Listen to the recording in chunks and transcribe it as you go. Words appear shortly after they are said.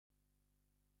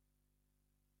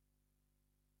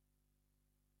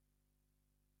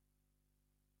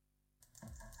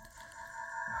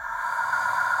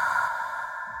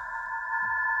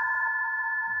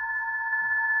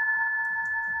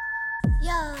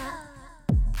Yeah.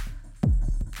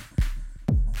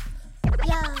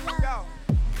 Yeah.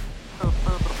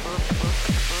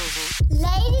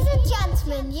 Ladies and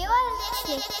gentlemen, you are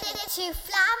listening to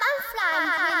Flam and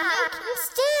Flange with Luke and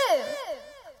Stu.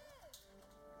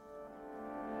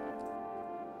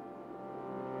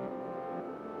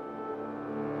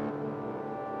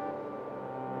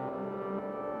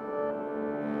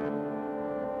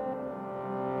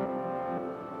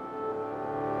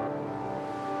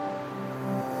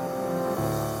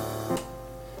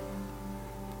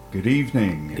 Good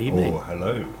evening, Good evening. or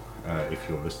hello, if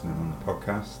you're listening on the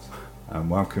podcast, and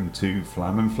welcome to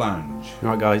Flam and Flange. All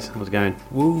right, guys, how's it going?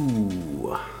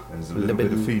 Woo! There's a little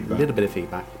bit of feedback. Little bit of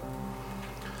feedback.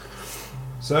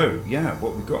 So, yeah,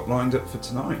 what we've got lined up for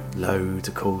tonight? Loads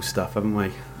of cool stuff, haven't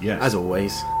we? Yes. As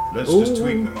always. Let's just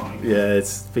tweak the mic. Yeah,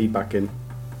 it's feedbacking.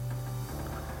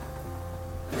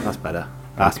 That's better.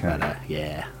 That's Okay. better.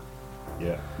 Yeah.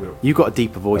 Yeah, You've got a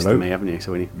deeper voice Hello? than me, haven't you?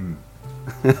 So when you...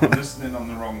 I'm listening on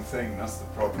the wrong thing, that's the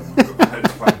problem. I've got my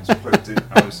headphones plugged in.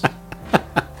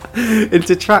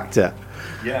 Into Tractor.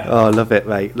 Yeah. Oh, love it,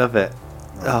 mate. Love it.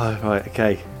 Oh, right.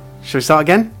 Okay. Shall we start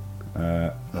again?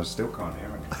 I still can't hear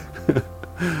anything.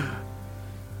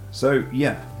 So,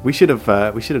 yeah, We should have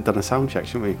done a sound check,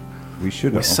 shouldn't we? we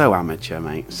should We're have. so amateur,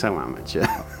 mate. So amateur.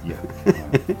 Yeah.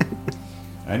 Right.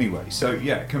 Anyway, so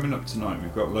yeah, coming up tonight,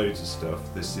 we've got loads of stuff.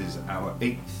 This is our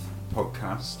 8th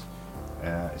podcast.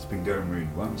 It's been going really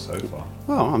well so far.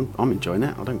 Well, I'm enjoying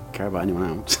it. I don't care about anyone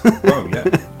else. Well, yeah,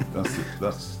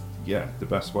 that's the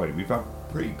best way. We've had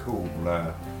pretty cool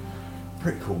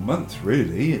month,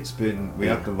 really. It's been we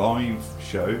had the live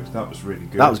show. That was really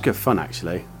good. That was good fun,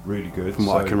 actually, really good. from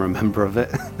what I can remember of it.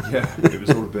 Yeah, it was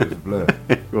all a bit of a blur.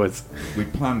 It was. We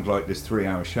planned like this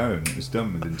 3-hour show, and it was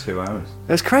done within 2 hours.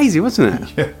 It was crazy, wasn't it?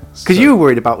 Yeah, Because you were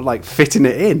worried about like fitting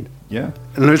it in, Yeah.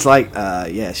 and I was like,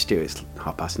 "Yeah, Stu, it's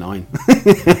 9:30."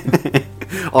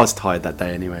 I was tired that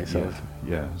day anyway, so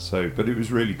Yeah. So, but it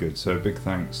was really good. So, big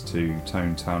thanks to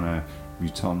Tone Tanner,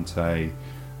 Mutante,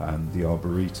 and the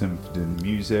Arboretum for doing the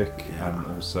music, Yeah.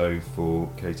 and also for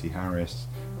Katie Harris,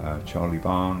 Charlie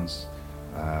Barnes,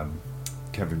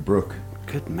 Kevin Brook,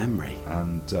 good memory.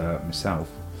 and myself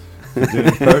for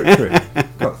doing poetry.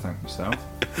 Got to thank myself.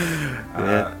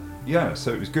 Yeah,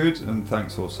 so it was good, and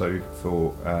thanks also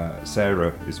for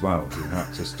Sarah as well, who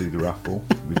helped us do the raffle.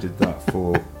 We did that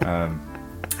for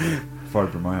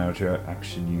Fibromyalgia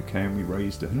Action UK, and we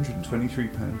raised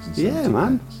 £123. Yeah,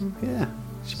 man. Yeah, you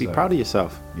should be So- proud of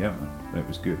yourself. Yeah, man, it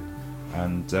was good.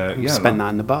 And You yeah, spent that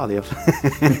in the bar the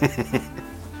other.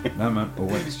 No, man, all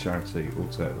went to charity,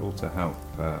 all to help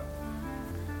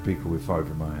people with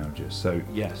fibromyalgia. So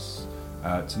yes,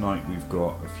 tonight we've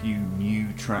got a few new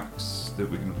tracks that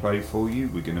we're going to play for you.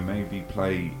 We're going to maybe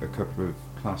play a couple of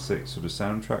classic sort of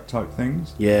soundtrack type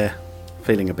things. Yeah,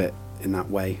 feeling a bit in that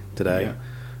way today. Yeah.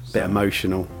 Bit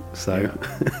emotional, so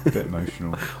Yeah, a bit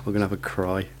emotional. we're gonna have a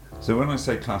cry. So when I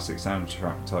say classic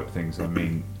soundtrack type things, I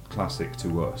mean classic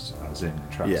to us, as in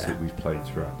tracks Yeah. that we've played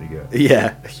throughout the year.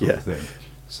 Yeah, Sort yeah. of thing.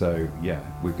 So yeah,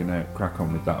 we're gonna crack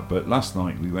on with that. But last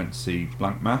night we went to see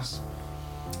Blank Mass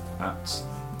at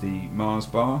the Mars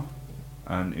Bar,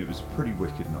 and it was a pretty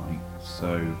wicked night.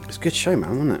 So It's a good show,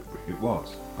 man, wasn't it? it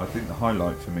was. I think the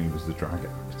highlight for me was the drag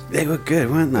act. They were good,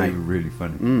 weren't They they? were really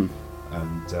funny, Mm.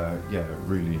 and yeah,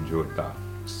 really enjoyed that.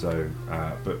 So,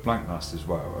 but Blank Mass as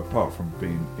well. Apart from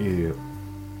being ear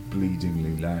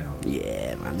bleedingly loud,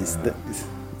 Yeah, man. It's Uh,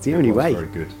 the only it was way. very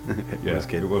good. It Yeah, was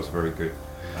good. it was very good.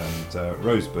 And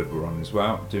Rosebud were on as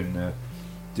well, doing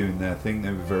their thing.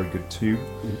 They were very good too.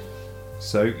 Mm.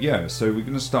 So yeah, so we're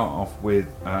going to start off with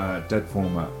Dead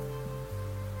Format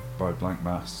by Blank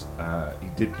Mass. He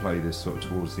did play this sort of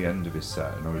towards the end of his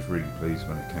set, and I was really pleased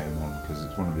when it came on because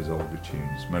it's one of his older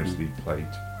tunes. Mostly played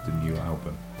the new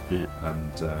album, Yeah.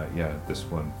 and yeah, this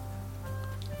one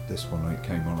when it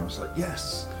came on, I was like,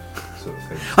 yes, sort of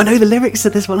thing. I know the lyrics to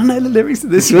this one. Yeah.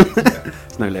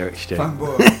 There's no lyrics, Stu.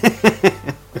 Fanboy.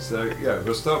 So yeah,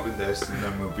 we'll start with this, and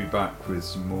then we'll be back with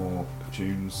some more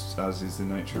tunes, as is the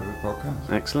nature of the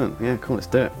podcast. Excellent. Yeah, cool. Let's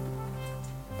do it.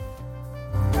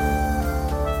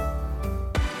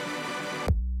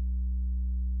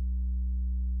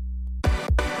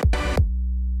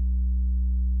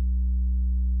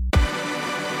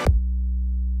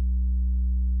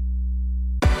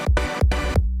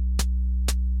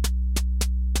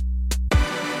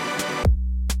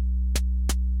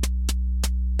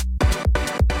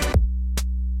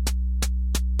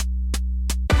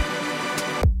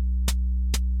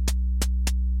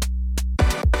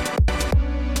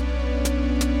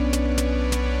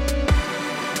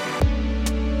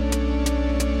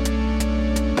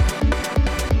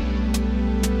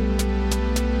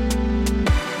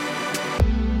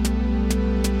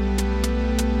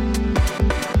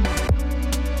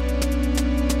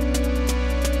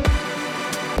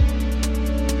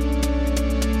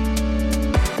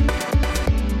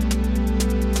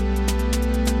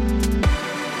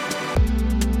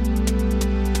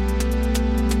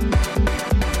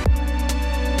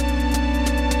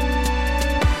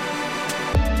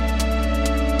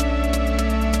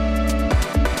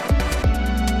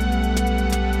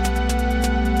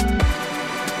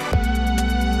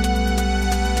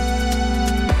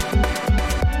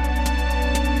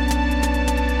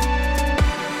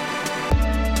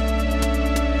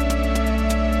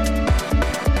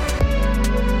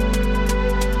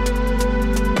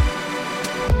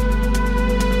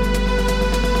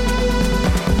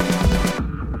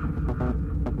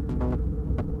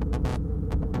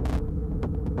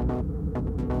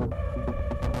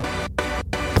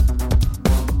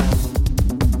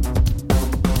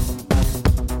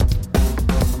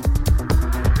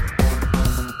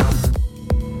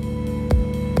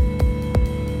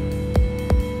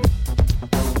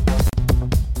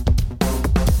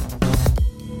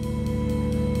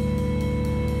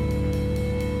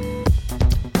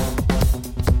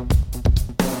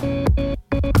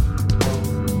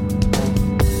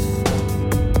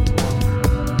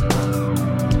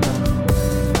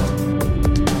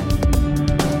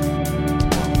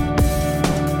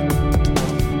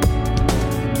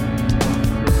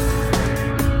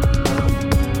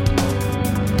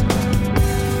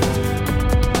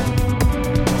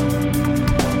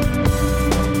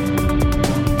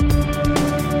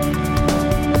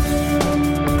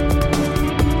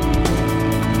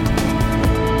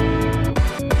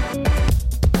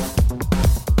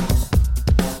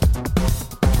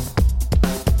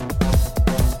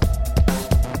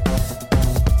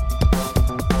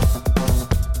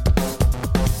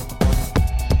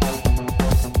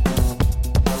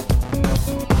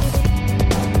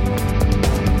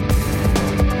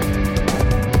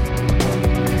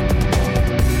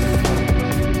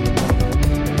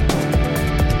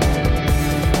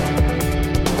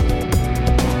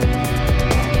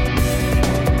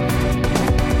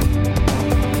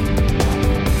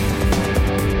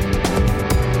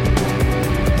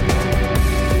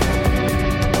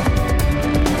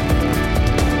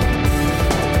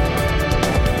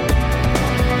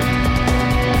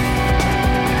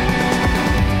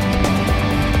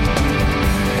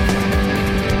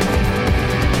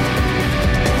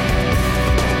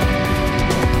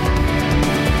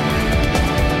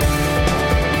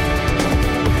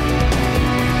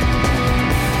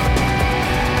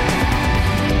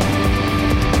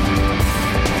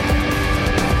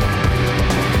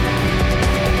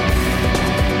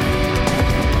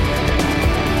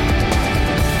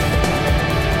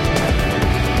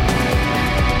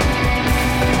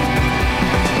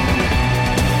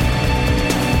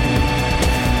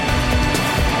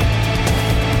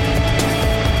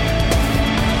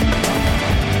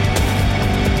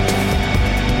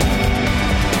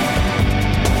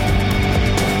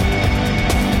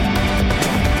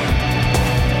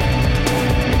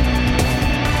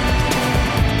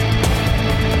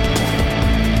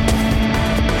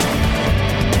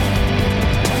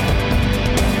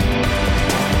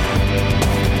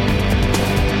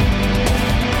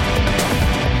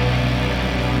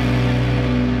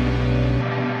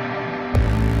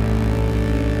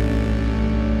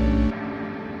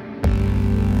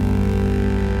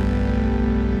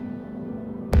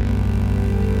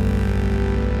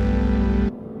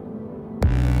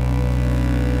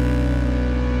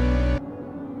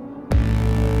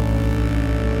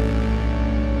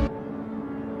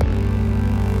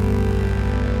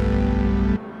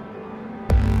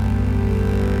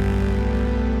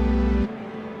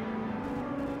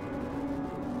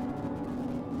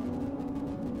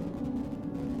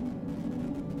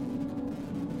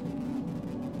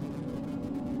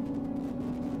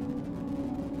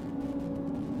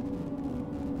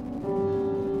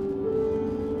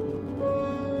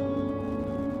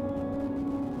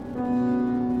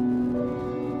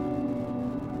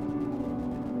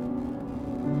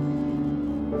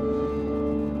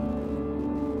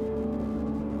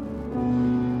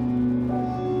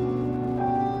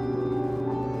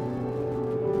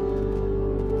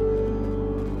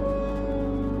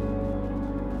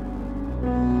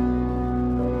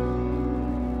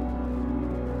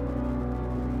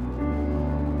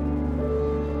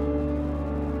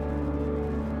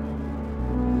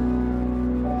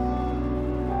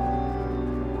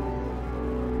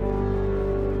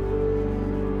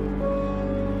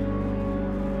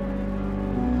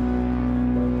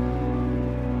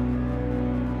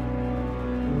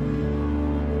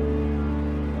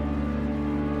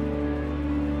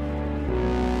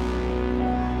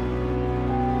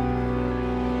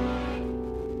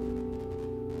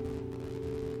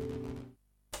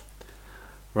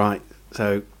 Right.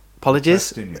 So, apologies.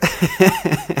 Testing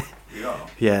you. We are.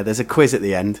 Yeah, there's a quiz at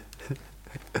the end.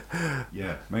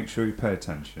 Yeah, make sure you pay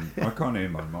attention. I can't hear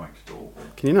my mic at all.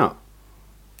 Can you not?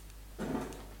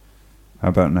 How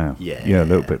about now? Yeah. Yeah, a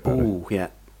little bit better. Oh, yeah.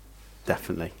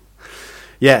 Definitely.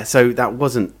 Yeah, so that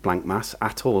wasn't Blank Mass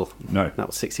at all. No, That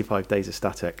was 65 Days of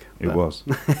Static. it but was.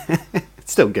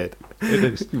 It's still good. It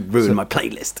is. You ruined So- my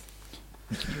playlist.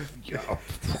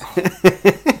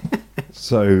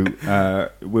 So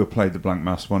we'll play the Blank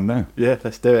Mass one now. Yeah,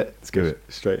 let's do it. Let's do go it.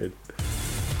 straight in.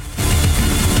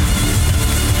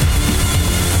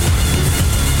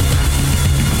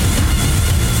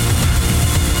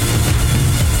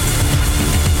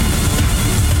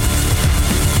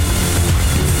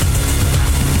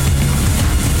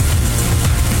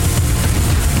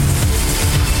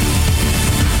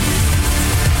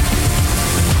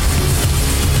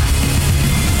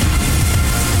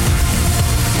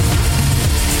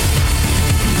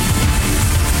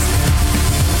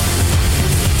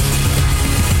 Thank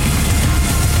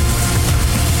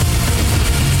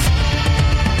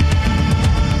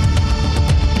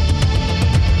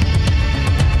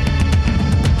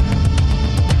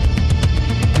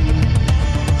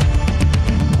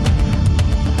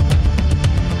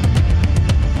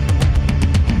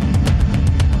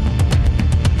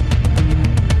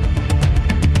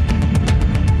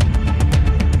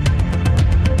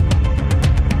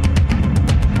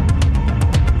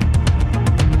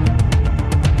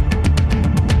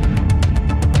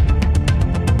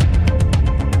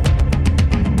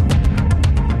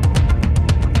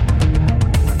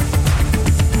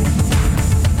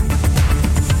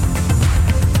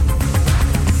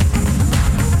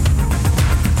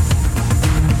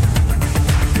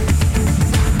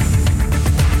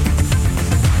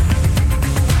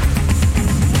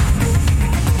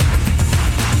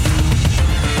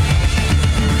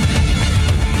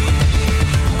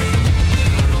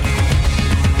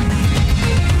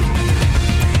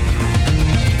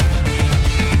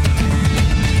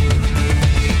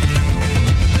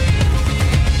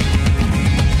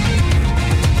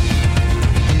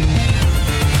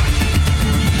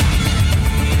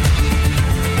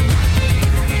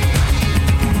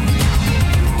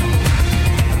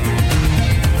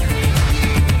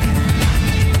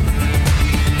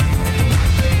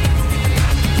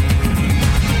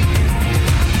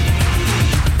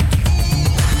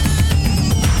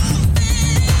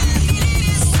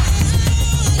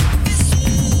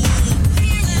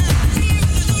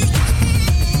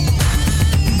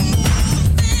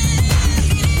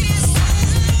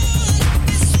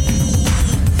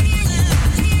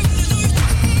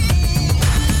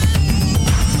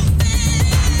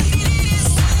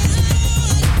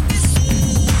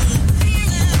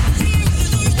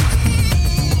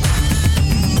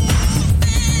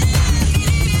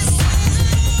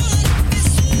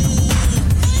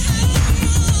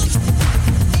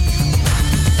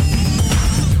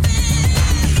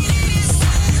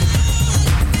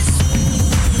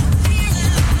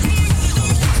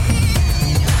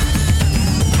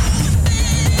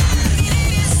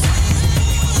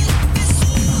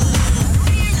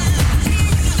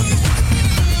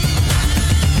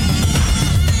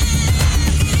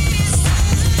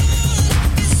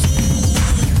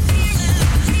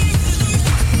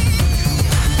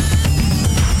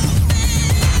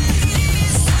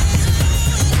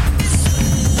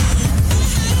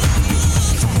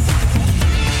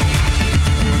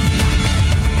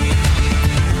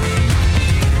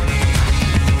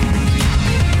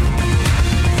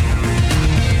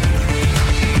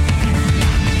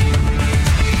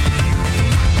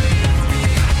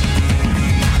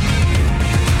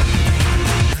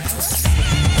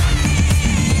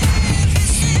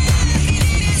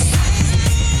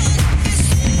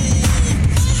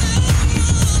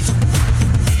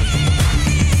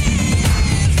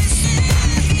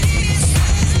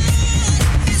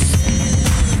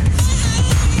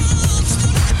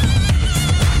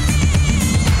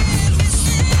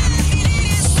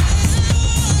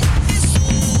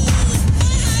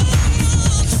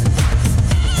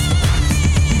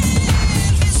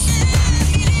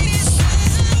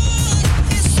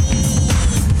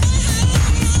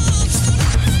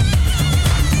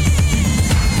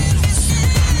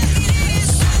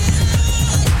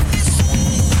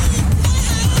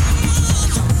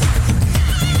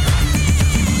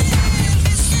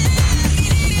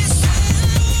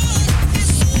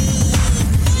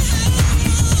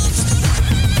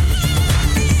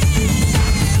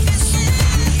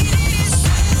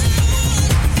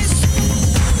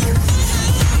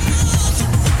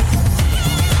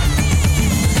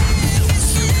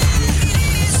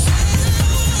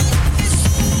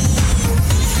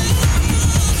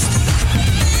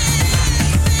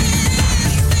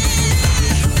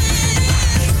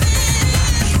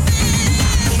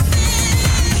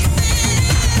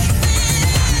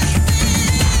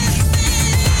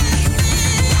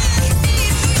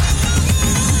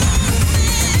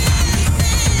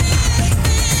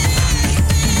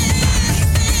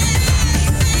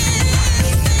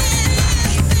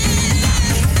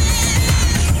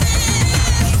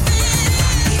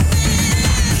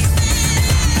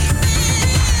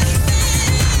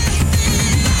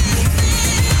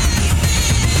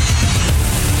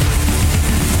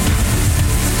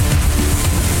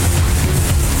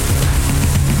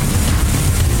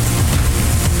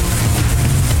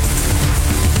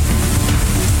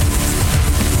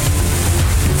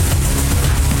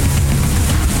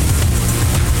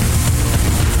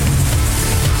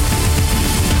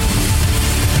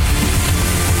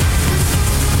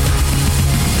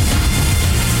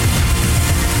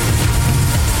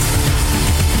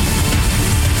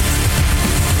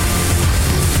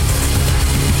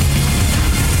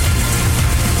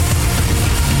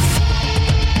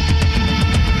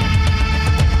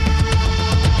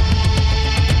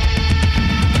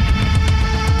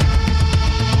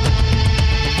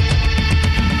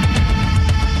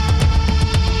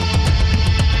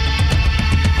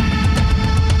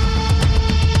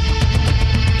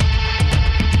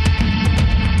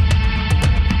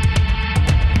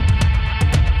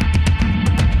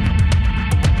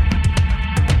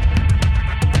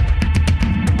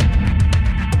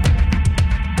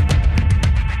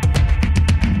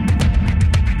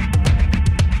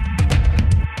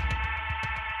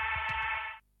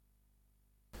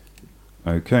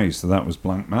Okay, so that was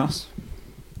Blank Mass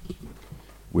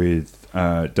with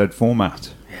Dead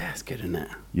Format. Yeah, it's good, isn't it?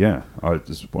 Yeah,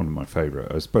 this is one of my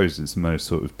favourite. I suppose it's the most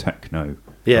sort of techno.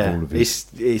 Yeah, of all of his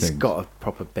it's things. got a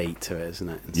proper beat to it, isn't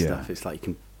it? And Yeah. stuff. It's like you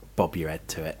can bob your head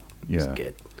to it. It's Yeah.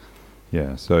 good.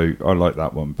 Yeah, so I like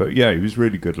that one. But yeah, he was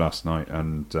really good last night.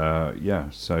 And yeah,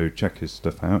 so check his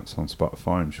stuff out. It's on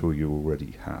Spotify. I'm sure you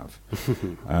already have.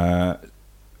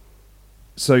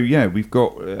 So yeah, we've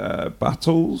got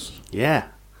Battles Yeah,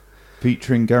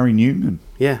 featuring Gary Newman.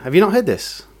 yeah. Have you not heard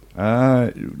this?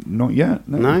 Not yet.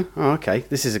 No. Oh, okay.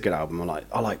 This is a good album.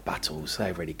 I like Battles.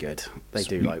 They're really good. They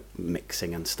do Sweet. like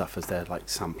mixing and stuff as they're like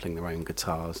sampling their own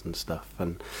guitars and stuff.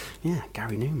 And yeah,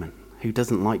 Gary Newman. Who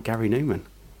doesn't like Gary Newman?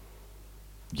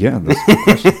 Yeah, that's a good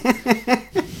question.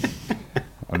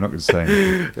 I'm not going to say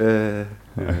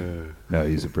anything. No,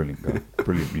 he's a brilliant guy.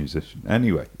 Brilliant musician.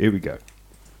 Anyway, here we go.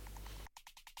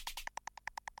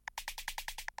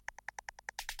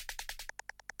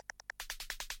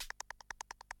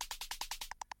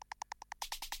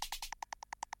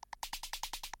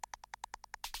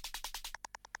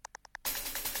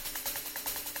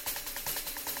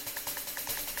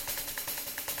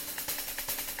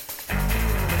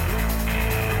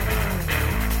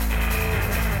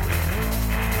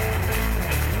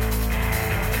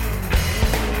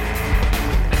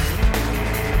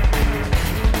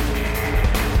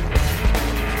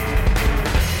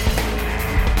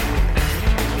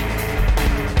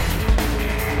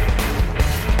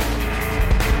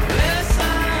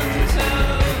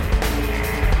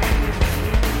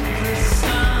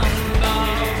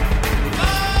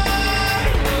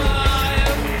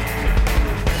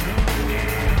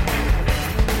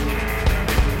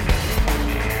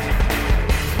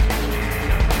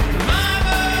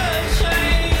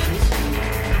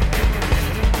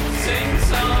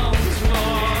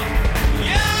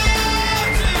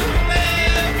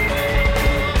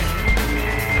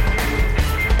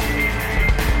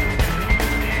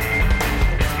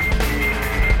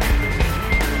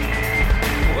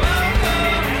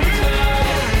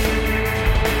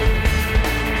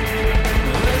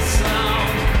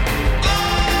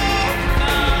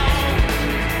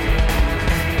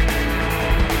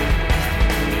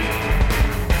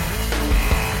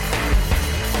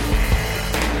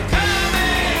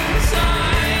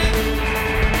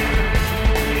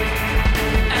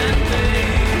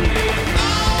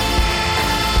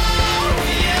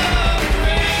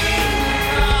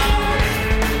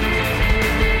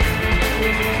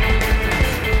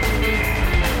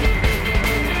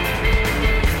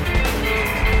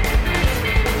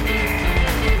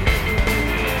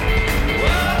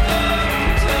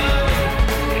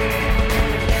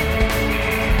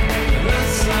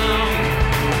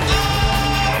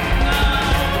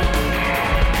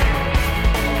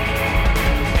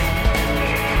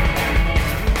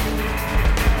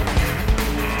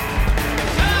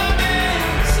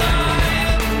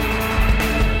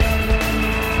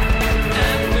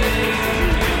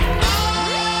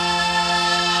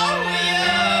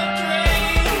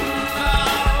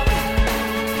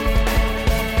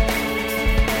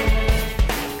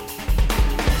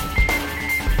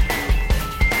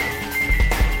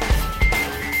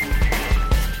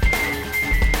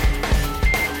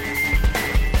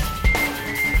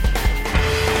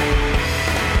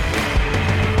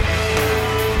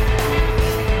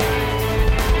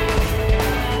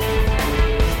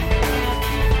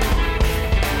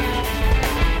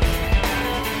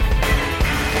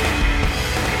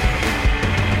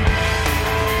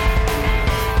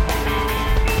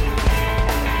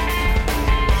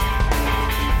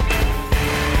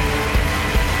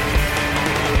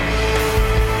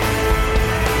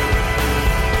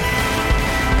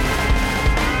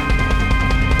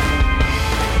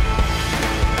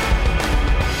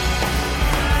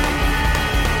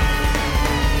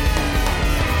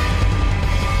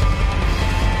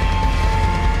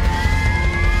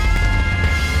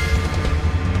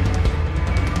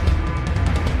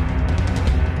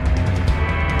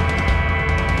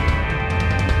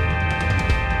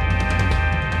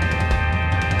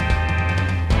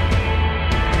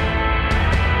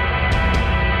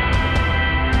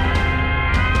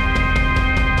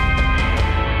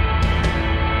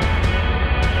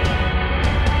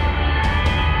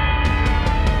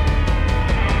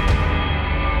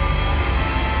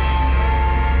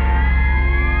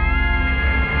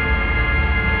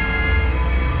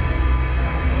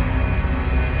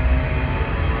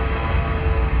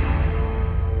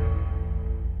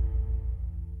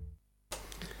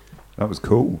 That was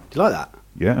cool. Do you like that?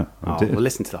 Yeah, I did. We'll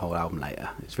listen to the whole album later.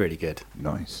 It's really good.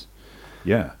 Nice.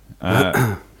 Yeah.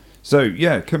 So,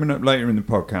 yeah, coming up later in the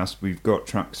podcast, we've got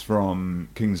tracks from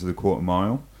Kings of the Quarter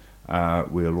Mile.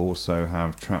 We'll also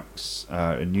have tracks,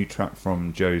 a new track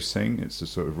from Joe Singh. It's a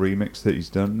sort of remix that he's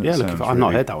done. That I've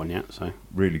not heard that one yet. So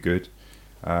really good.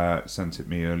 Sent it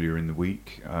me earlier in the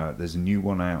week. There's a new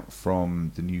one out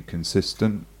from the New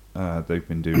Consistent. They've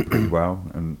been doing pretty well,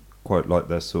 and quite like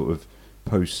their sort of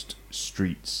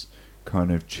post-streets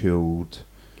kind of chilled.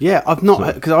 yeah, I've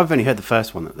not because I've only heard the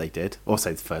first one that they did. Or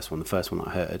say the first one I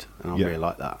heard, and I Yeah. really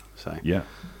like that. So Yeah.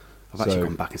 I've actually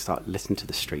gone back and started listening to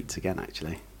the Streets again.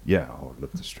 Actually, Yeah, I love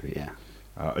the street. yeah.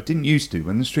 I didn't used to.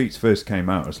 When the streets first came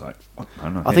out, I was like, fuck,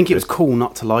 man, I think it was this. cool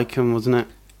not to like them, wasn't it?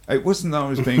 It wasn't that I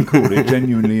was being called. It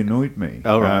genuinely annoyed me.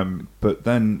 Oh, right. But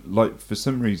then, like, for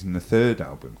some reason, the third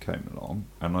album came along,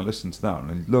 and I listened to that,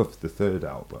 and I loved the third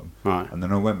album. Right. And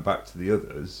then I went back to the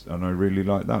others, and I really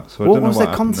liked that. So I What don't know was what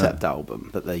their happened concept then. album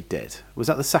that they did? Was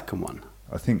that the second one?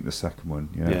 I think the second one,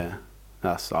 Yeah, yeah.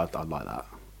 I like that.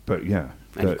 But yeah,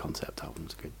 Any concept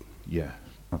album's good. yeah,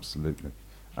 absolutely.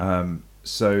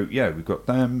 So yeah, we've got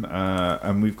them,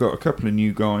 and we've got a couple of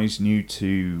new guys, new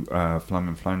to Flam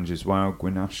and Flange as well.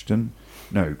 Gwyn Ashton,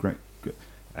 no, great.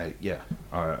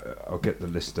 I'll get the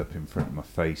list up in front of my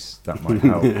face. That might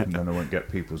help, and then I won't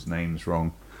get people's names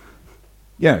wrong.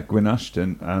 Yeah, Gwyn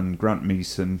Ashton and Grant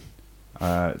Meeson.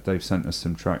 They've sent us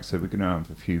some tracks, so we're going to have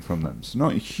a few from them. It's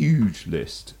not a huge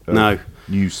list of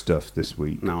new stuff this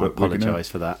week. No, I but we're gonna apologise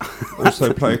for that.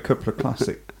 also play a couple of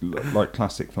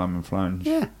classic Flam and Flange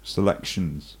Yeah.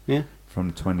 selections Yeah.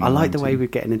 from 2019. I like the way we're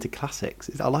getting into classics.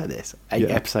 I like this. 8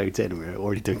 Yeah. episodes in, and we're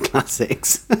already doing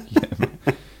classics.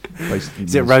 Basically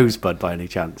Is it Rosebud by any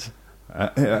chance? or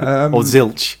Or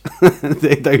Zilch?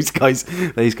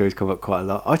 Those guys come up quite a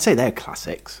lot. I'd say they're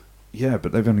classics. Yeah,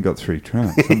 but they've only got 3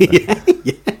 tracks, haven't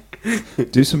they?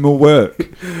 Do some more work.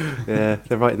 Yeah,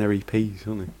 they're writing their EPs,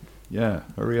 aren't they? Yeah,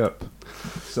 hurry up.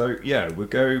 So, yeah, we'll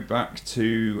go back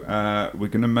to... we're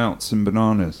going to mount some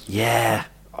bananas. Yeah.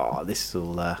 Oh, this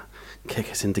will kick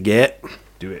us into gear.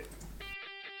 Do it.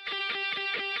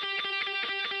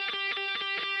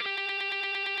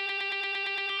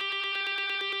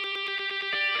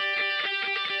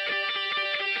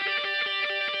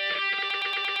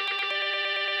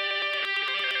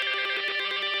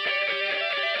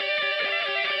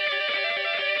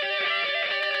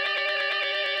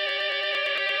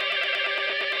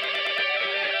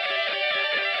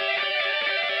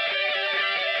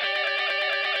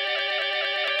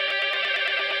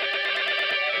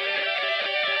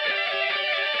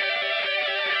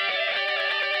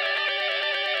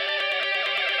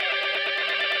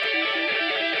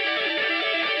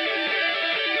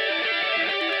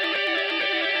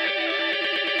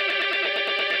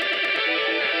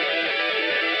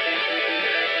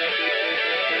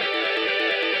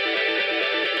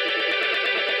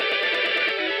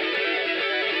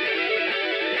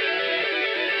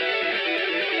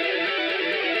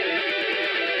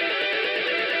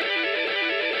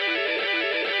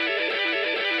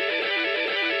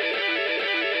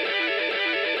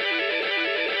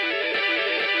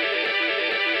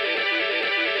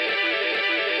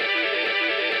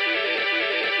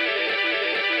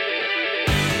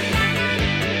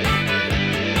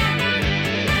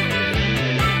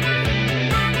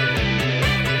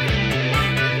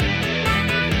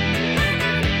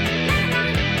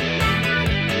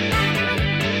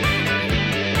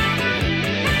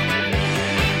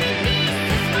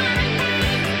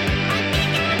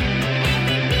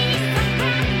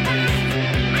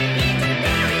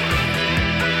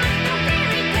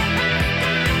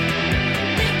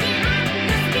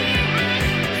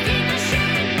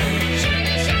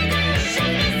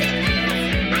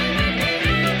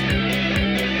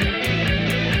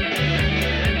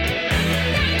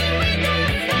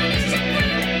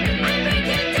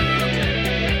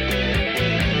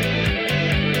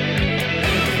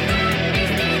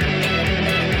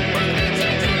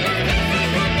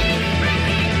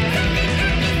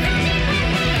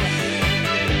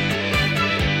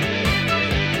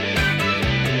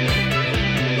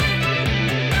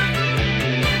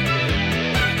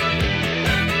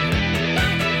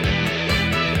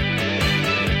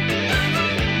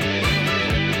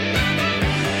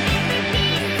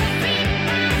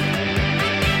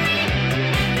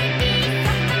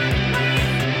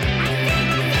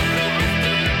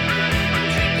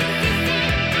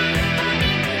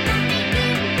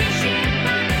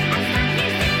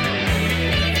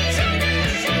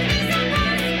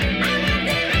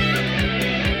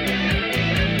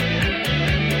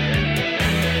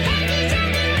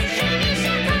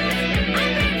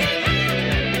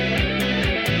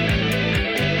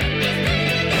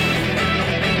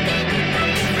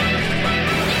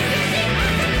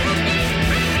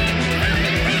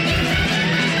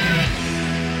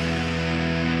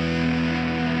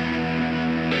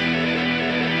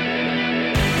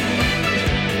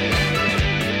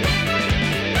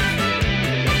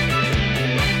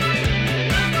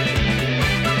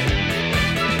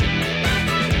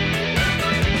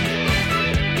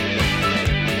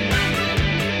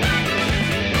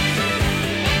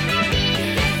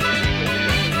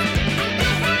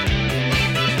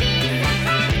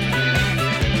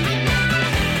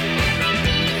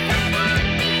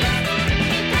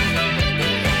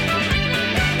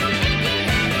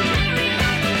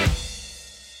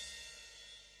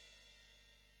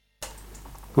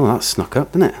 Oh, that snuck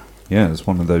up, didn't it? Yeah, it's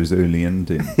one of those early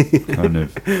ending kind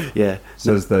of. Yeah.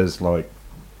 Says there's like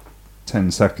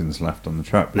 10 seconds left on the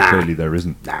track, but Nah. clearly there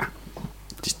isn't. Nah.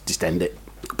 Just end it.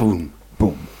 Boom.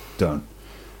 Boom, done.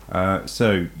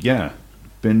 So yeah,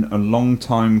 been a long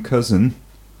time cousin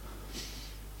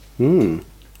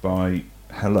by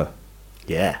Hella.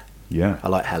 Yeah. Yeah, I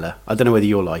like Hella. I don't know whether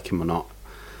you'll like him or not.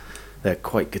 They're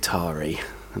quite guitar-y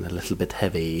and a little bit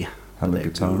heavy. Hella They're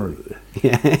guitar-y. good.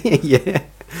 Yeah, yeah.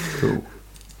 Cool.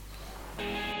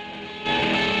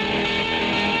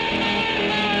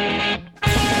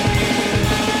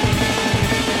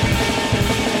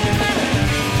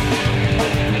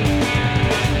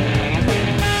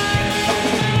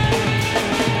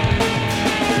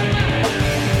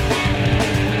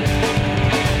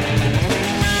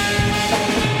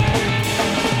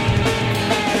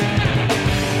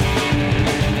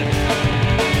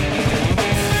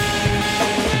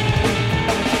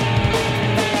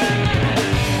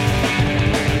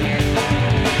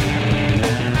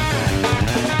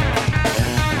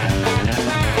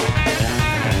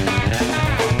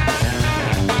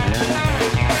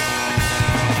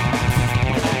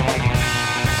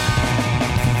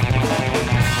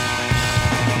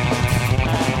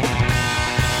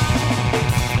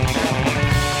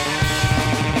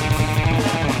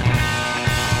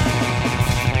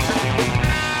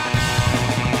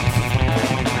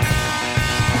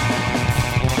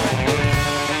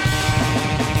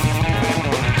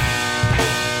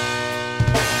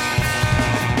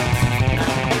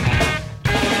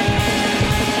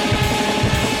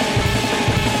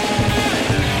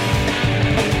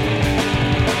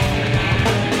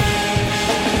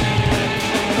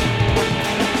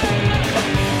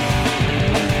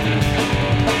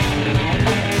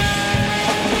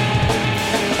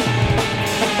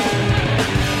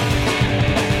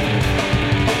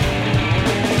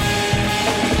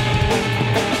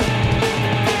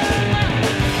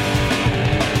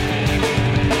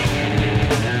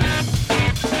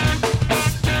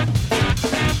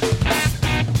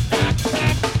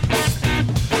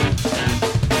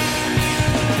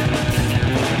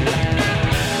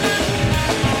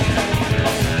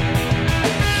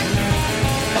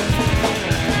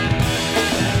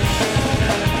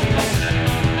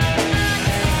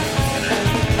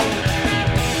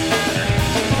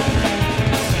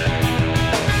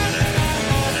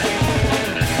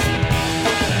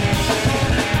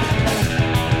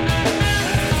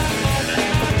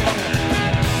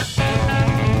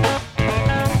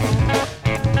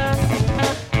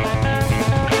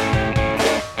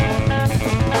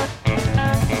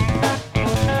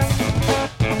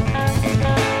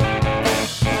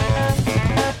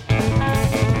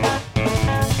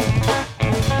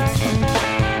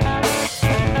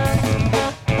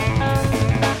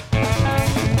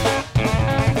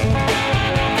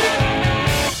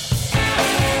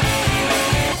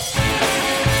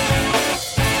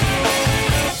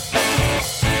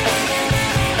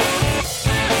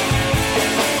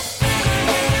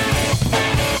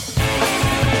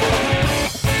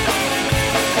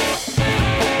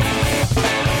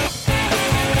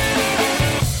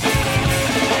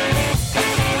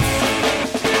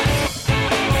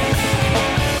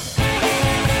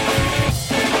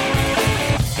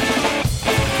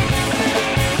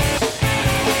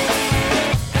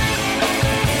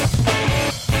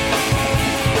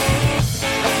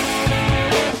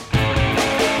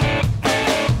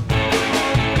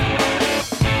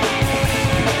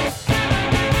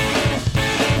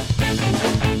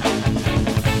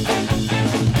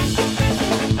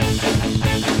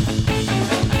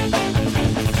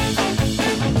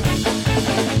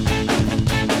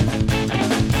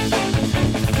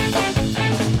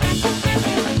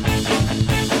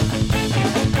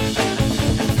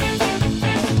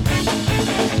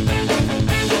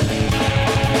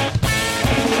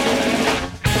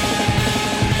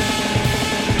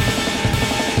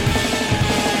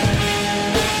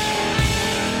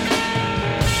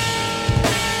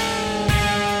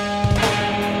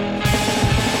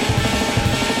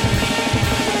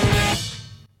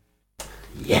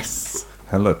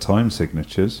 Hella time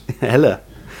signatures. Hella.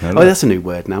 Hella. Oh, that's a new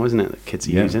word now, isn't it? That kids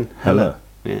are Yeah, using. hella.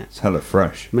 Yeah. It's hella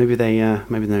fresh. Maybe they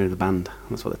know the band.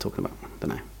 That's what they're talking about.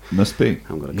 Don't know. Must be. I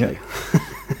haven't got a Yeah.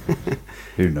 clue.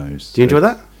 Who knows? Do you enjoy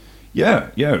that? Yeah,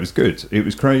 it was good. It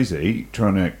was crazy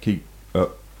trying to keep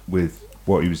up with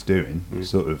what he was doing.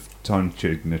 Sort of time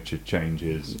signature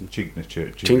changes,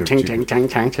 signature. Ching, ching, ching, ching,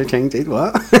 ching, ching, ching, ching,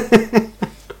 what?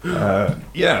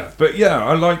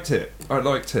 I liked it.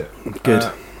 Good.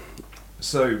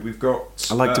 So we've got.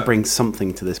 I like to bring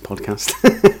something to this podcast.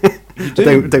 You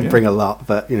do, don't yeah. bring a lot,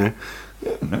 but you know.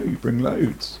 Yeah, no, you bring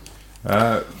loads.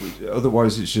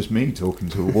 Otherwise, it's just me talking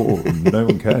to a wall, and no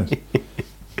one cares.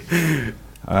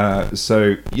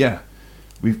 So yeah,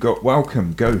 we've got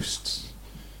Welcome Ghosts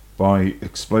by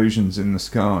Explosions in the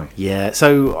Sky. Yeah,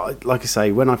 so like I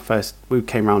say, when we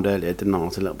came round earlier, didn't I? I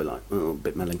was a little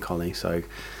bit melancholy, so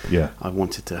Yeah. I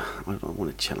want to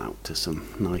chill out to some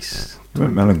nice. You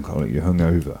weren't melancholy, you're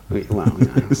hungover. Well,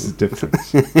 There's a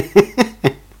difference.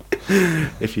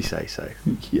 if you say so.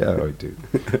 Yeah, I do.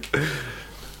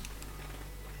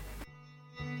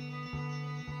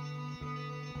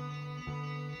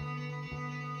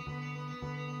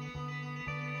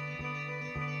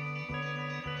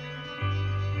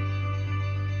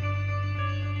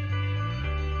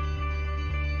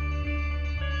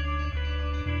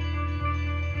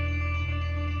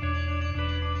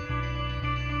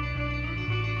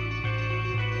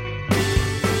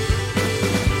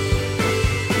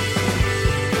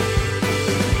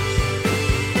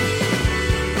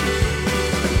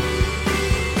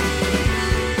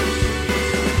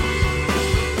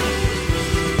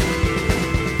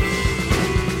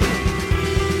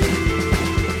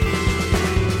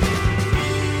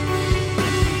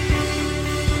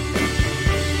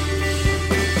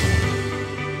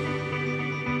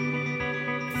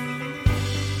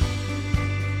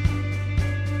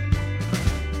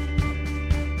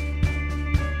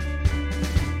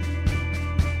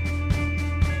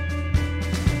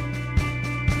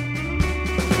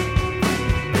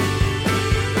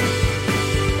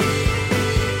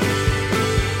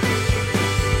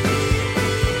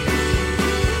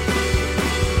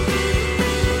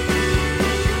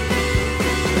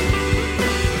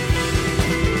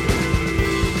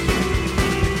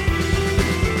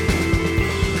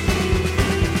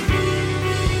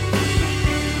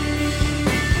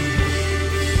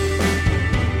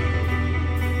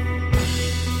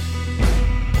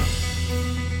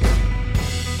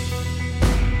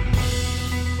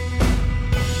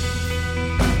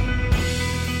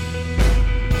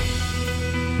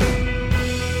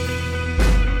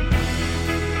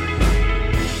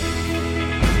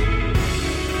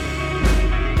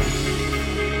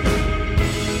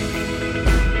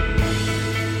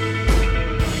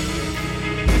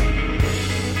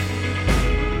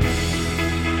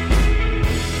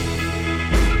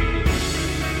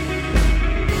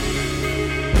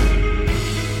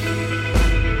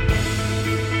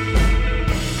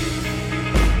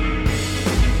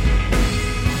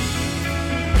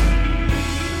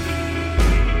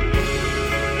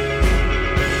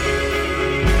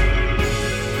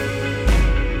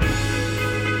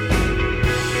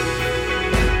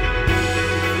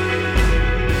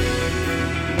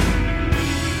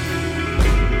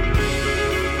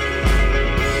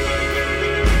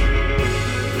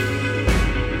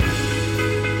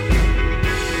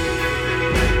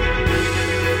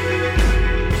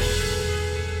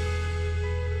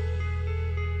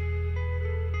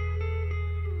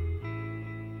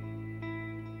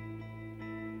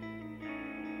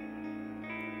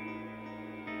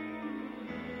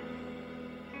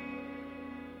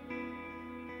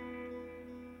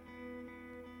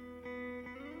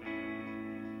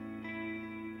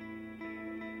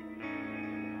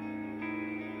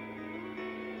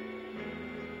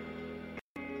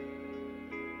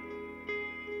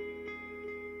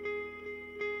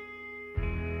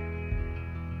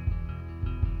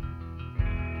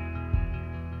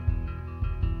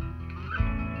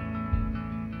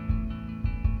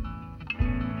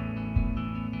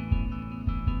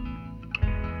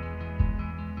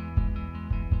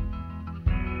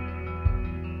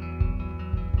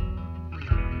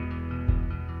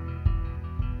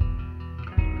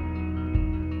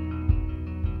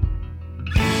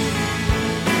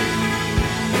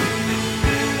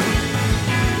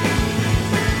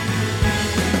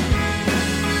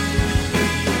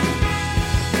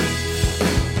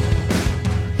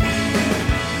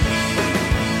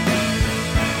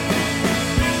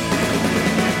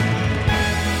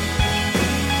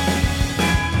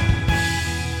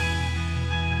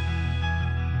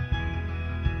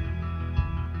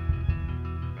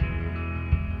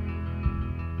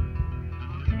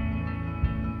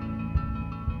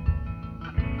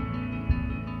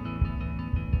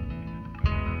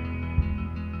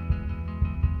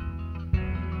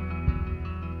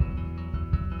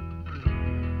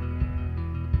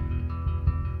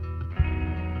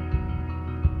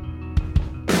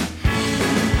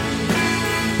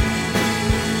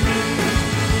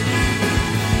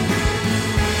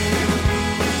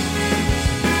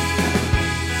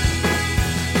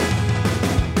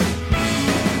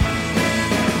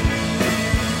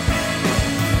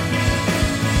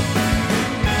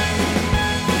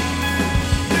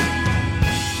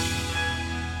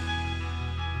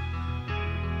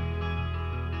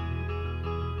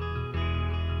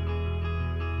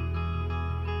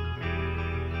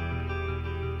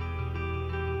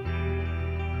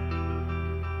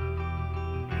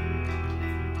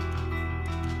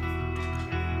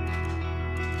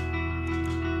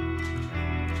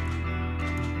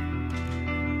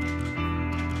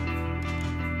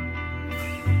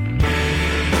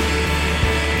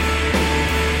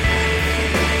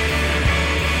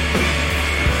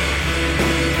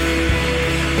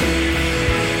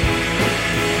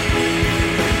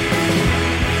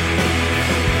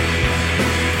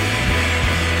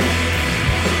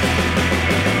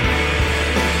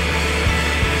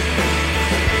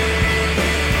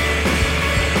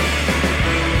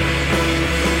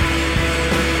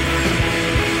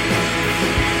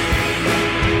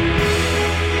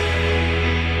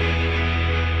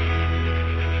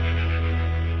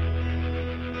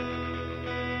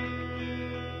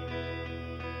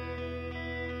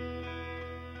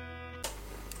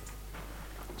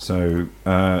 So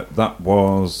that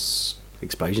was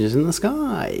Explosions in the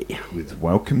Sky. with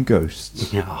Welcome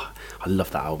Ghosts. Yeah, I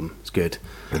love that album. It's good.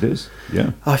 It is,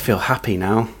 yeah. I feel happy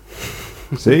now.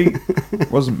 See,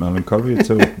 wasn't melancholy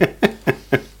at all.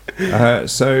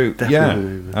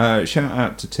 Shout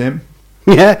out to Tim.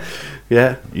 Yeah,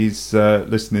 yeah. He's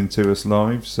listening to us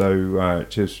live, so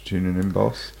cheers for tuning in,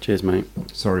 boss. Cheers, mate.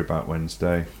 Sorry about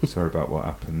Wednesday. Sorry about what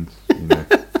happened. You know,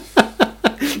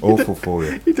 awful for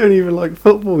you. You don't even like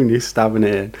football and you're stabbing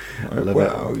it in. I love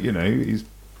Well, you know, he's.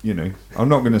 You know, I'm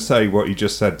not going to say what he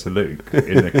just said to Luke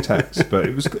in a text, but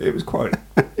it was quite.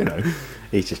 You know,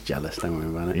 He's just jealous. Don't worry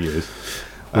about it. he is.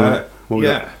 What we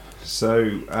Yeah. got? So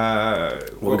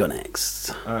What we got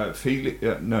next?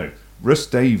 Russ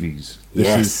Davies. This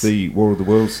Yes. is the War of the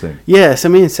Worlds thing. Yeah, so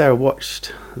me and Sarah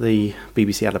watched the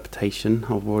BBC adaptation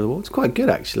of War of the Worlds. It's quite good,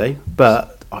 actually.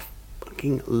 But I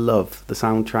fucking love the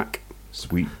soundtrack.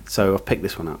 Sweet. So I've picked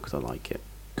this one out because I like it.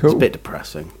 Cool. It's a bit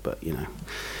depressing, but, you know,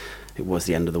 it was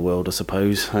the end of the world, I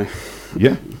suppose. So.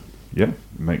 Yeah. Yeah.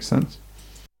 Makes sense.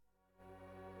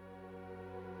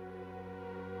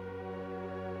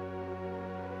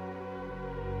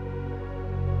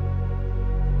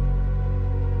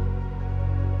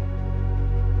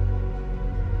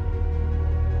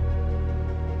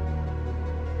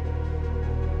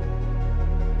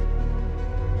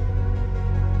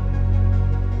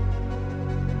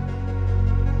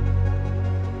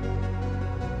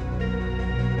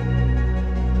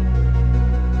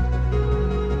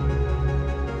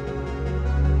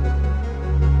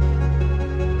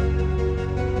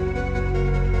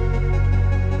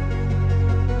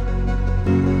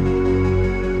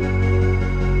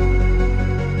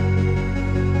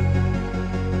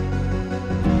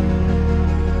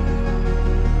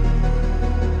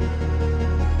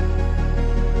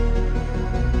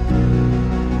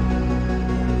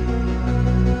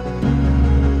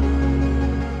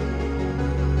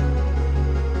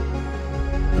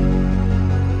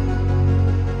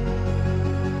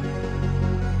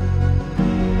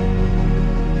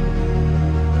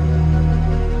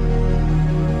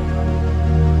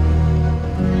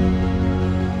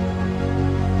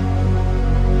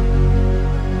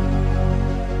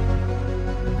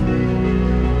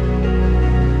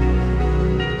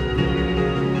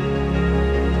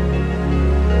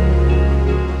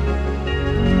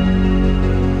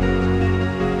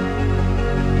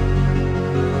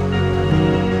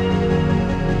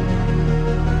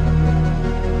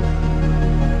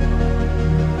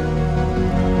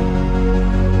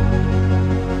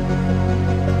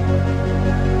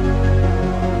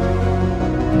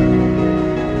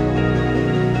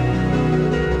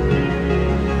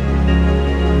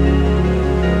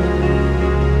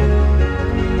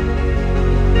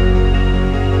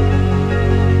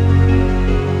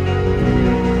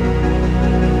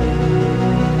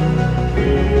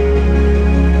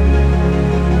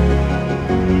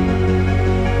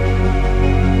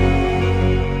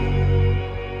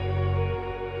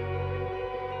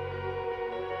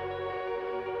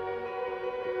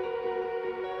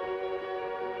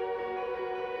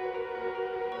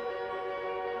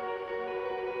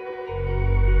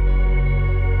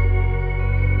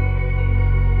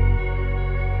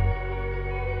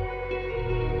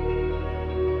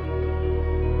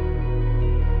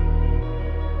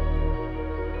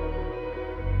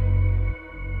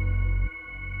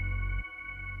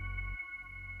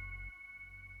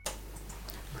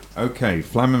 Okay,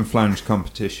 flam and flange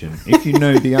competition. If you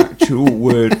know the actual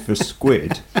word for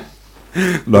squid,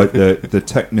 like the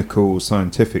technical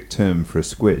scientific term for a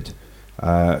squid,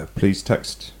 please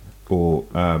text or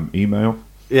email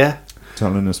Yeah,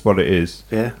 telling us what it is,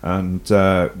 yeah. and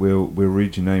we'll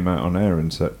read your name out on air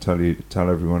and tell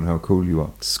everyone how cool you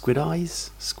are. Squid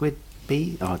eyes? Squid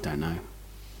bee? Oh, I don't know.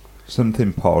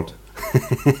 Something pod.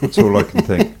 That's all I can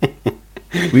think.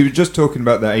 We were just talking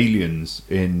about the aliens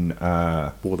in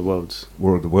War of the Worlds.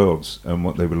 War of the Worlds and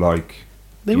what they were like.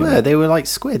 They you were. know, They were like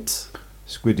squids.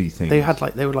 squiddy things.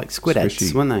 They were like squid heads,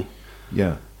 Squishy. weren't they?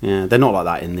 Yeah. Yeah, they're not like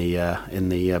that in the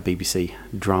BBC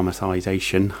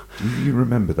dramatisation. You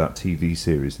remember that TV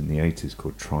series in the 80s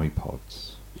called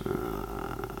Tripods?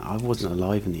 I wasn't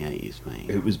alive in the 80s, mate.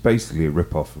 It was basically a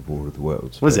rip-off of War of the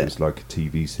Worlds. Was but it? It was like a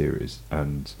TV series,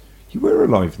 and you were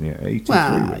alive in the 83,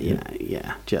 Well, weren't you?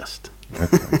 yeah, just. Okay,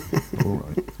 all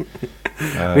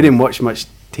right. We didn't watch much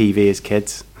TV as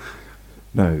kids.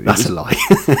 No, it That's was- a lie.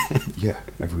 Yeah,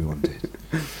 everyone did.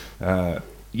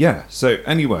 Yeah. So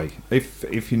anyway,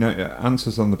 if you know,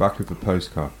 answers on the back of a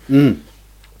postcard.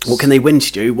 What can they win,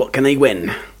 Stu? What can they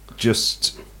win?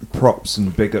 Just props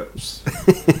and big ups.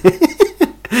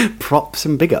 props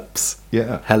and big ups.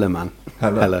 Yeah. Hella, man.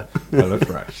 Hella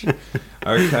fresh.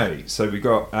 Okay, so we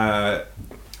got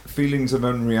Feelings of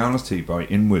Unreality by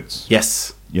Inwards.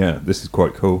 Yes. Yeah, this is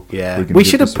quite cool. Yeah. We're gonna We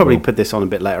give should have this a probably whirl. put this on a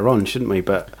bit later on, shouldn't we?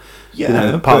 But,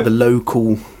 Yeah, part of but- the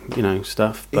local,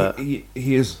 stuff. But He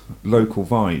is local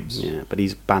vibes. yeah, but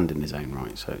he's banned in his own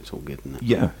right, so it's all good, isn't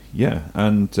it? Yeah.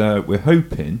 And we're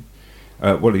hoping,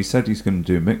 well, he said he's going to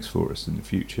do a mix for us in the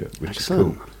future, which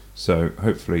Excellent. is cool. So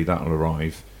hopefully that'll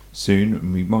arrive soon,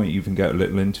 and we might even get a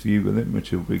little interview with him, which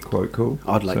will be quite cool.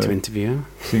 I'd like So, to interview him.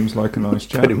 Seems like a nice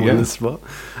chat. Put him Yeah. on the spot.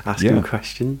 Ask Yeah. him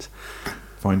questions.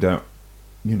 Find out,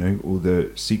 all the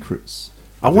secrets.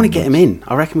 I of want to get him Inwards. in.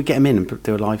 I reckon we get him in and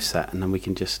do a live set, and then we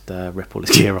can just rip all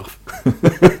his gear off.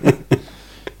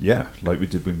 Yeah, like we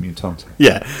did with Mutante.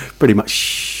 Yeah, pretty much.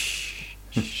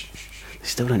 Shh.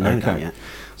 Still don't know that yet.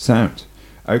 Sound.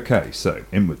 Okay, so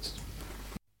Inwards.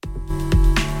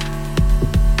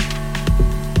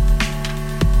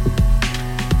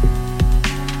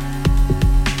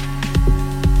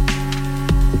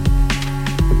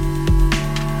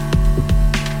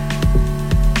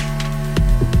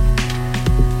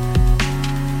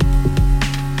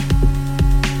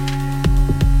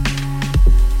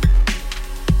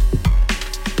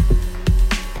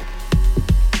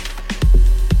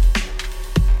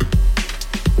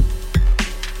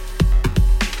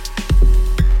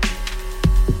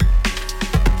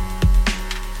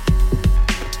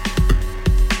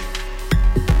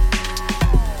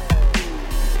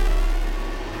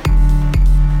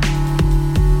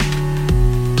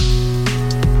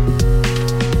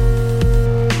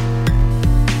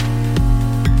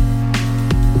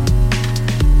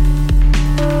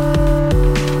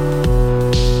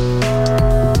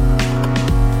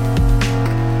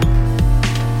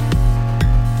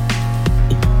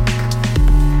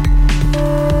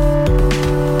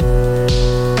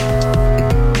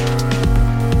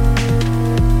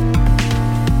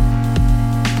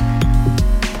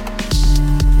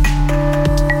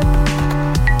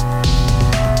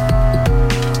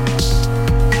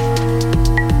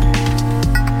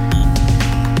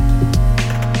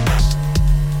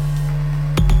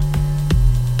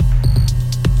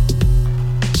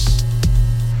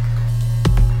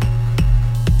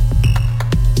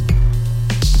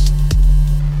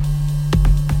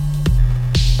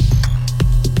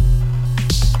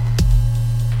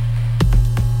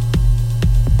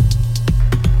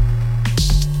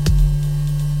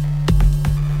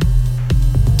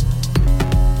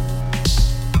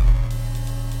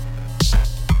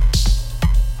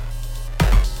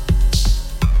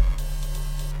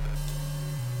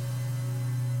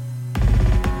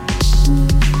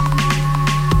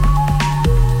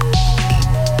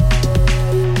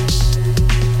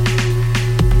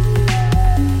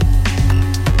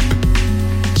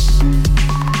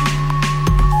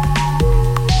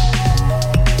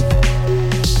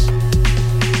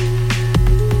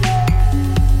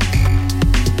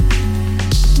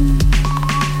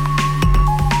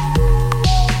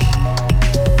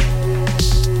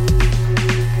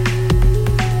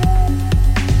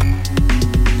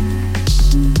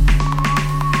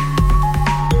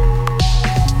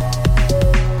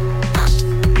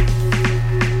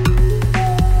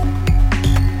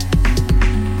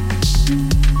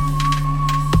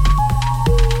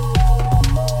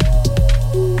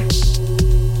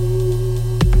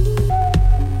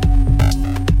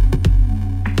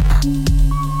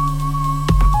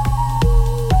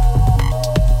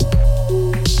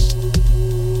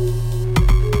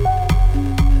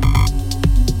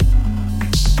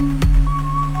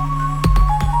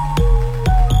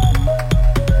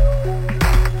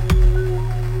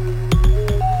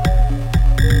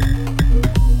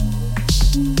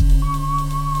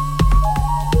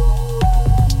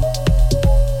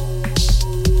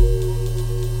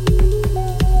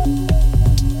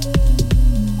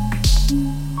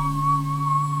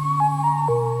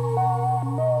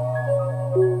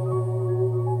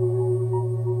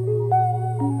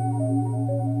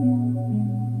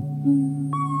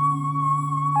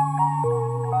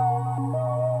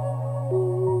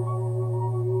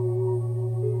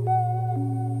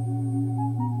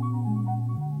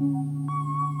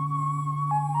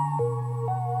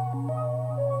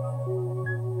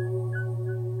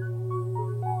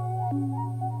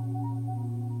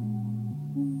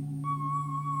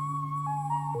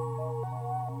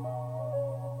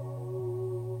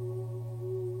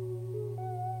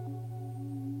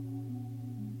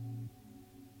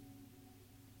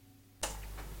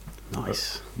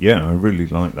 Nice. Yeah, I really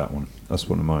like that one. That's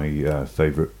one of my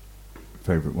favourite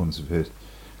ones of his.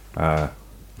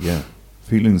 Yeah,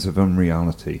 Feelings of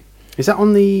Unreality. Is that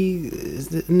on is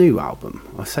the new album?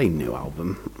 I say new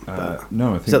album. But No,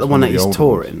 I think is that the it's one of that he's older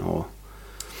touring, ones.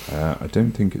 or I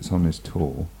don't think it's on his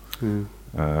tour. doesn't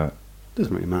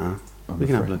really matter? I'm We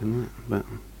can have a afraid. look at it. But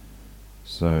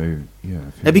So yeah,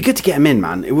 it'd be good to get him in,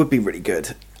 man. It would be really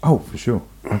good. Oh, for sure,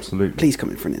 absolutely. Please come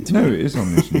in for an interview. No, it is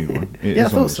on this new one. It Yeah, is I on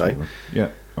thought this so. new one. Yeah,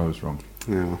 I was wrong.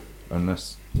 Yeah, well,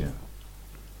 Unless,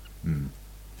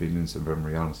 Feelings of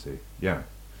Unreality. Yeah,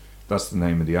 that's the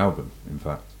name of the album, in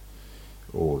fact,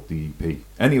 or the EP.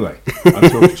 Anyway, I'm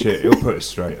talking shit. He'll put us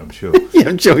straight, I'm sure. yeah,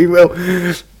 I'm sure he will.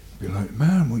 Be like,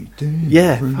 man, what you doing?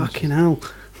 Yeah, Bruce?" fucking hell.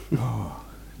 Oh,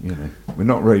 we're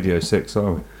not Radio 6,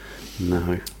 are we?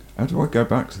 No. How do I go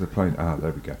back to the plane? Ah,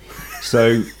 there we go.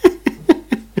 So,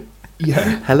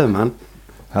 yeah, Hello, man.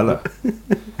 hella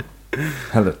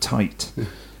tight.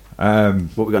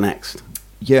 What we got next?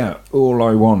 Yeah, All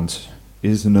I Want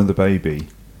is Another Baby.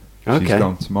 She's Okay.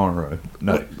 Gone Tomorrow.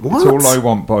 No, What? It's All I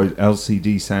Want by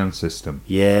LCD Sound System.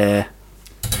 Yeah.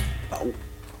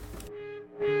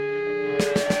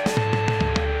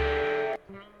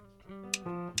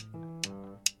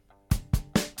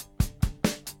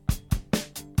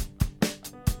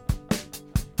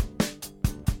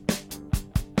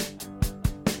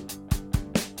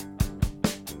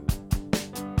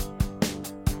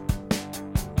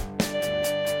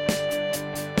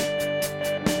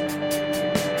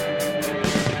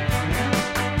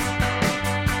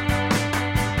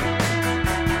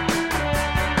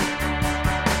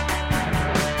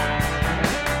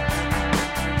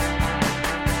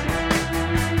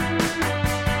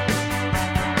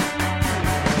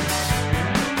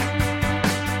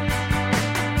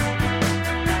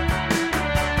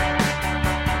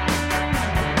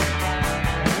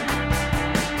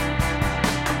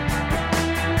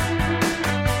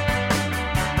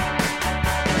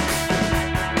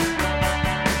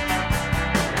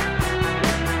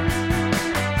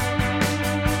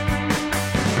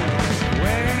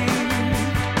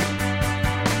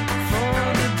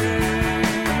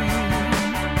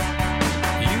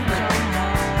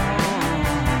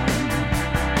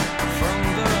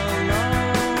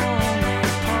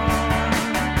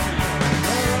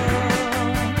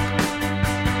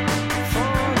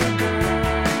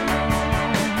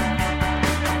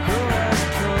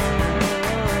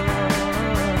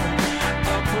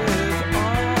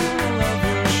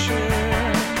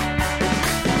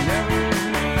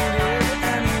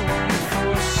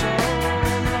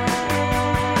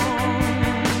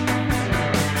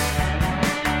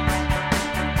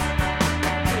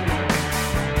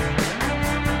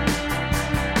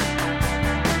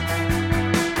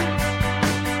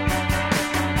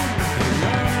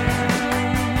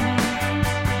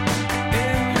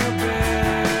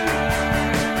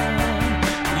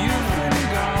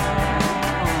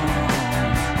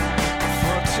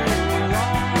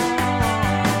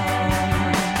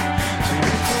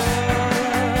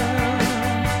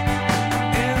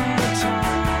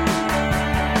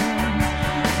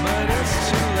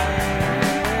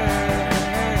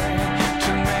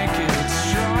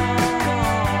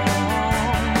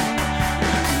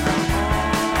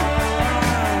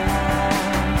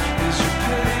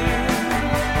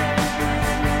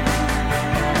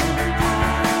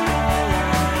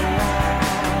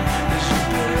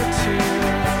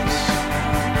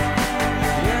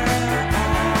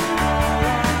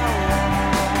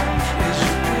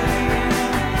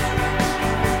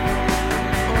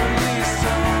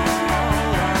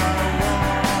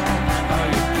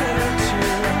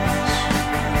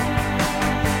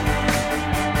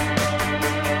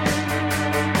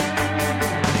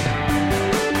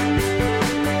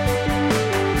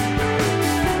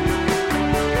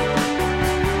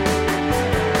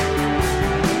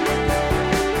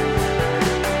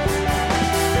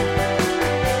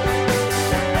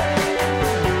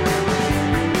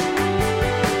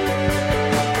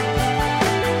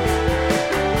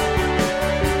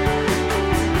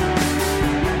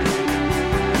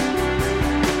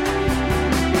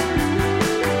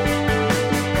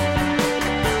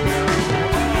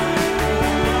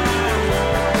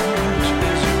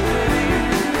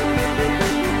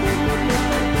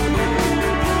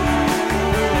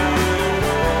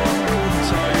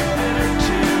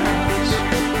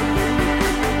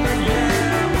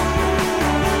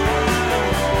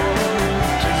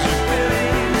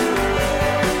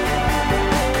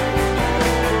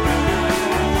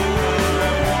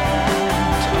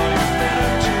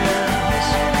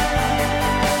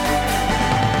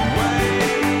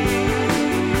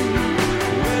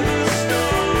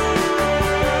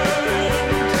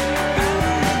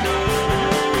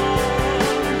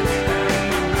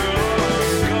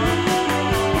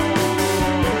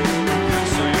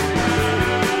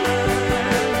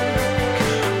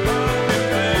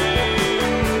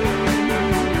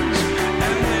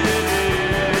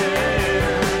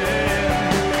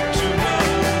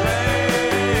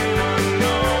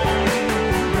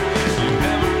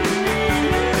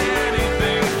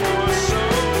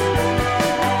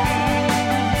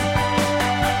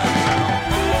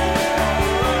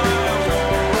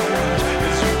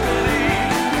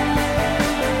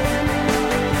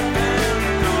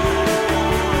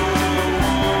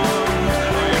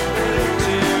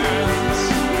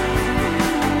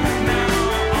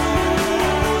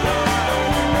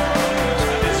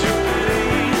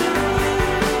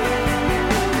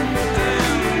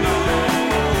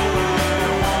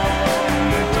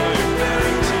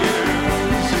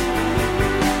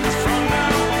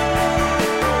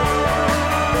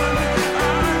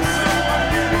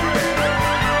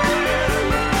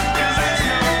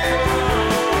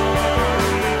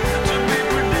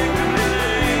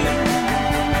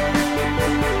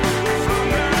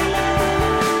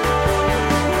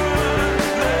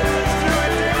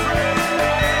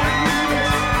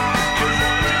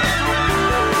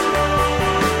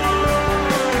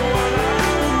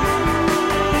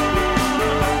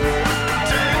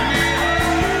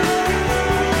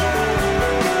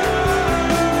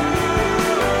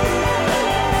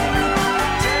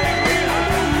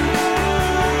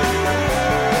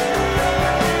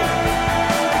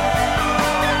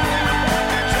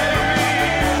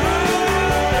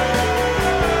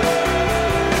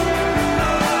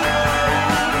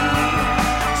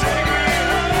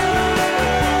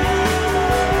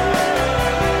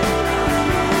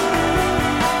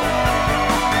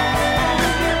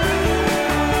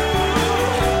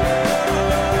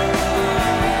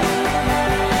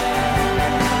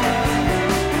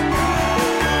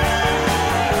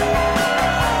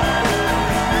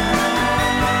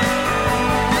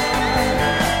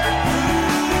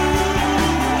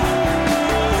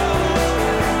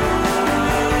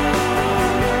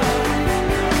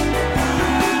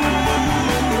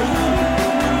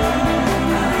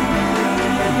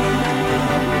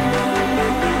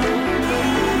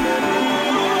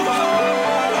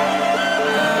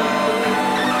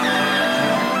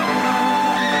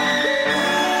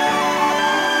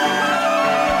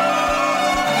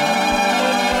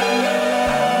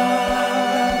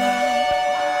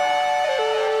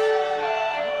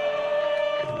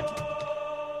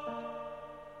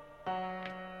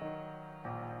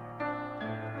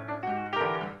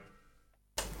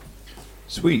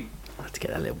 Sweet. I had to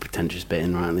get that little pretentious bit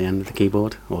in right at the end of the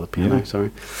keyboard, or the piano, Yeah.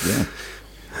 sorry. Yeah.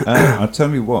 I'll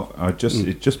tell you what,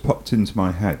 it just popped into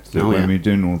my head that when we were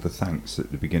doing all the thanks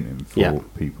at the beginning for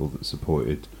people that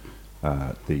supported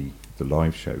the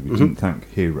live show, we didn't thank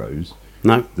Heroes,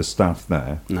 the staff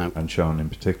there, and Sian in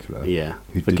particular,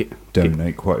 who did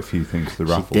donate quite a few things to the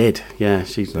raffle. She did, yeah.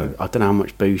 I don't know how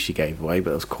much booze she gave away, but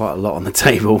there was quite a lot on the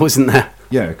table, wasn't there?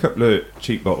 Yeah, a couple of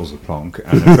cheap bottles of Plonk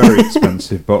and a very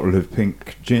expensive bottle of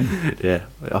pink gin. Yeah,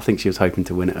 I think she was hoping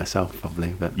to win it herself,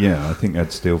 probably. But yeah, I think Ed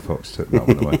Steelfox took that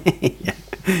one away.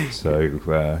 So,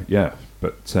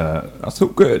 but that's all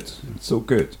good. It's all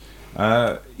good.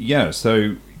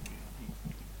 So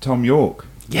Tom York.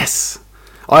 Yes.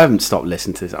 I haven't stopped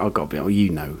listening to this. I've got to be, you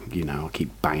know, I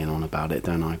keep banging on about it,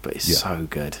 don't I? But it's so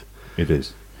good. It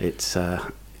is. It's,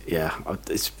 I'm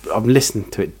listening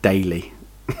to it daily.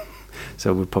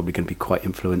 So we're probably going to be quite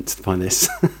influenced by this,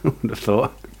 I would have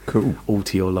thought. Cool. All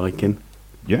to your liking.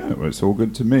 Yeah, well, it's all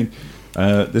good to me.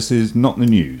 This is Not the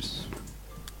News.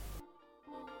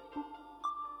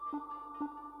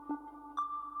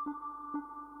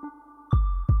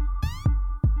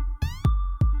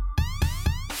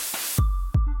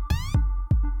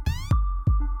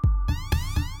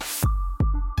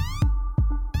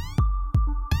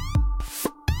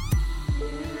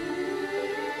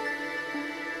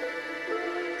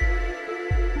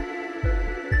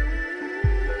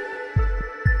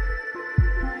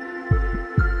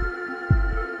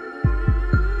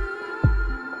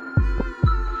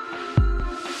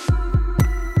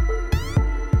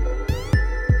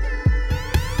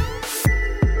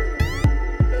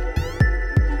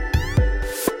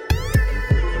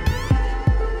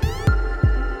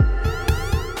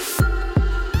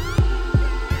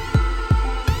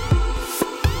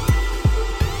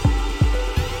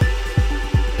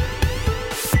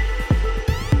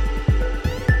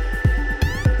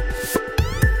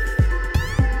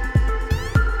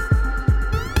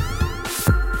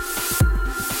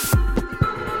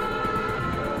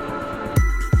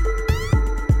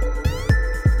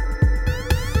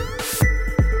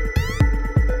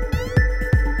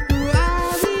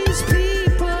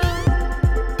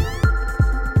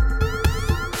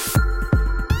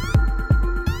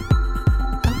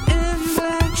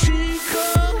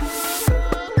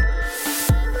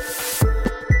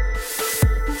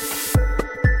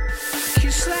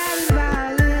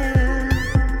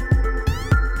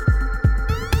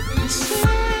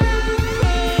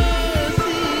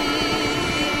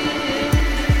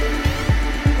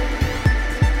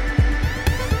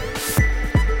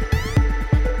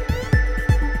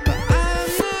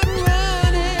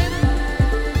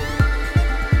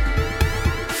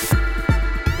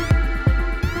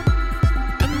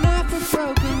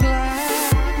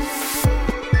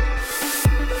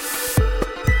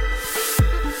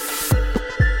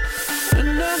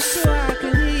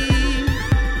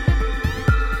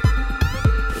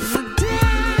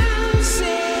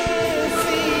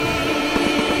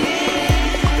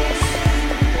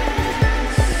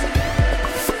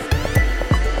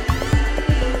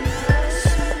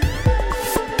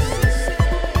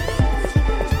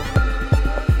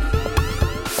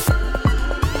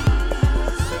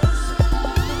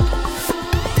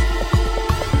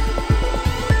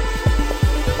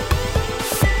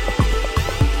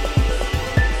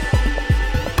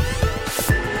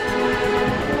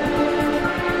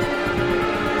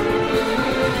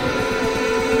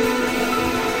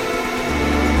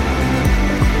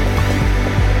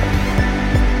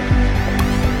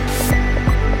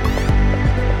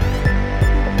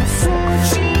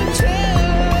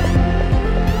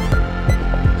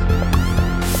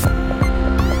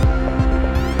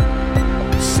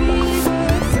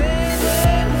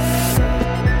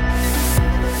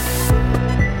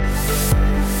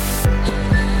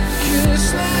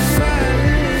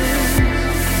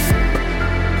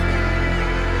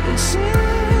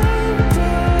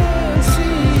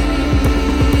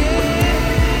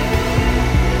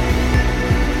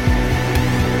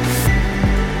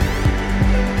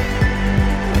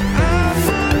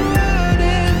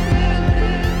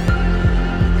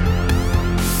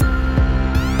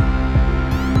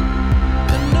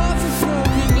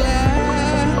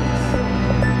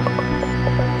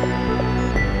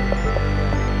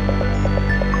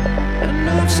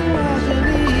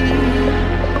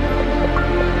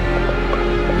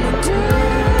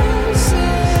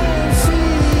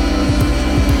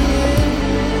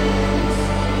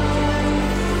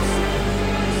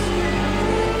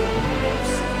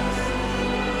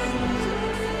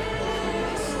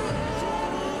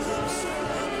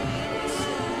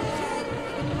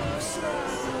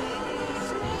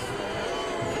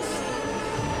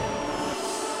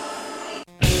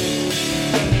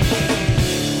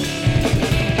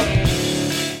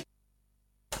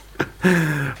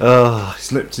 Oh,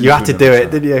 Slipped you had into to do another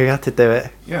it, didn't you? You had to do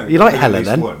it. Yeah, You like at Hella least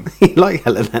then? one. You like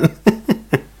Hella then?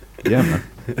 Yeah, man.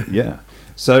 Yeah.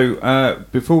 So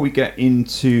before we get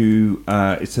into,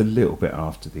 it's a little bit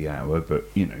after the hour, but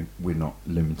you know we're not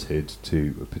limited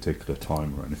to a particular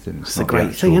time or anything. It's not a great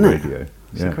the thing, actual isn't it? radio.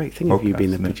 It's a great thing of you Podcast, being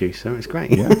the isn't it? producer. It's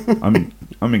great. Yeah,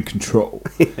 I'm in control.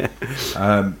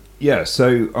 Yeah, so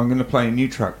I'm going to play a new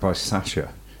track by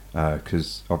Sasha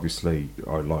because obviously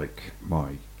I like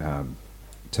my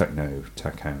techno,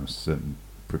 tech house, and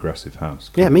progressive house.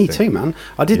 Yeah, kind me of thing. too, man.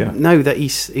 I didn't Yeah. know that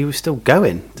he was still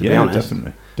going. To be honest,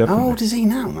 definitely. How old is he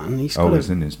now, man? He's Oh, got he's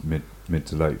in his mid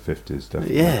to late 50s,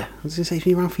 definitely. yeah. I was gonna say he's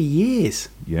been around for years.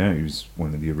 Yeah, he was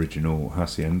one of the original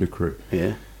Hacienda crew.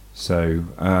 Yeah. So,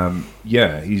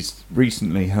 yeah, he's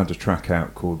recently had a track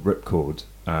out called Ripcord,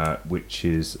 which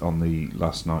is on the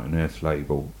Last Night on Earth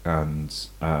label. And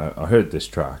I heard this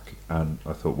track and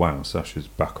I thought, wow, Sasha's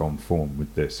back on form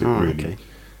with this. Okay.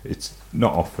 It's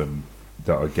not often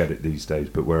that I get it these days,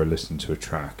 but where I listen to a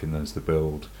track and there's the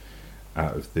build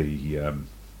out of the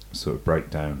sort of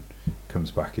breakdown,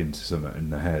 comes back into something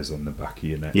and the hairs on the back of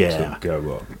your neck sort of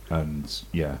go up. And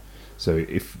yeah. So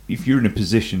if you're in a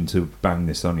position to bang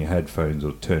this on your headphones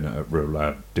or turn it up real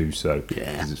loud, do so.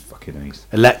 Yeah. Because it's fucking ace.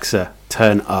 Alexa,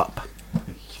 turn up.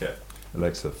 Yeah.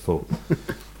 Alexa, full.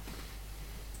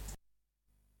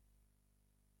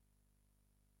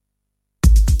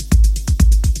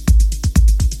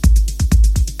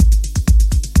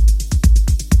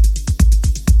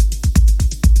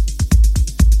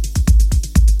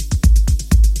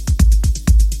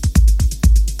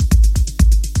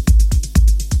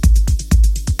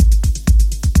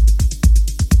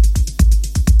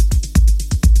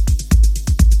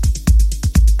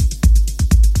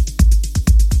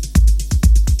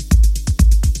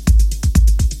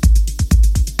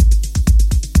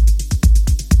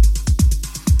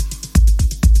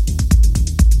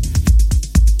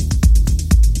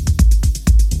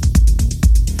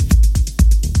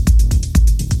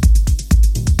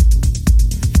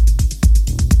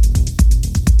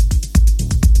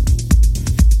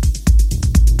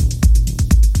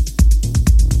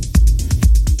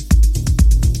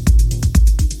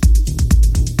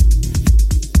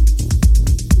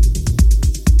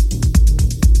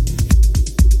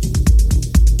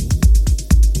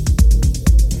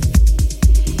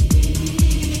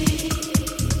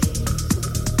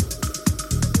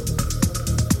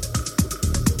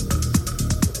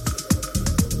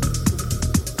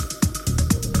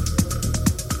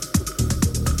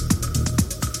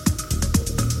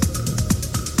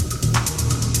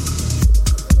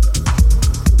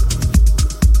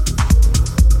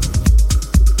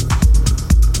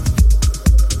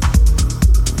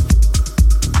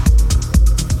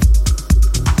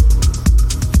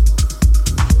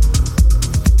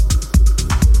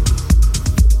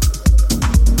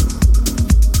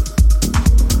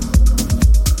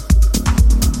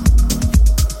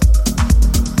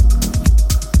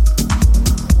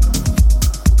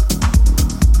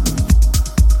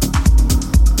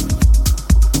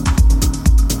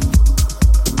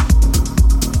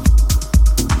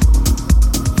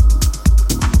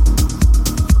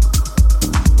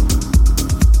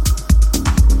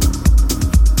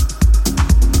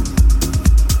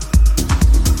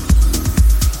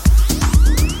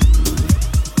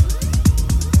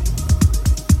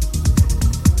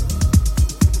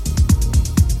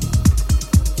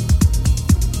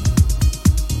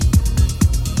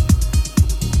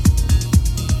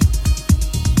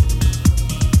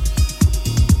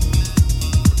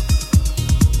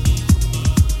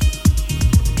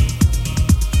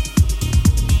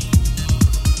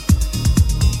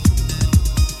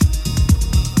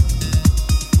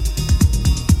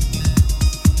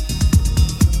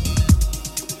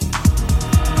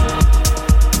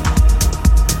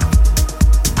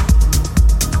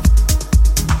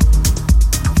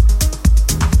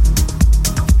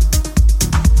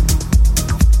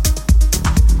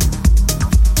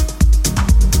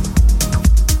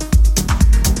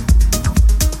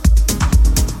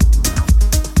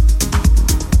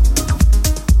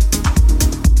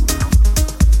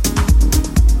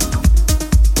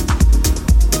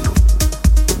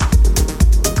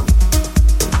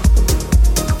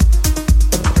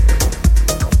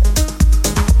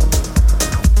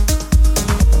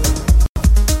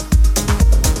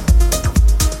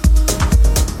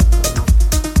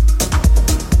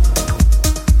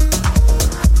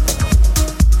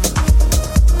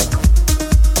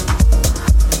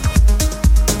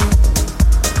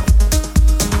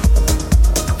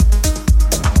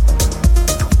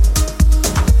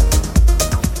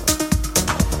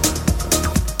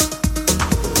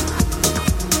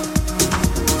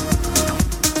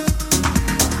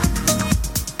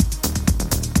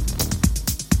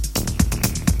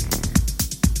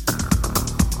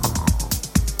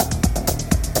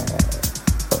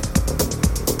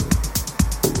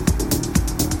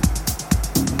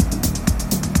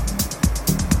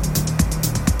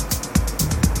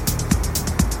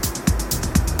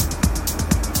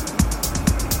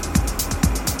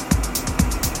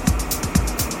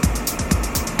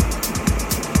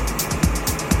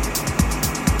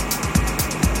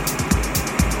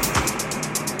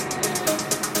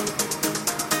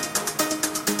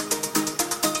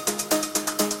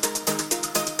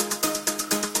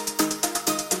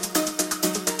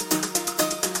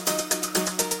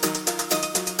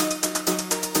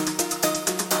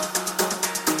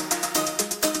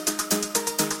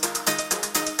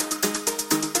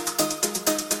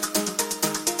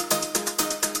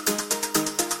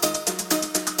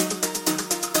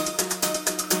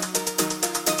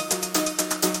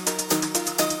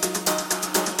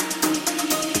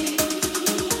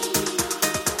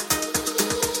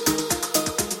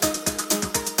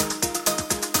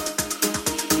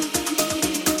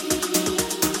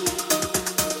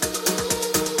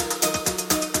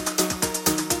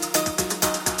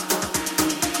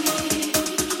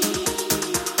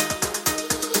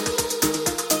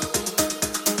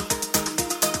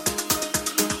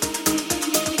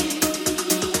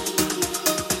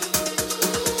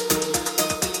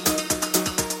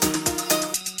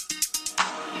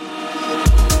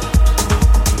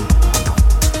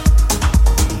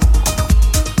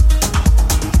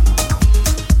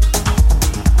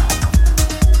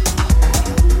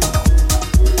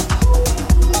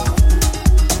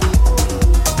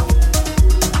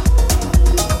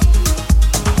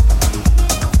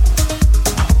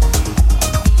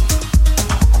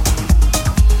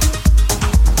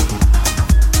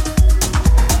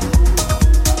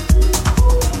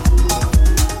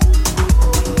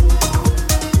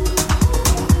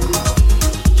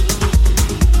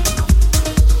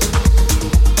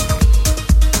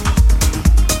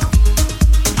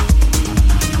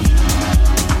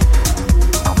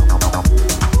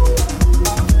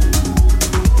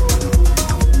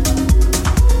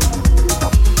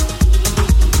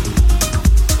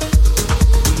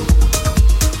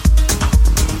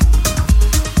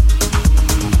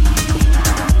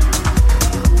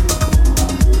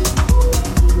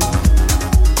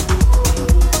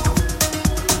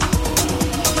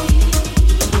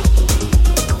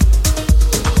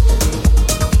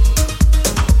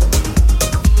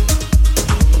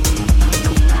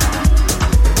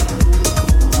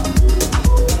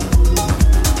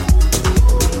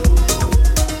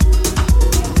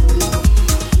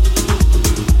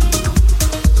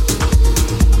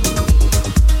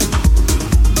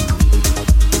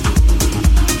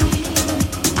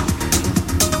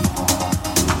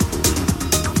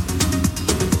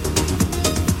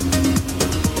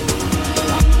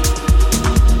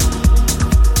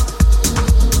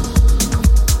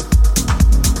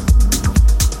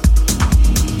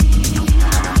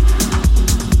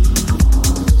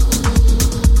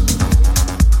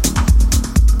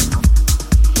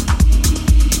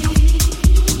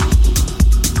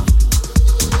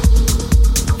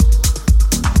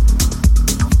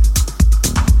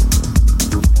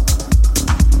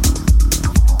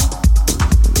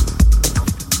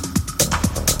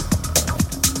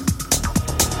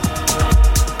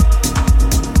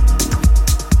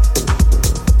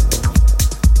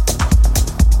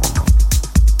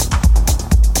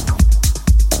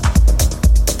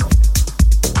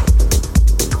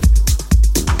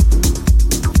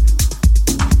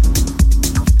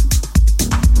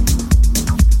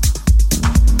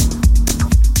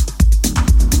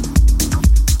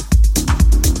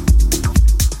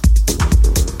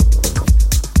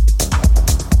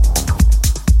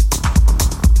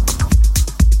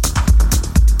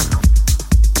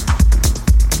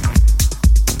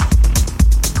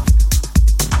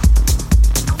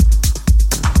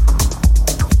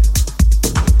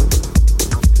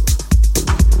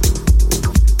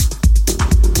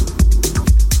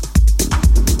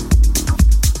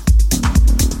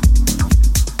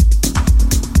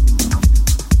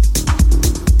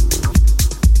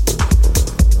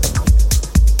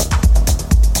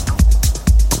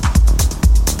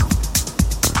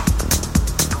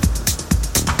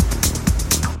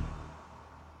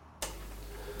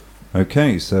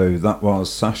 Okay, so that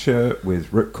was Sasha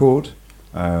with Ripcord,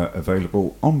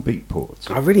 available on Beatport.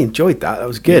 I really enjoyed that. That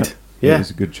was good. Yeah. It was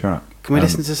a good track. Can we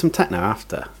listen to some techno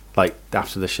after? Like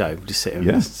after the show, just sit and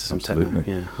listen to some absolutely.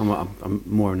 techno. Yeah, I'm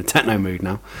more in a techno mood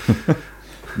now.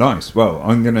 Nice. Well,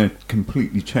 I'm going to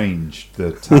completely change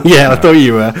the tack. Yeah, I thought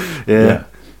you were. Yeah.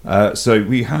 So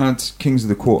we had Kings of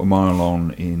the Quarter Mile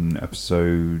on in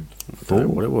episode I don't know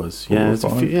what it was. Yeah, it was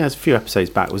a few episodes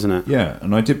back, wasn't it? Yeah,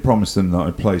 and I did promise them that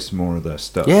I'd play some more of their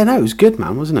stuff. Yeah, no, it was good,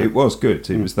 man, wasn't it? It was good.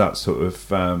 It was that sort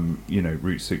of,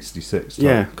 Route 66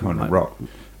 type kind of rock.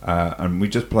 And we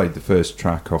just played the first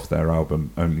track off their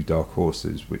album, Only Dark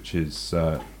Horses, which is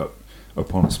up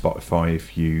on Spotify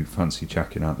if you fancy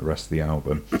checking out the rest of the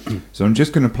album. So I'm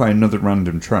just going to play another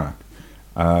random track.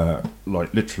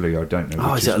 Literally, I don't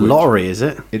know. Oh, is it a lottery, is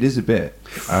it? It is a bit.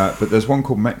 But there's one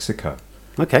called Mexico.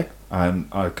 Okay. And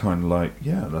I kind of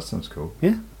that sounds cool.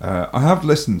 Yeah. I have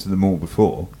listened to them all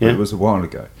before, but it was a while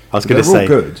ago. I was going to say, all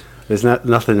good. There's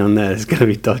nothing on there that's going to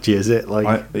be dodgy, is it?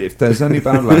 If there's any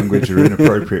bad language or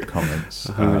inappropriate comments,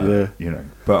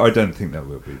 but I don't think there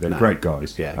will be. They're great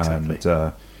guys. Yeah, exactly.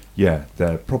 And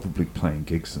they're probably playing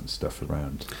gigs and stuff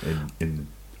around in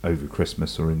over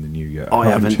Christmas or in the New Year. I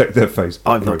haven't checked their Facebook.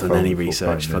 I've not done any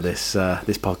research for this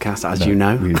podcast, as you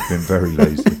know. We've been very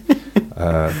lazy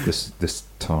this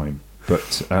time. But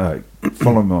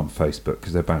follow them on Facebook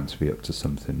because they're bound to be up to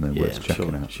something they're worth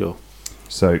checking out. Sure.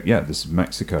 So, this is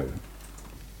Mexico.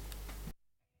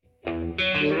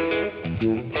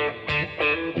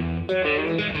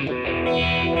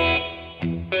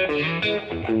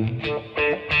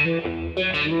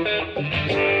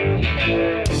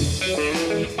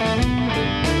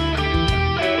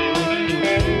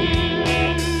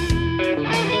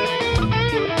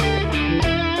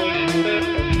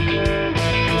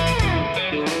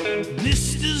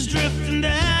 Blisters drifting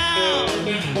down,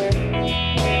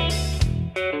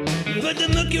 but the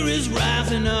mercury's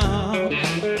rising up.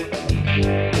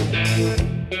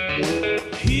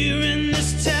 Here in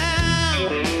this town,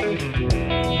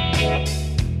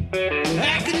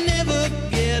 I could never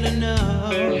get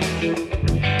enough.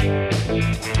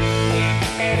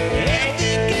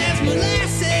 Ethic as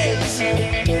molasses,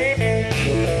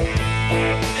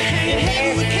 hanging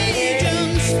heavy with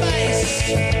Cajun spice.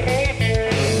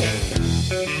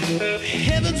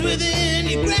 Heaven's within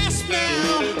your grasp now,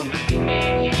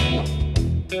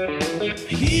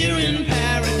 here in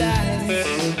paradise.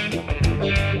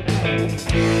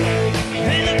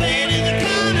 And the band in the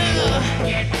corner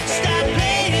start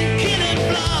playing Killing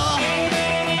Floor.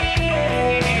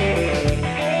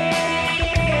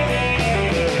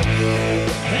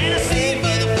 And I see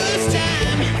for the first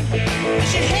time as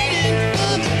you're heading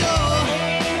for the door.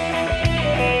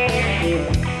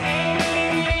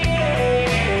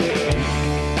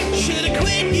 Should've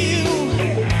quit you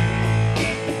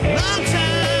long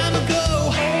time ago.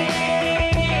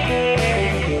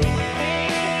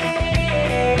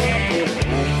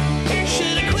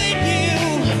 Should've quit you,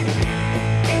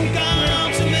 gone on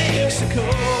to Mexico.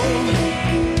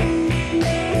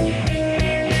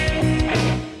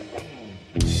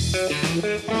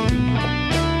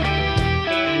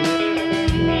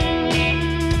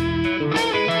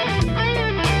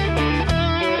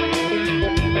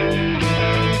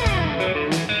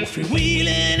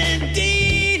 Freewheeling and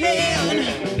dealing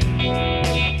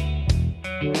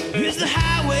is the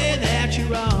highway that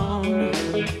you're on.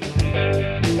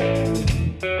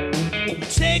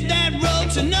 Take that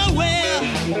road to nowhere,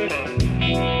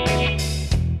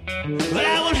 but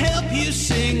I will help you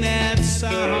sing that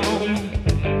song.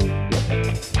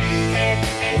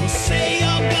 Say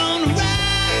you're gonna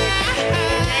ride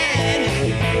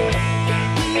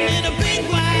in a big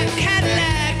white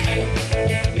Cadillac.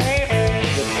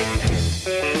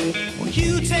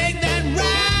 You take that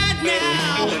ride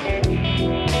now,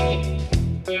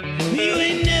 you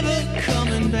ain't never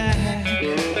coming back.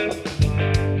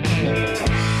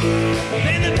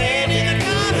 Then the band in the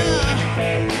corner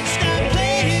start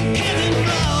playing Killing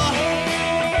Floor.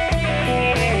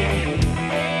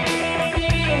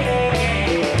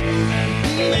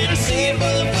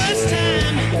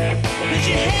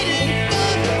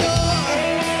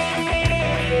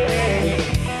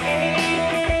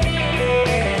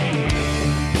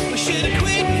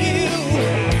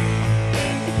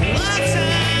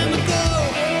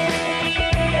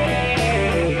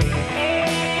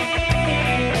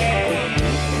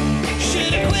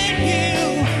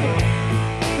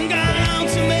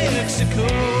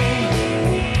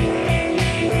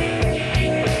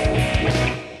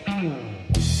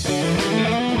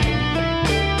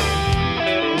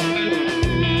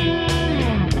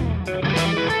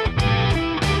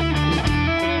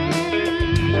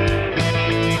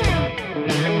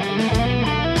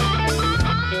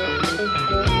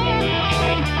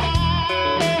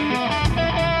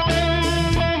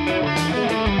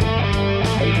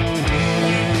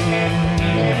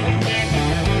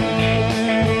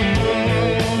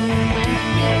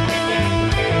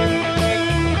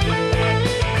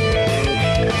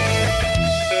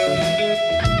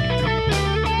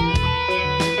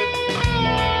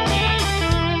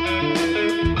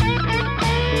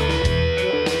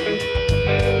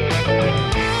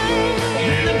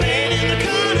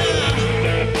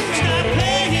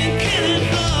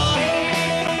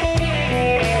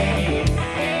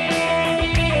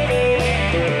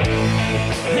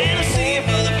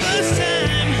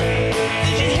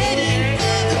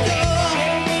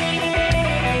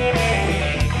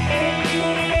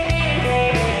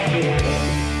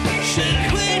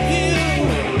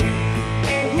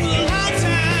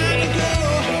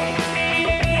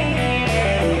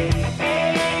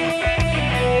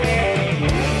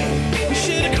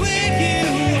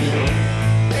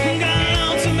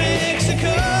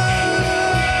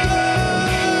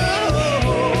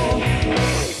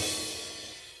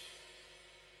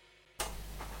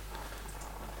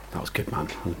 That was good, man.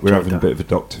 We're having a bit of a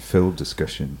Dr. Phil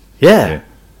discussion. Yeah. here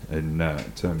in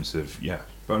terms of,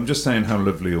 But I'm just saying how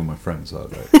lovely all my friends are,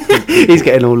 though. He's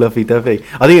getting all lovey-dovey.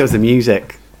 I think it was the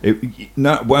music.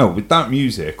 With that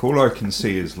music, all I can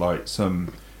see is like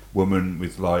some woman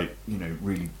with like,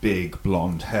 really big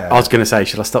blonde hair. I was going to say,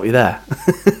 shall I stop you there?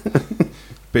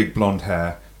 Big blonde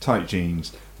hair, tight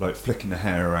jeans, like flicking the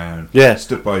hair around. Yeah.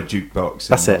 Stood by a jukebox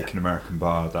That's in it. like an American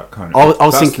bar, that kind I of was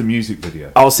That's thinking- the music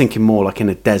video. I was thinking more like in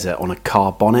a desert on a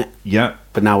car bonnet, Yeah.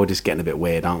 but now we're just getting a bit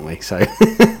weird, aren't we? So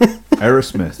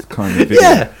Aerosmith kind of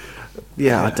video.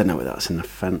 yeah, I don't know whether that's an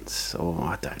offence or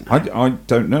I don't know. I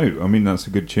don't know. I mean, that's a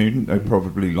good tune. They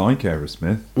probably like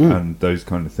Aerosmith and those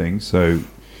kind of things. So,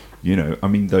 I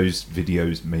mean, those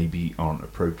videos maybe aren't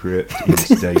appropriate in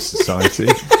today's society.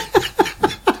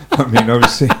 I mean,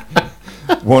 obviously,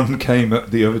 one came up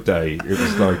the other day. It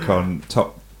was like on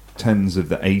top 10s of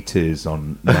the 80s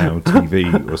on Now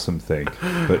TV or something.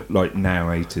 But like Now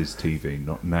 80s TV,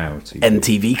 not Now TV.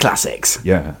 MTV Classics.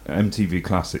 Yeah, MTV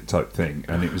Classic type thing.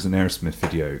 And it was an Aerosmith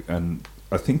video. And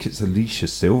I think it's Alicia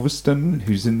Silverstone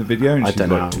who's in the video. And I she's don't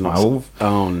know. like 12.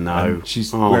 Oh no! And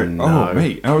she's no! Oh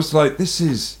mate, I was like,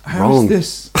 how's Wrong.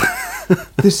 this?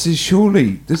 This is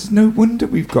surely. There's no wonder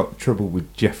we've got trouble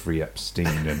with Jeffrey Epstein.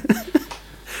 And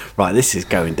Right, this is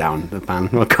going down the pan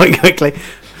quite quickly.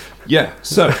 yeah,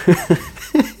 so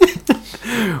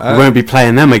We won't be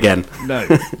playing them again.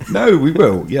 no, we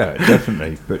will. Yeah,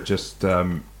 definitely. But just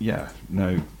vulnerable.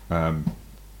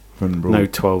 No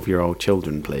 12-year-old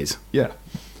children, please. Yeah.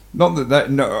 Not that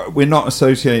no, we're not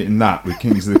associating that with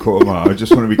Kings of the Court of Mile. I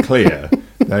just want to be clear.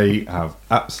 They have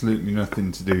absolutely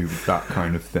nothing to do with that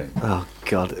kind of thing. Oh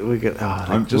God, we're going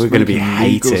I'm just to be making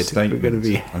legal hated. We're going to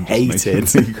be statements. I'm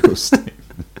just making hated. legal statements.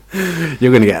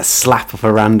 You're going to get a slap off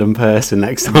a random person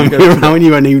next time you're around.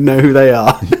 You won't even know who they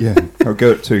are. Yeah, I'll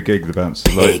go up to a gig. The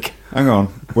bouncer's like, Pig. "Hang on,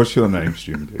 what's your name,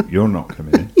 student? You're not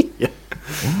coming in." Yeah.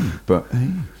 Why? But hey.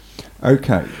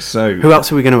 Okay, so Who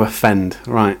else are we going to offend?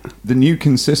 Right. the new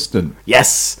consistent,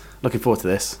 Yes. Looking forward to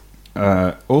this.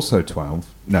 also 12.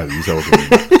 No, he's older than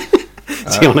that.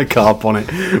 Is he on a car bonnet?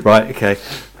 Right. Okay.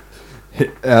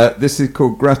 This is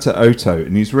called Greta Otto,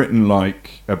 and he's written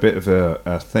like a bit of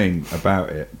a thing about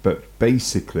it, but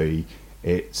basically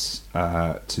it's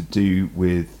to do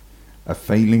with a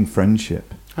failing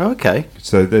friendship. Oh, okay.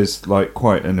 So there's like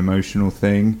quite an emotional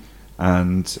thing,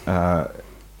 and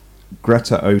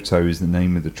Greta Otto is the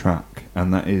name of the track,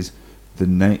 and that is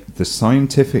the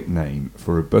scientific name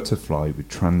for a butterfly with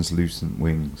translucent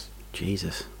wings.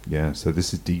 Jesus. Yeah, so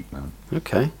this is deep, man.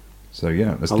 Okay. So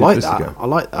yeah, let's I give like this that. a go. I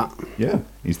like that. Yeah,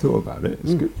 he's thought about it.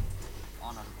 It's good.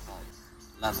 On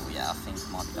a level, yeah, I think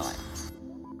might be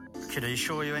right. Kid, are you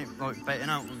sure you ain't like baiting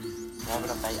out? Why would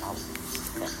I bait out?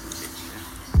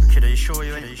 Kid, are you sure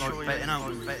you ain't like baiting out?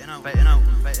 Baiting out, baiting out,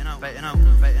 baiting out, baiting out,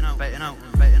 baiting out, baiting out, baiting out,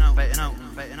 baiting out, baiting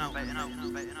out, baiting out, baiting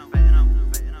out, baiting out,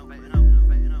 baiting out, baiting out,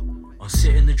 baiting out. I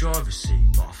sit in the driver's seat,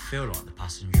 but I feel like the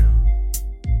passenger.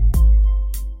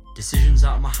 Decisions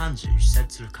out of my hands, you said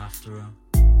to look after her.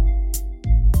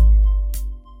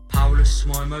 Powerless to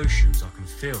my emotions, I can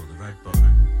feel the red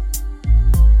button.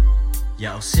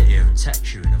 Yet I'll sit here and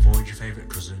text you and avoid your favourite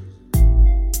cousin.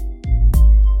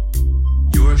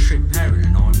 You're a strict parent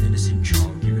and I'm an innocent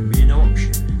child, giving me no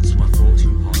option, so my thoughts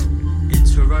compiled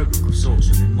into a roadbook of sorts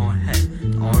within my head.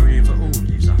 The irony of it all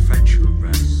leaves our friendship at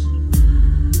rest.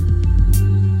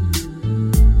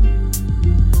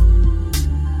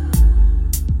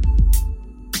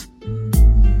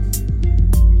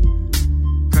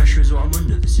 Pressure is what I'm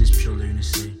under, this is pure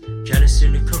lunacy. Jealousy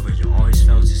undercover, your eyes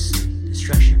fail to see the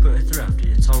stress you put her through after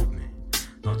you told me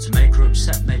not to make her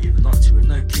upset, mate, but locked it with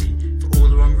no key. For all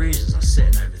the wrong reasons, I sit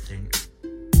and overthink.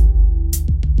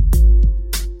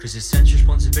 Cause this sense of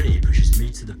responsibility pushes me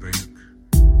to the brink.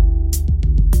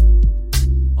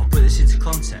 I'll put this into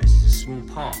context, it's a small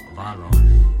part of our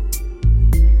life.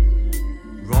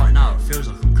 Right now it feels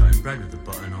like I'm cutting bread with a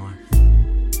butter knife.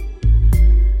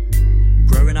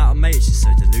 Growing out of mates is so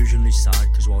delusionally sad,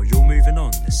 cause while you're moving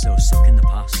on, they're still stuck in the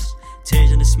past.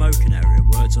 Tears in the smoking area,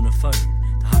 words on a phone.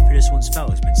 The happiness once felt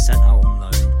has been sent out on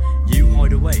loan. You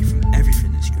hide away from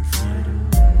everything that's good for you.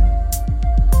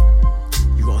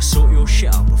 You gotta sort your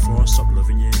shit out before I stop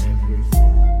loving you.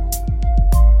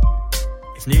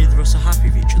 If neither of us are happy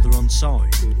with each other on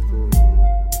side,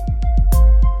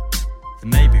 then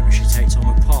maybe we should take time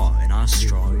apart in our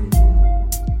stride.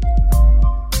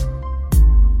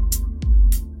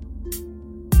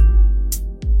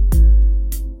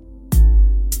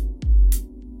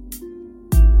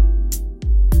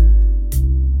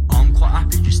 I'm quite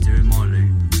happy just doing my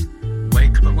loop.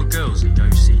 Wake up at my girls and go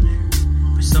see new.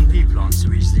 But some people aren't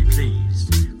so easily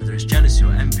pleased, whether it's jealousy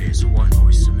or envy is a white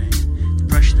noise to me. The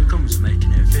pressure that comes from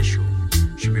making it official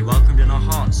should be welcomed in our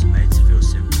hearts and made to feel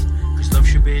simple. Cause love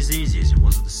should be as easy as it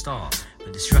was at the start,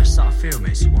 but the stress that I feel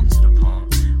makes you want to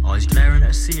depart. Eyes glaring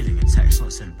at a ceiling and text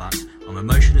not sent back. I'm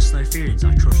emotionless, no feelings,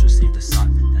 I trust received a sack.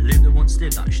 That loop that once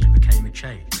lived actually became a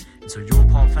chain. Until your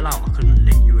part fell out, I couldn't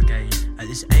link you again. At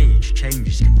this age, change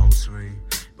is compulsory,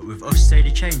 but with us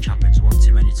daily change happens one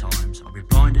too many times. I'll be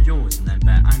blind at yours and then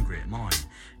bear angry at mine.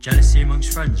 Jealousy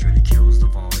amongst friends really kills the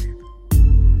vibe.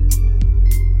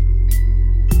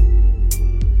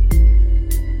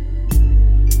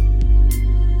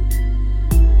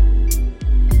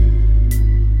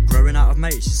 Growing out of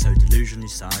mates is so delusionally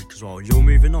sad, cause while you're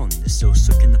moving on, they're still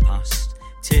stuck in the past.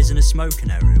 Tears in a smoking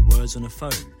area, words on a phone.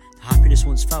 The happiness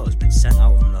once felt has been sent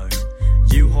out on loan.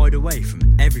 You hide away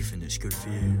from everything that's good for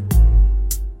you.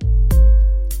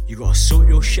 You gotta sort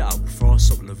your shit out before I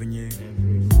stop loving you.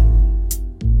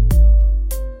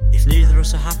 If neither of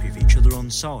us are happy with each other on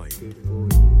side,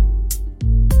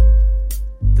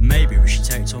 then maybe we should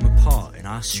take time apart in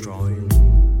our stride.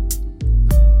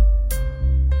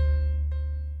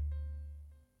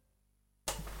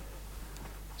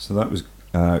 So that was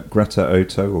Greta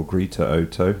Oto, or Greta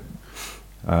Oto,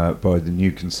 by The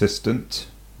New Consistent.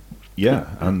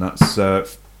 Yeah, and that's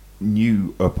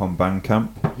new up on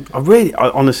Bandcamp.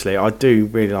 Honestly, I do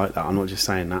really like that. I'm not just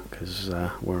saying that because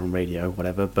we're on radio,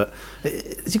 whatever. But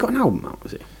has he got an album out?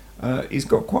 Has he? He's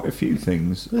got quite a few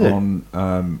things Yeah.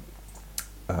 on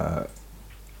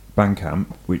Bandcamp,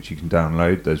 which you can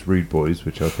download. There's Rude Boys,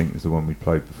 which I think is the one we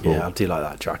played before. Yeah, I do like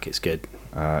that track. It's good.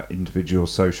 Individual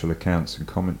social accounts and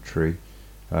commentary.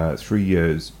 3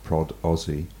 years prod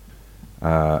Aussie.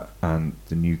 And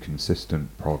The New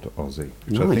Consistent prod Aussie,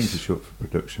 which I think Nice. is short for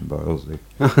production by Aussie.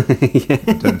 Yeah.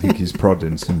 I don't think he's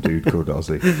prodding some dude called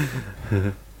Aussie.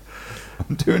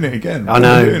 I'm doing it again. I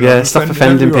know, yeah, I'm stop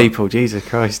offending everyone. people, Jesus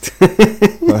Christ.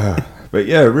 But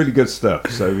yeah, really good stuff,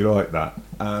 so we like that.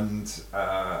 And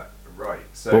right,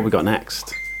 so What we got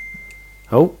next?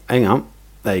 Oh, hang on.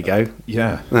 There you go.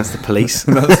 yeah, That's the police.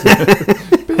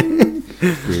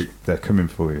 they're coming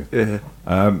for you.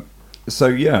 Yeah. So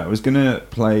yeah, I was gonna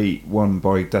play one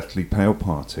by Deathly Pale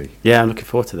Party. Yeah, I'm looking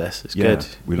forward to this. It's Yeah, good.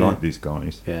 we Yeah. like these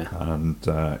guys. Yeah. And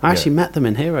I actually met them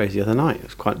in Heroes the other night. It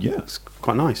was quite Yeah. it's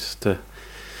quite nice to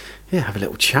have a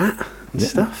little chat and Yeah.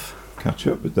 stuff. catch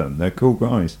up with them. They're cool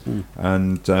guys.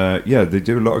 And yeah, they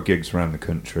do a lot of gigs around the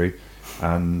country.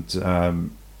 And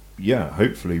yeah,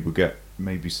 hopefully we'll get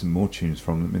maybe some more tunes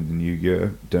from them in the new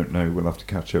year. Don't know. We'll have to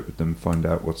catch up with them, find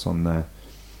out what's on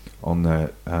their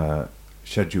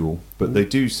schedule. But they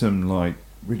do some like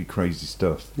really crazy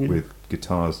stuff with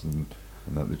guitars and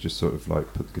that. They just sort of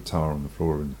like put the guitar on the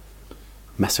floor and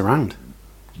Mess around.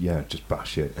 yeah, just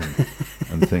bash it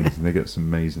and things, and they get some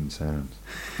amazing sounds.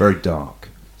 Very dark.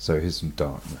 So here's some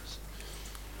darkness.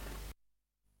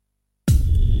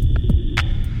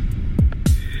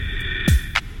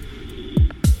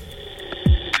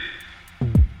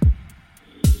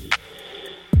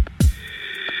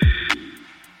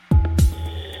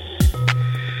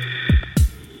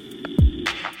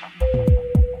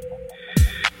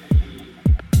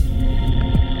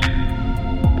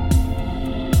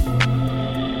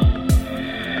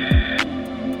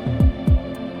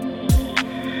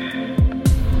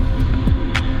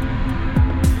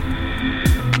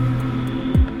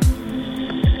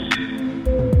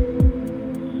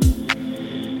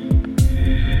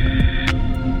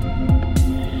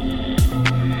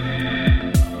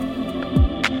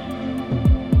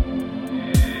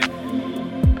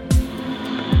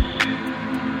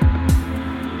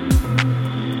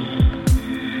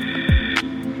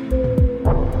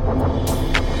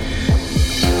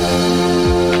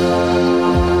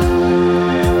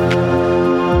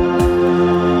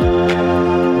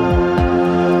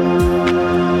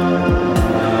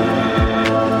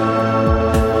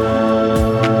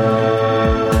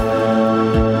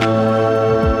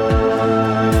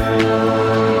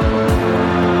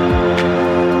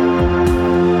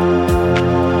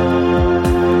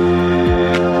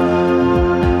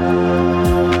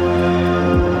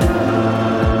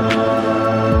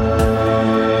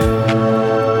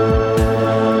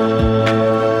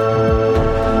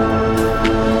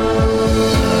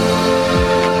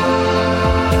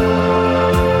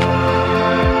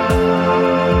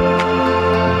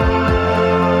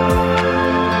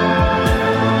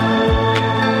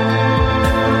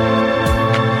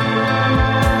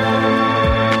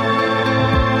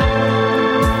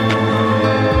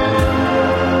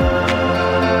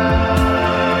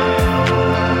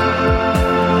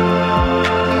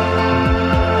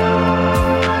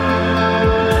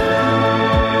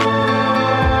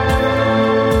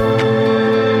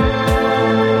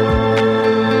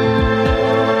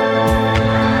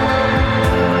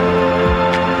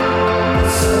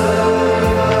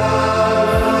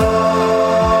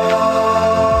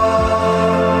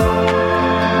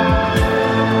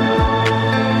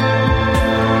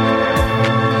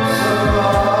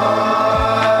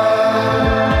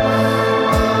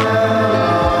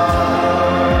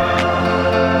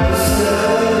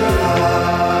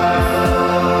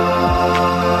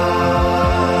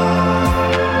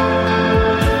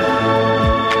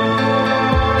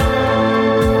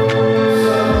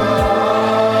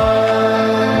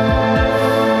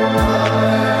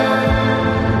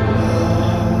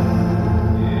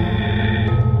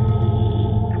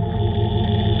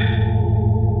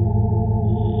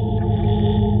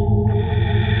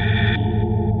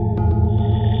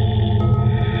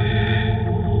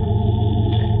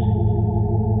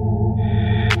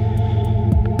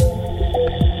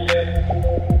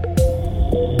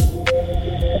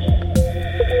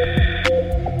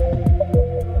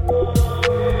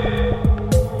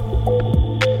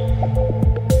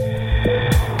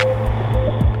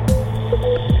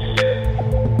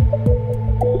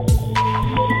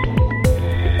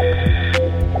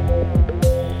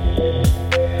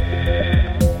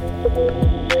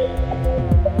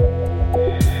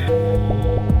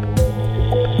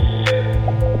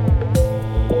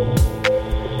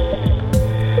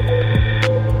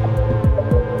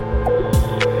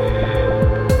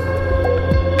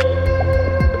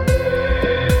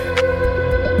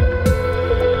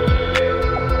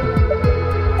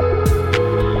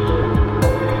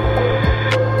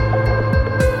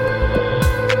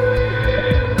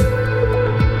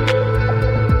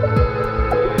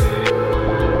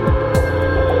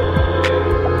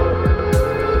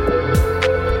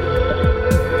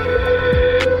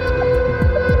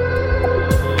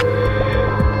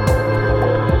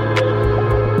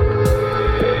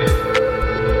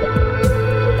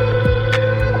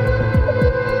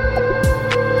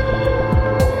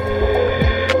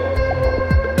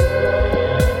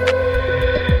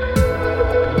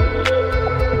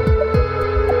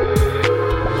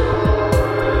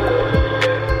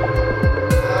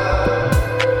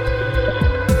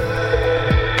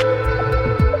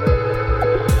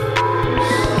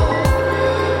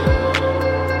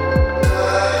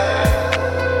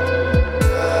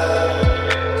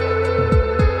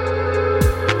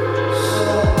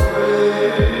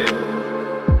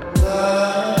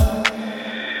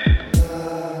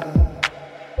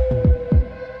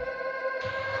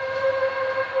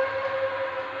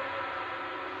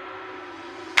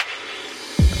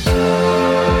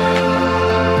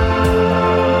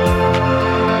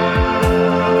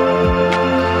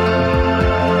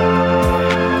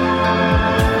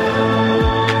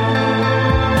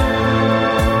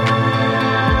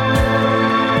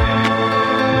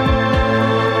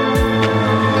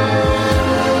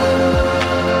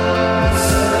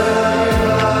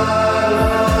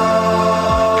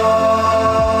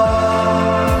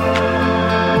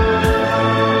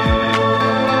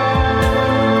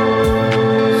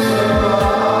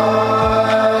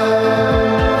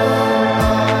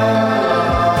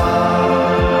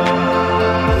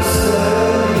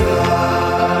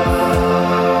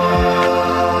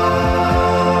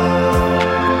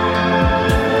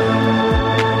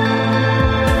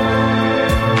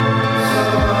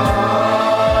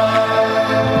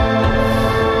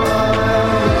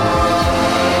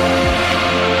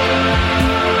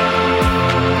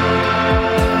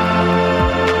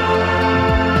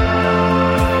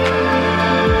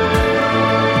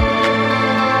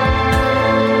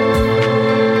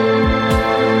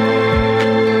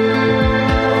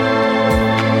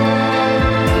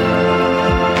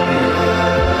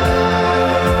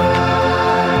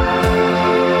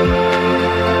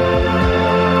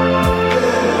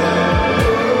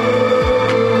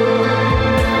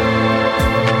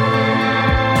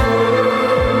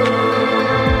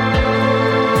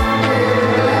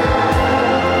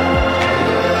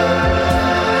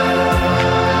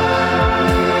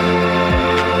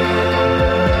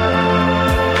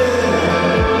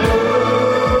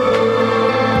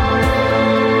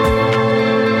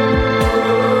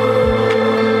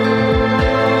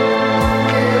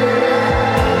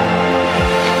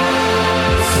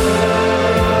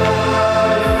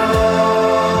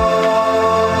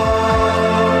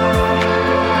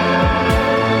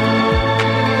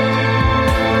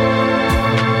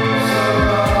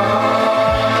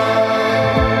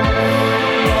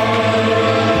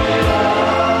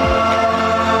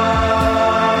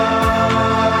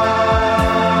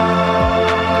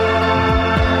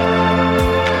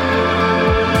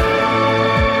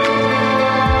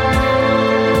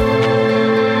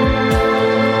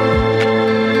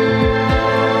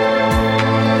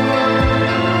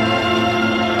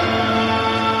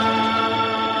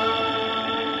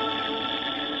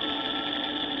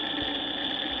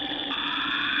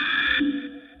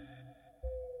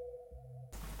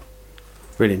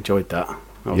 Really enjoyed that.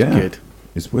 That was Yeah. good.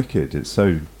 It's wicked. It's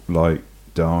so like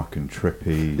dark and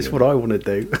trippy. It's and- what I want to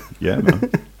do. Yeah, man.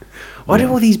 Why do Yeah.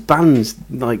 all these bands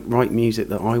like write music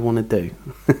that I want to do?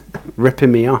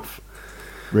 Ripping me off.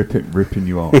 Ripping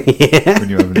you off. Yeah. When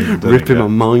you haven't even done Ripping it my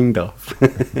yet. mind off.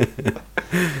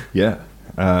 Yeah.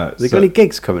 Have they So- got any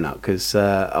gigs coming up? Because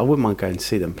I wouldn't mind going to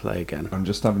see them play again. I'm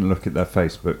just having a look at their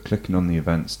Facebook, clicking on the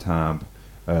events tab.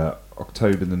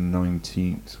 October the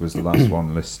 19th was the last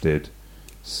one listed.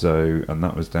 So, and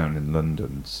that was down in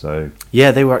London. So, Yeah,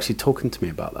 they were actually talking to me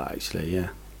about that, actually, yeah.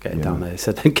 Getting Yeah. down there. They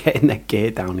said that getting their gear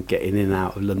down and getting in and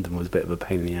out of London was a bit of a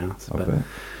pain in the ass. I But bet.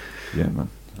 Yeah,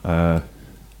 man.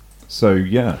 So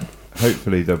yeah,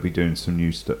 hopefully they'll be doing some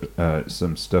new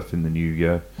some stuff in the new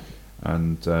year,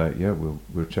 and yeah,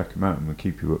 we'll check them out and we'll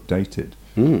keep you updated.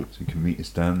 Mm. So you can meet us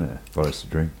down there, buy us a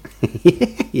drink.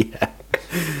 Yeah.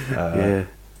 Yeah.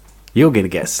 You're going to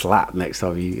get slapped next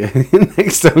time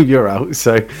you're out,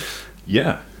 so...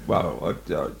 Yeah, well,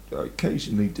 I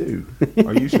occasionally do.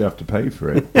 I usually have to pay for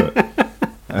it. But,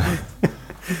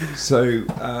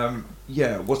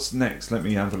 yeah, what's next? Let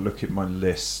me have a look at my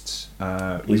list.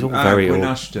 He's all very Gwyn old.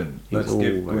 Ashton. He's Let's all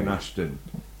give very- Gwyn Ashton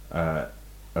a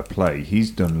play.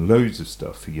 He's done loads of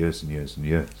stuff for years and years and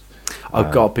years.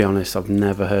 I've got to be honest, I've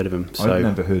never heard of him, so... I've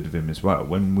never heard of him as well.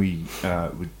 When we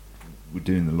were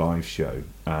doing the live show,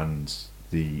 and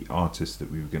the artist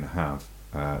that we were going to have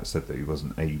said that he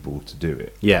wasn't able to do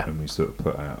it. Yeah. And we sort of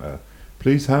put out a,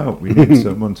 please help, we need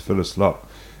someone to fill a slot.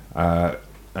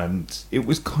 And it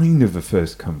was kind of a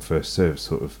first come, first serve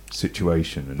sort of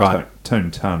situation. And Right.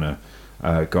 Tone Tanner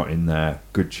got in there,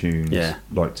 good tunes, Yeah.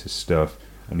 liked his stuff,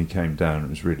 and he came down. It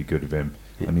was really good of him,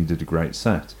 and he did a great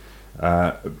set.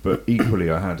 But equally,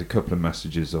 I had a couple of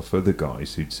messages off other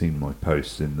guys who'd seen my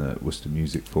posts in the Worcester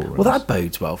Music Forums. Well, that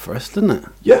bodes well for us, doesn't it?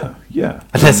 Yeah, yeah.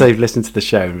 Unless they've listened to the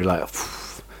show and be like,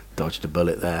 dodged a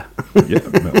bullet there. Yeah,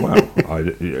 well,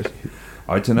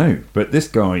 I don't know. But this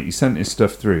guy, he sent his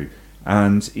stuff through,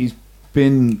 and he's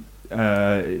been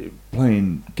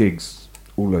playing gigs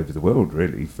all over the world,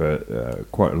 really, for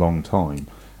quite a long time,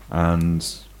 and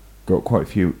got quite a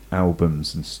few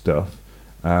albums and stuff.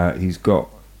 He's got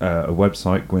a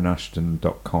website,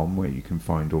 gwynashton.com, where you can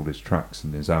find all his tracks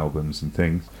and his albums and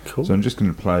things. Cool. So I'm just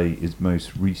going to play his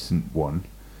most recent one,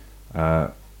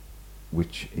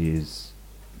 which is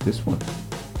this one.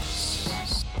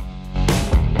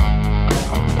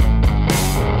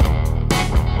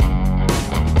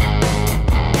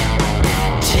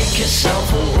 Take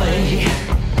yourself away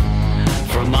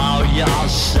from all your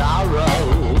sorrow.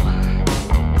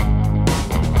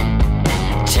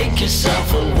 Take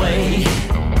yourself away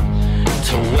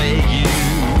to where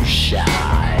you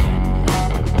shine.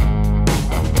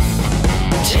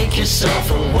 Take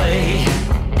yourself away,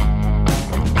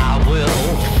 I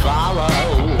will follow.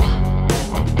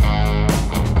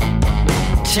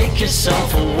 Take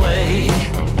yourself away,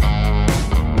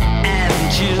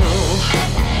 and you'll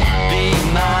be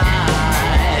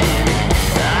mine.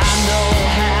 I know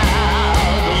how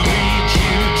to lead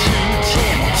you to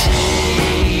temptation.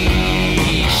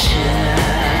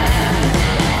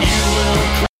 You will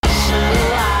cross the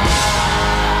line.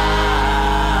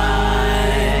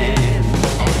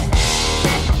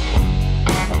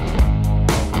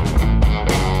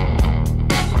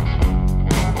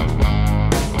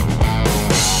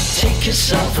 Take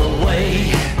yourself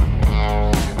away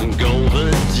and go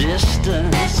the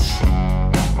distance.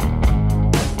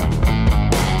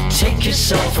 Take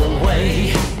yourself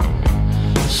away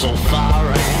so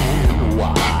far and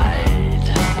wide.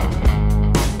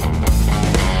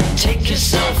 Take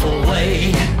yourself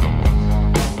away,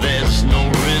 there's no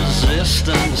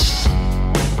resistance.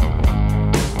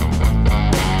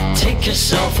 Take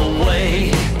yourself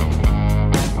away,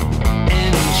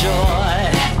 enjoy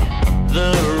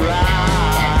the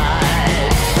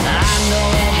ride. I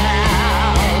know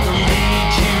how to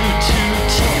lead you to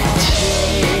temptation.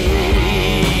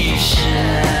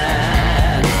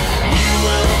 You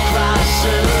will cross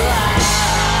the line.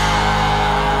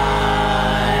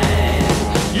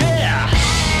 Yeah.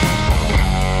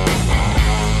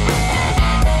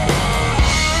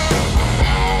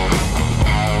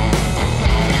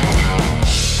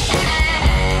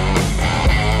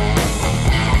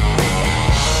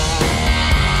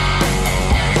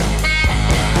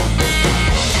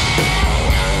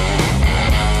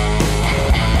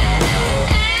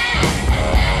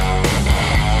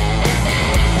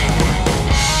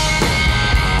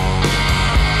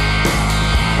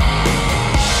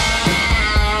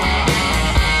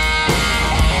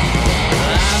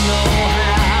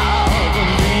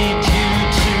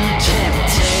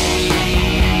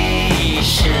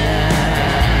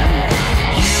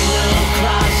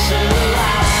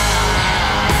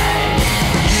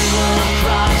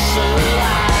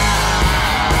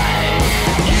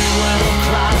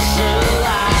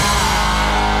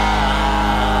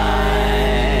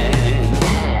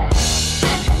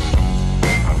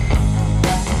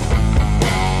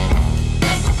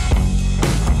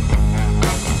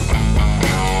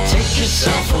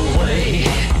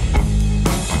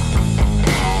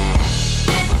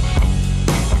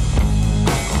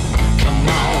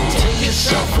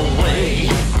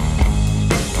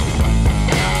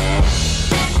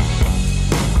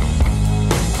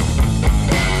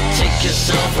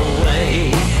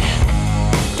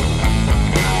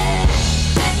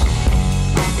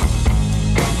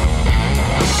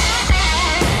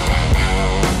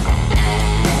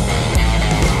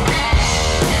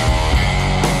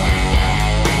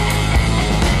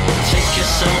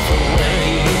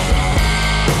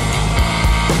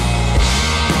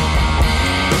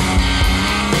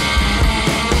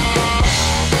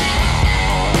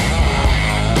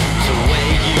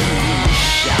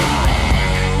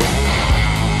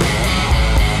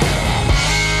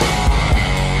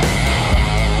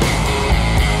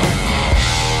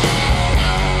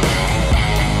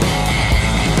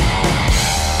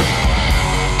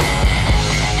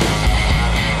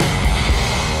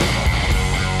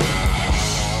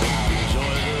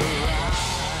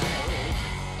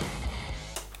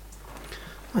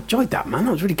 I enjoyed that, man.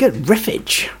 That was really good.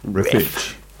 Riffage.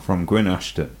 Riffage from Gwyn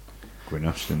Ashton.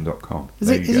 GwynAshton.com. Is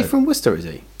he from Worcester, is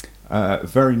he?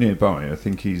 Very nearby. I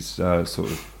think he's sort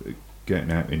of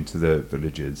getting out into the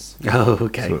villages. Oh,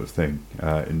 okay. Sort of thing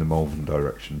in the Malvern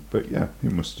direction. But yeah,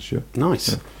 in Worcestershire.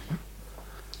 Nice.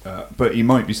 Yeah. But he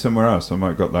might be somewhere else. I might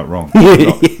have got that wrong.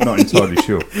 Not entirely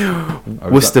sure.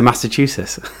 Worcester,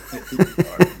 Massachusetts.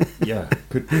 Yeah,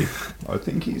 could be. I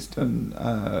think he's done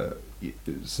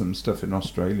some stuff in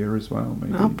Australia as well,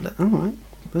 maybe. Oh, all right.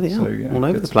 Bloody hell. So, yeah, all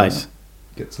over the place.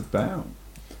 Gets about.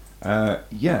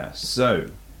 So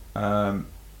I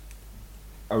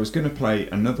was going to play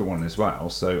another one as well.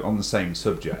 So on the same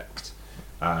subject,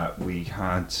 we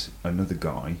had another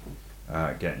guy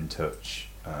get in touch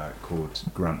called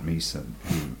Grant Meeson,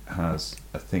 who has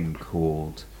a thing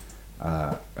called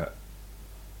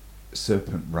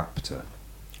Serpent Raptor.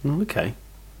 Oh, okay.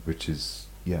 Which is,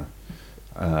 is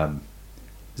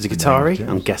it Guitari?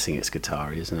 I'm guessing it's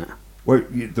Guitari, isn't it? Well,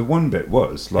 the one bit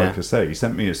was, like I say, he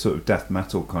sent me a sort of death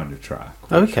metal kind of track.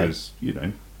 Which was, we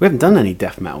haven't done any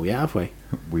death metal yet, have we?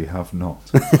 We have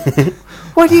not.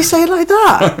 Why do you say it like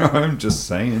that? I'm just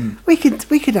saying. We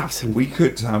could have some. We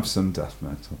could have some death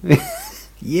metal.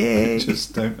 Yeah. I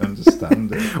just don't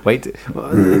understand it. Wait.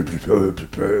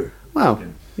 Well,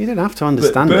 you don't have to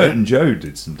understand Bert it. and Joe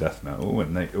did some death metal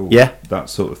when they that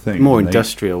sort of thing. More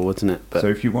industrial, wasn't it? But so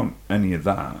if you want any of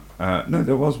that, no,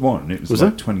 there was one. It was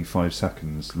like 25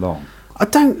 seconds long.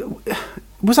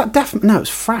 Was that death? No, it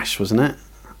was thrash, wasn't it?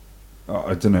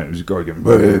 I don't know. It was a guy going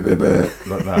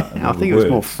like that. I think it was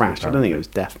more thrash. I don't think it was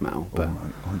death metal. But I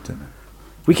don't know.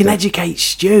 We can educate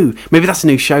Stu. Maybe that's a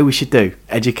new show we should do.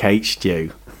 Educate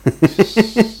Stu.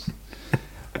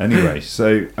 Anyway,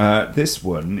 so this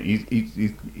one,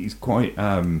 he's quite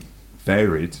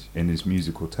varied in his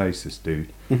musical taste, this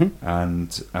dude. Mm-hmm. And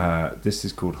this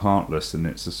is called Heartless, and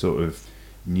it's a sort of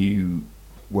new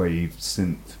wave,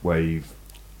 synth wave.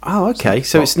 Oh, okay.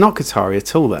 So it's not Guitari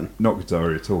at all then? Not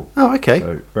Guitari at all. Oh, okay.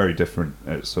 So very different,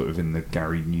 sort of in the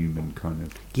Gary Newman kind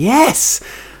of... Yes!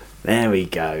 There we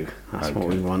go. That's what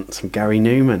we want. Some Gary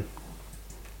Newman.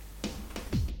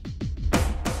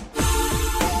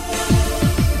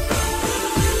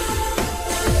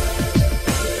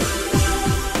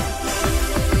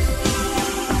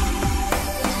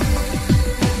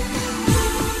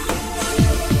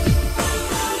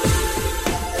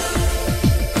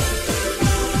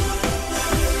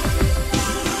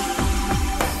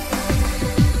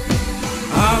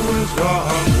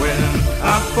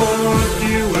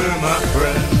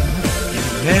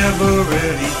 Never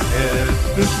really cared.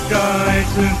 The sky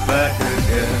turns black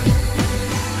again.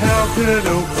 Hell could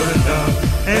open up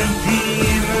and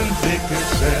demons it could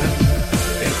send.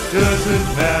 It doesn't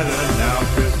matter now,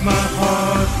 'cause my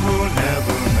heart will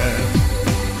never mend.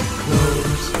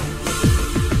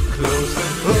 Close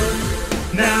and put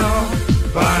now.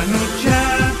 Final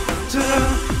chapter.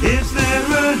 Is there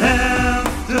an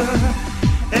after?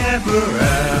 Ever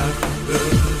after?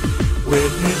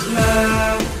 Witness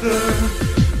laughter.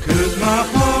 My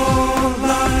whole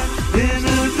life in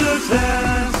a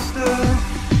disaster.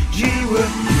 You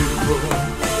were beautiful,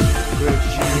 but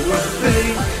you were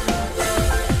fake.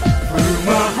 Through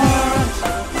my heart,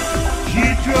 you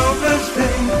drove a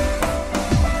stake.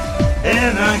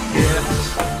 And I guess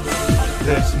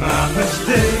that's my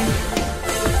mistake.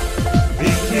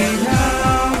 Thinking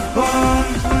our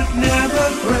bonds would never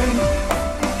break.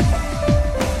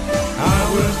 I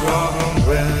was wrong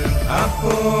when I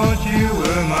thought you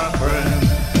were my friend.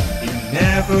 You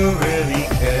never really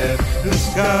cared. The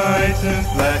sky turns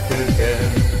black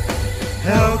again.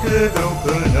 Hell could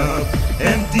open up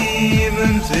and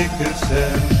demons it could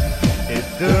send. It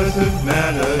doesn't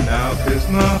matter now, 'cause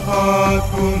my heart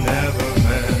will never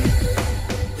mend.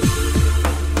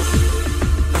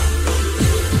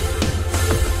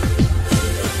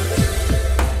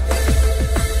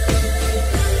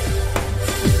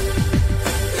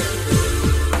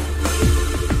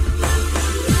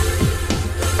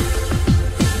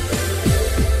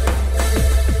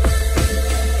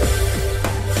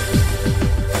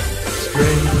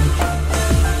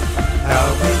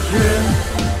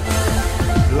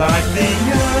 Like the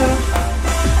earth,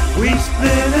 we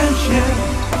split and shift.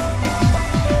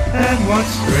 And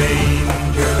what's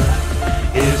stranger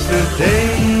is the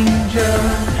danger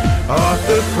of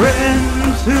the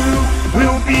friends who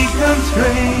will become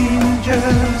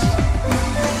strangers.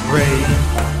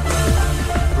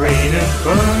 Rain and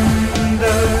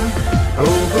thunder,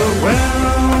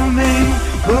 overwhelming,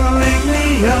 pulling me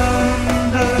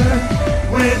under.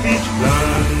 With each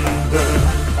blunder,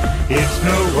 it's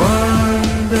no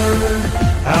wonder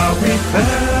how we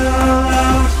fell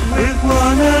out with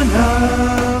one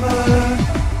another.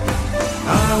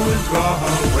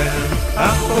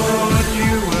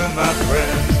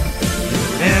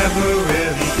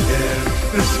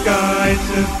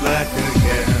 turns black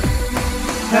again.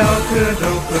 Hell could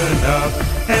open up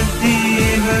and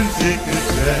demons it could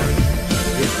send.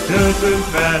 It doesn't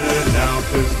matter now,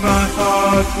 'cause my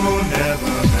heart will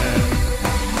never mend.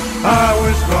 I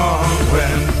was wrong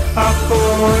when I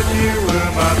thought you were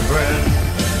my friend.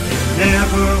 You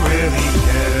never really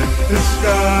cared, the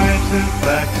sky turned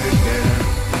black again.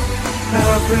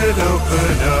 Hell could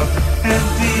open up and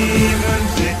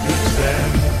demons it could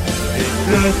send. It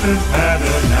doesn't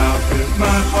matter now, 'cause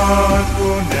my heart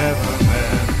will never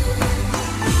mend.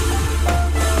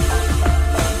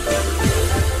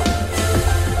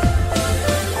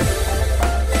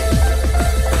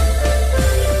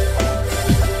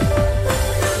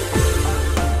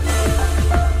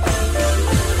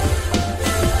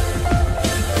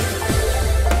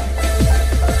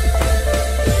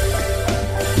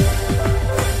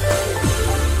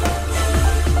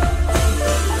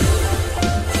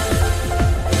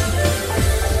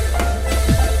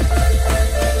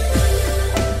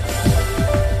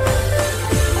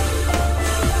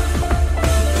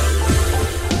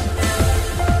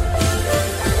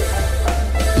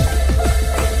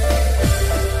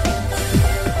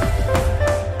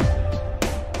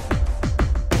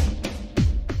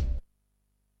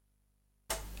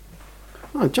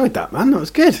 I enjoyed that, man. That was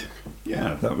good.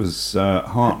 Yeah, that was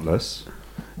Heartless.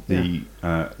 He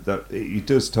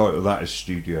does title that as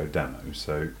studio demo,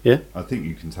 so Yeah. I think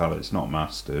you can tell it's not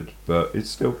mastered, but it's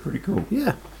still pretty cool.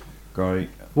 Yeah. Guy,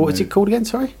 What is it called again?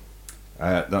 Sorry.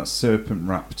 That's Serpent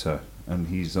Raptor, and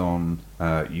he's on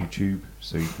YouTube,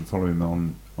 so you can follow him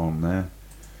on there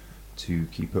to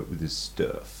keep up with his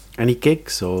stuff. Any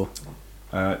gigs or?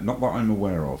 Not that I'm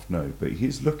aware of, no, but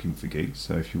he's looking for gigs,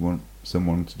 so if you want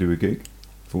someone to do a gig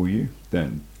for you,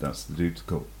 then that's the dude to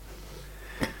call.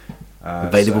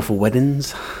 Available for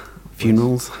weddings,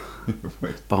 funerals,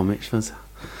 bar mitzvahs.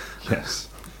 Yes.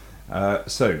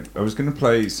 So I was going to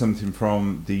play something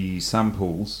from the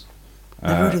samples.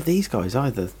 Never heard of these guys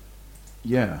either.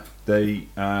 Yeah, they're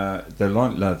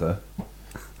like leather.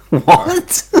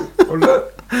 What? Oh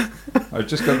look! I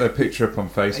just got their picture up on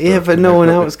Facebook. Yeah, but no one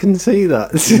else can see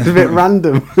that. It's just a bit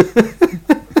random.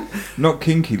 Not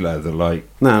kinky leather, like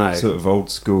No. sort of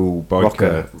old school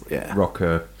biker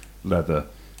Rocker, yeah. leather.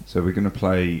 So we're going to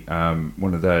play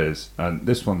one of theirs, and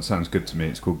this one sounds good to me.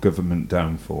 It's called Government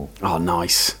Downfall. Oh,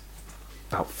 nice.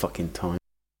 About fucking time.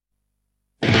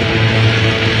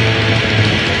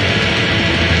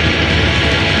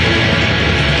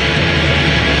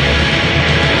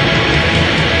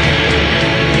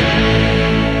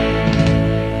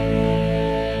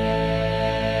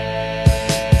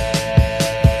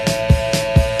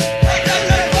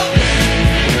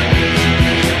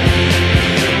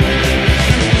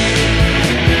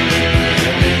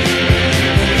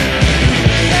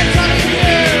 They're telling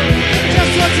you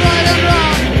just what's right and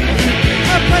wrong.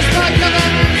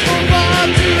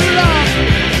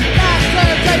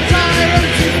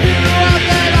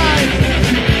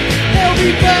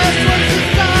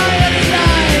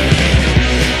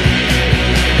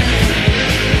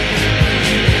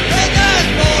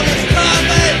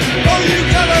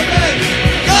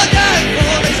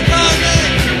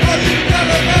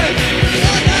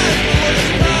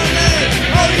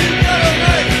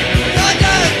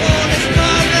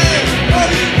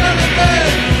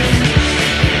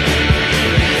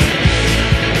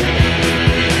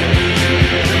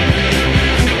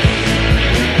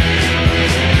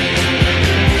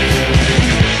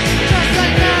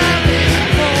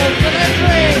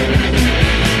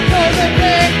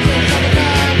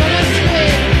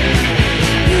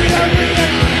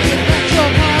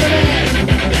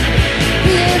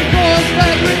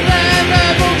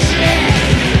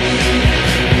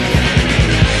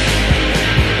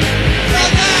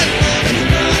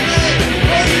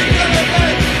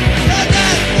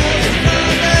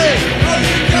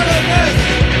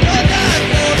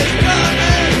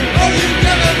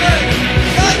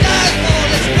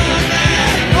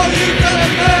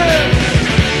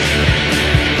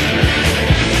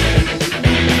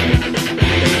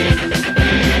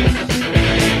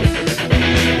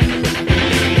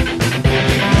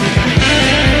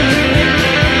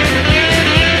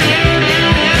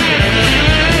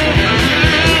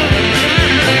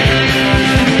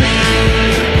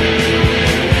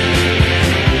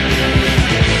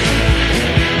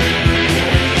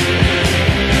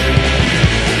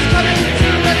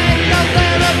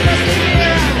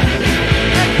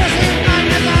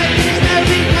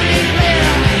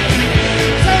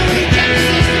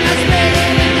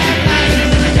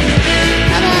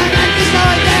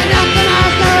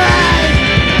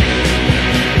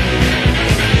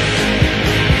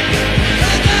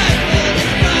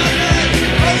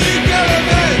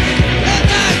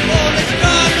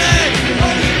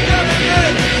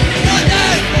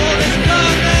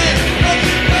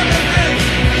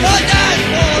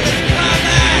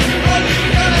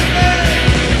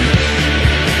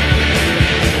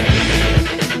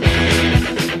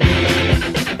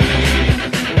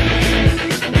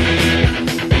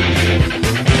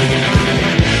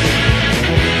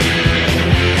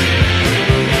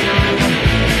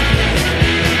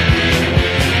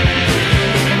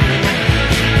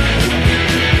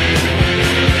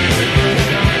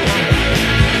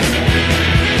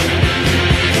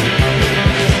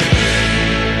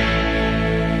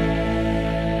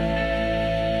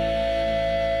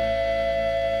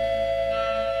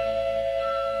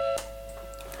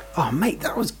 mate,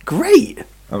 that was great.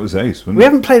 That was ace, wasn't We it?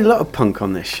 haven't played a lot of punk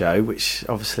on this show, which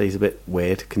obviously is a bit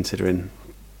weird considering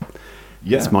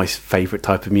Yeah. it's my favourite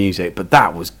type of music. But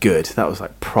that was good. That was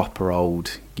like proper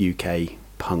old UK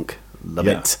punk. Love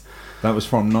Yeah. it. That was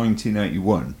from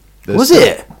 1981. Was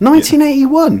it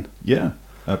 1981? Yeah.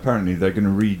 Apparently they're going to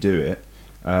redo it.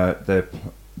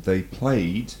 They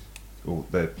played, or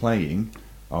they're playing,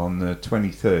 on the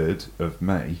 23rd of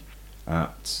May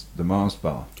at the Mars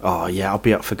Bar. Oh yeah, I'll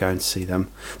be up for going to see them.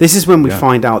 This is when we Yeah.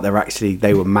 find out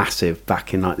they were massive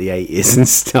back in like the 80s and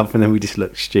stuff, and then we just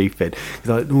look stupid. It's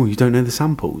like, oh, you don't know the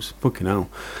samples? Fucking hell.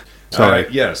 Sorry.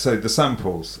 Yeah, so the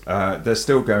samples, they're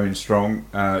still going strong.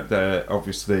 They're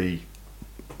obviously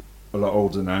a lot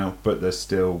older now, but they're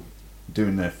still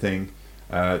doing their thing.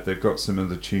 They've got some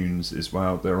other tunes as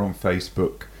well. They're on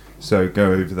Facebook, so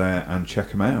go over there and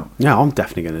check them out. Yeah, I'm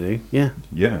definitely going to do. Yeah.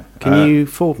 Yeah. Can you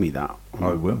forward me that?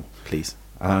 I will. Please.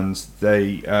 And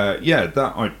they,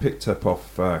 that I picked up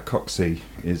off Coxie.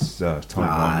 His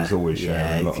timeline is always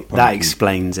sharing a lot of that punky.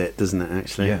 explains it, doesn't it,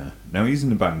 actually? Yeah. Now he's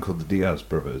in a band called the Diaz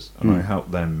Brothers, and I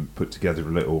helped them put together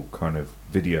a little kind of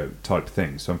video type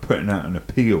thing. So I'm putting out an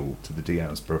appeal to the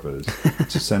Diaz Brothers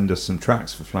to send us some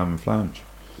tracks for Flam and Flange.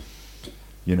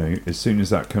 You know, as soon as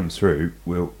that comes through,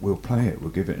 we'll play it. We'll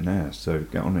give it an air. So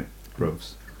get on it,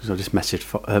 bros. So I just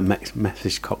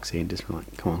messaged Coxie and just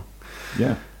like, come on.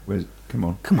 Yeah. Come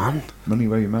on. Come on. Money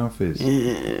where your mouth is.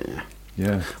 Yeah.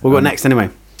 Yeah. What got next anyway?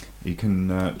 He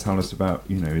can tell us about,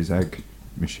 his egg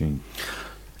machine.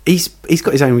 He's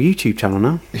got his own YouTube channel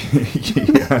now.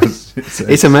 Yes,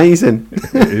 It's amazing.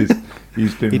 It is.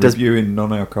 He's been He does- reviewing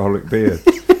non-alcoholic beer.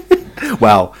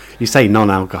 Well, you say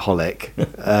non-alcoholic.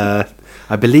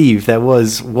 I believe there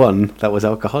was one that was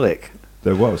alcoholic.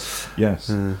 There was, yes.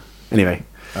 Anyway.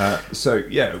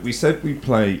 We said we'd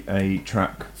play a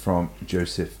track from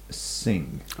Joseph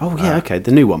Singh. Oh, yeah, okay.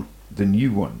 The new one. The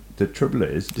new one. The trouble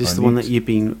is... This is I the one need that you've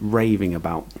been raving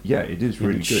about. Yeah, it is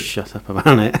really good. Shut up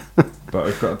about it. But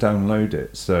I've got to download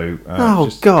it, so...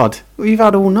 God. Well, you've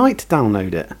had all night to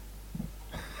download it.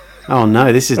 Oh,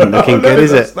 no, this isn't looking good,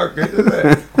 is That's it? not good, is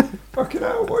it? Fucking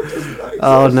hell, why doesn't that exist?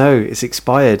 Oh, no, it's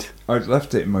expired. I'd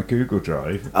left it in my Google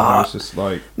Drive, and I was just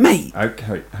like... Mate.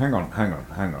 Okay, hang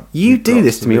on. You We've do got a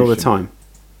this to me all the solution. time.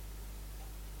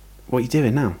 What are you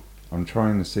doing now? I'm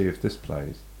trying to see if this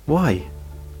plays. Why?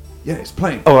 Yeah, it's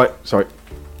playing. All right, sorry.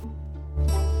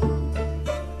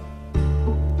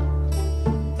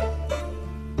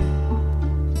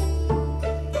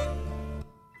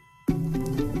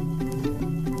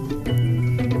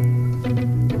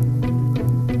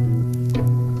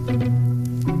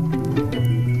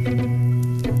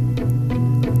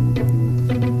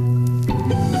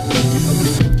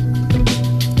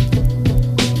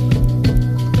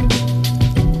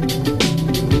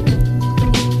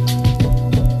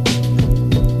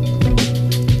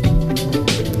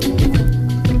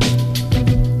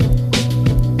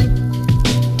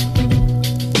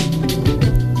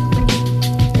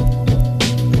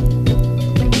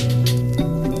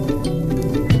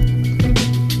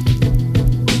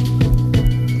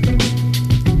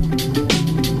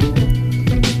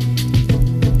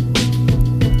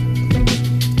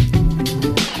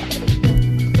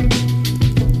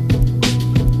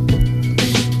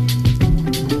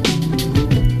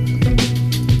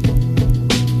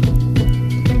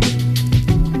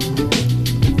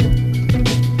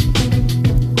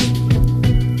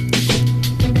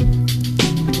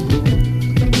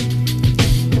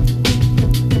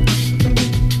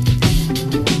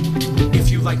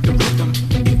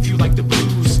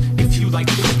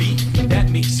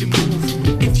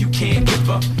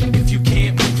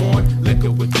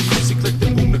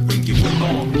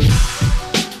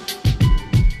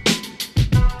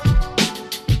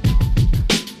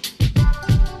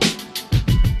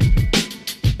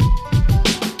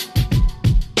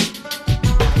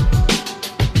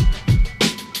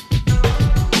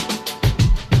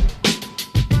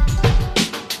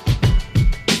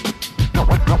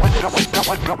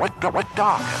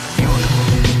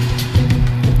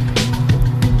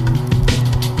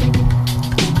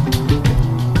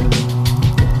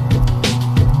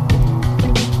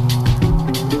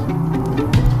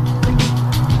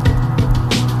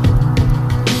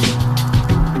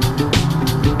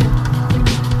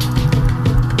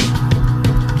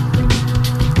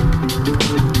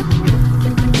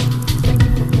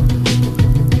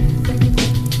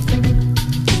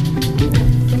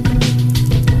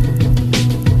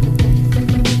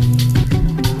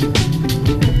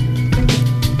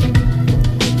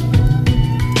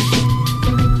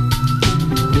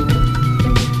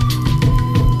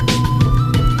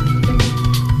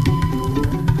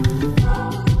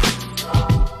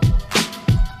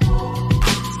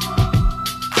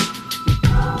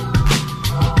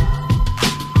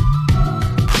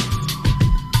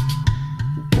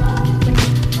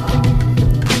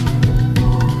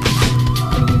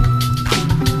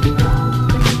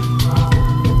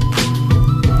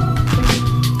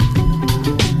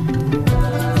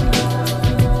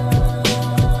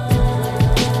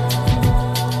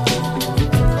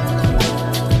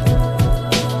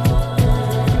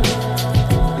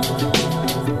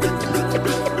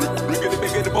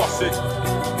 music.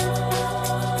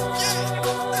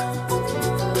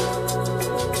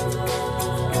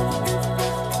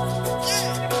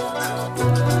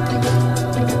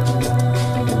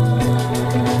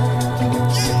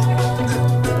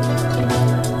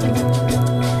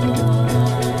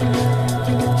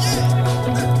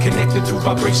 Connected through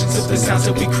vibrations of the sounds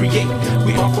that we create.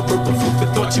 We offer purple food for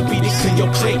thought to eat it, clean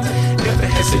your plate. Never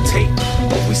hesitate,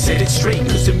 always set it straight.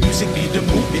 Cause the music need a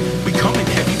movement, we come in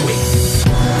heavyweight.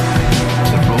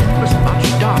 The room was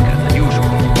much darker than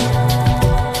usual.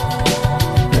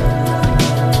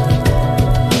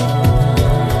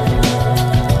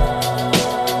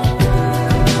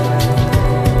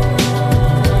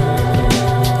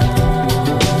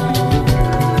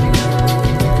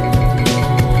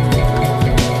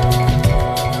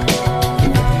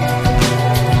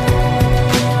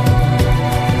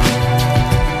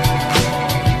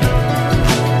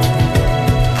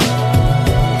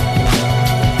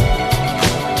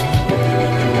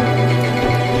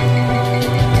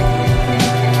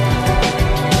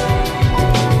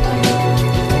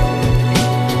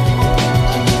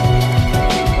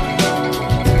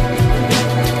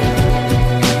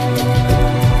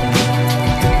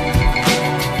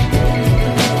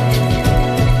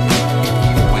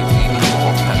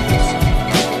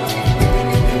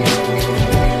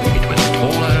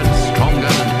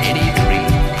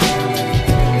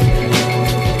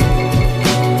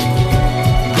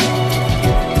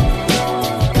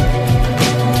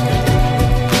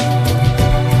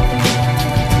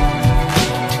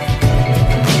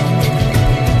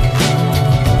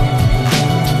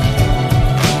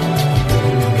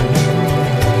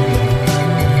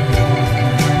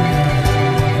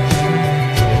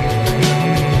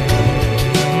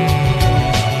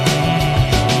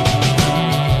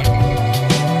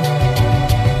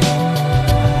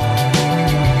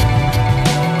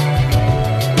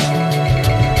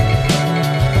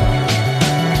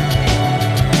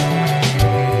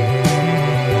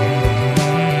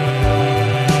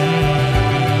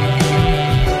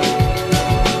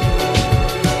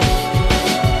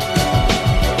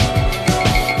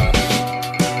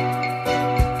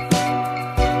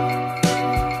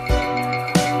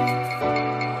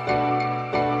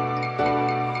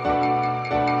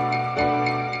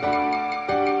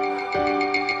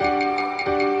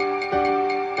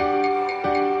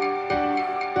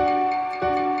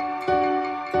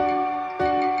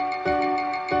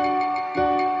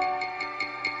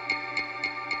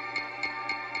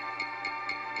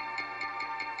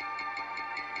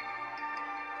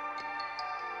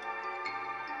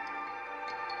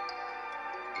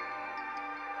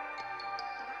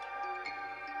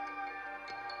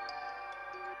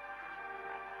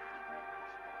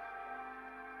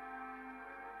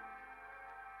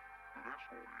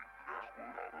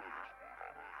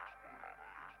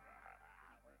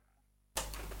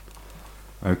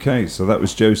 Okay, so that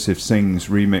was Joseph Singh's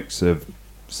remix of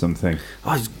something.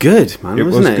 Oh, it was good, man,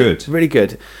 wasn't it? Good. Really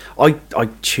good. I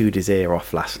chewed his ear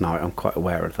off last night. I'm quite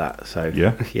aware of that. So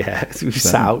yeah. We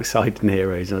sat outside in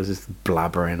Heroes and I was just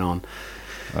blabbering on.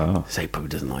 Oh. So he probably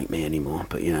doesn't like me anymore,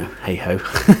 but you know, hey ho.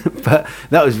 But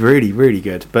that was really, really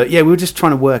good. But yeah, we were just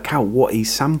trying to work out what he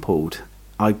sampled.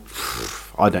 I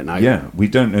don't know. Yeah, we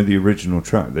don't know the original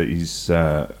track that he's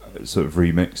sort of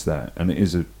remixed there, and it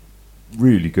is a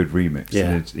really good remix. Yeah.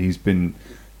 And he's been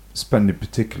spending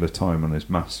particular time on his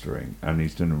mastering, and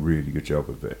he's done a really good job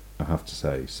of it, I have to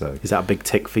say. So is that a big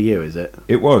tick for you, is it?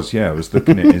 It was, yeah. I was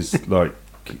looking at his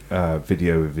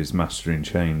video of his mastering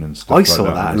chain and stuff. I like saw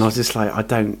that and I was just like, I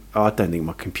don't think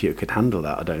my computer could handle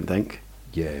that. I don't think.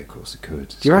 Yeah, of course it could.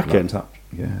 Do you reckon?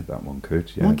 Yeah, that one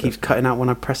could. Yeah, mine keeps cutting out when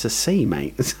I press a C,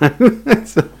 mate. I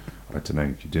don't know.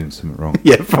 You're doing something wrong.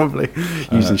 Yeah, probably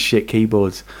using shit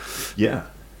keyboards. Yeah.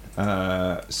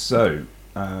 So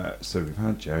we've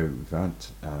had Joe, we've had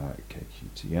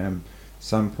KQTM,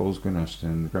 Sam Paul's Gwyn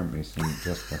Ashton, Grant Mason,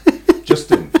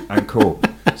 Justin and Cole.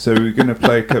 So we're going to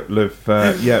play a couple of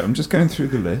I'm just going through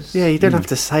the list. Yeah, you don't have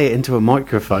to say it into a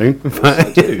microphone. But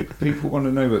I do. People want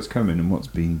to know what's coming and what's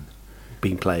been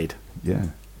played. Yeah,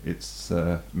 it's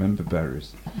member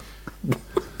berries.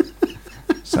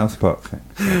 South Park thing.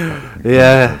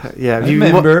 Yeah. Have you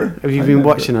been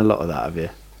watching a lot of that? Have you?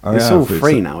 It's all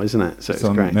free now, isn't it? So it's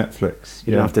on great. Netflix.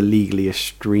 You don't have to legally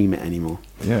stream it anymore.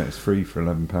 Yeah, it's free for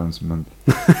 £11 a month.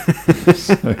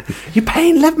 You're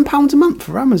paying £11 a month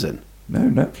for Amazon? No,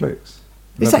 Netflix.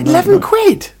 Is that 11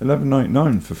 quid?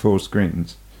 $11.99 for 4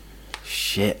 screens.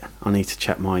 Shit, I need to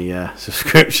check my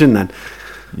subscription then.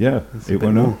 Yeah, it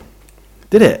went up.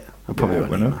 Did it? I probably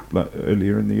went up like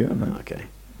earlier in the year. Man. Okay.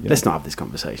 Yeah. Let's not have this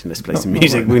conversation. Let's play some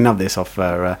music. We can have this off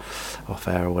air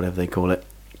or whatever they call it.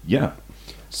 Yeah.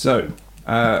 So,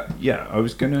 I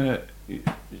was gonna,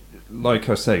 like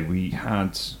I say, we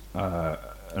had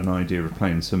an idea of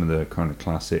playing some of the kind of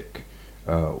classic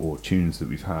or tunes that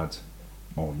we've had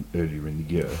on earlier in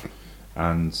the year,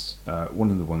 and one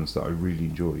of the ones that I really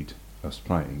enjoyed us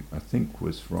playing, I think,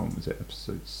 was it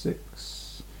episode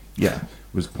 6? Yeah,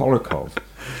 was Polakov.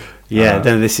 Yeah,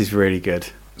 no, this is really good.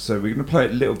 So we're going to play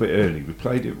it a little bit early. We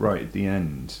played it right at the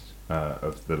end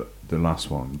of the last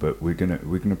one, but we're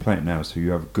gonna play it now, so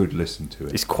you have a good listen to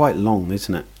it. It's quite long,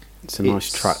 isn't it? It's a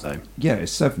nice track, though. Yeah,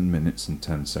 it's 7 minutes and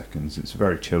 10 seconds. It's a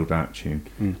very chilled out tune,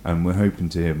 and we're hoping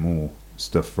to hear more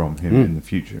stuff from him in the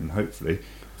future. And hopefully,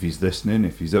 if he's listening,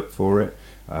 if he's up for it,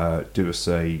 do us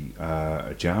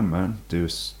a jam, man. Do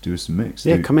us a mix.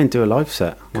 Yeah, come in, do a live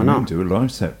set. Why not? Do a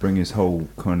live set. Bring his whole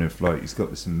kind of like. He's got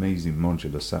this amazing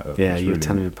modular setup. Yeah, you were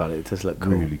telling me about it. It does look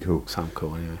cool. Really cool. Sound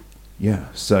cool, anyway.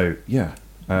 Yeah. So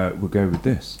we'll go with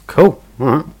this. Cool. All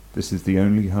right. This is The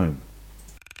Only Home.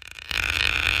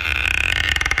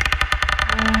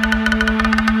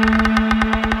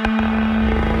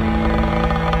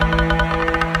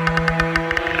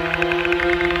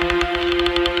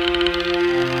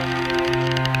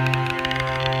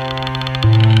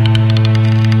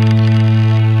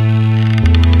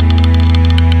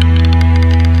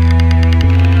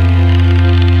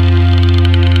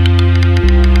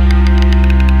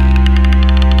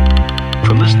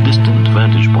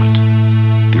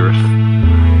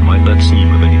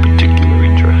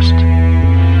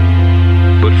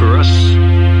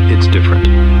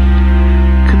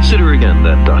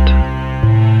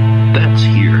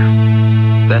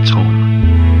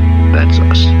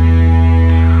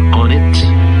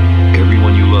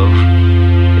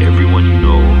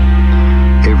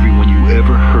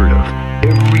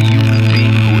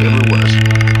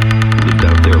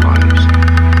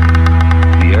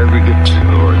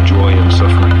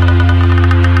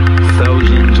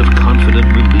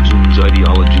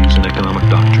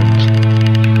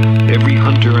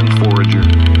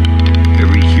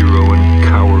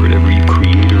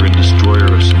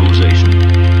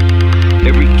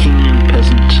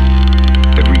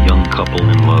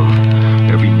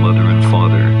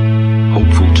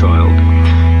 Hopeful child,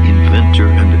 inventor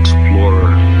and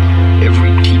explorer,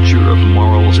 every teacher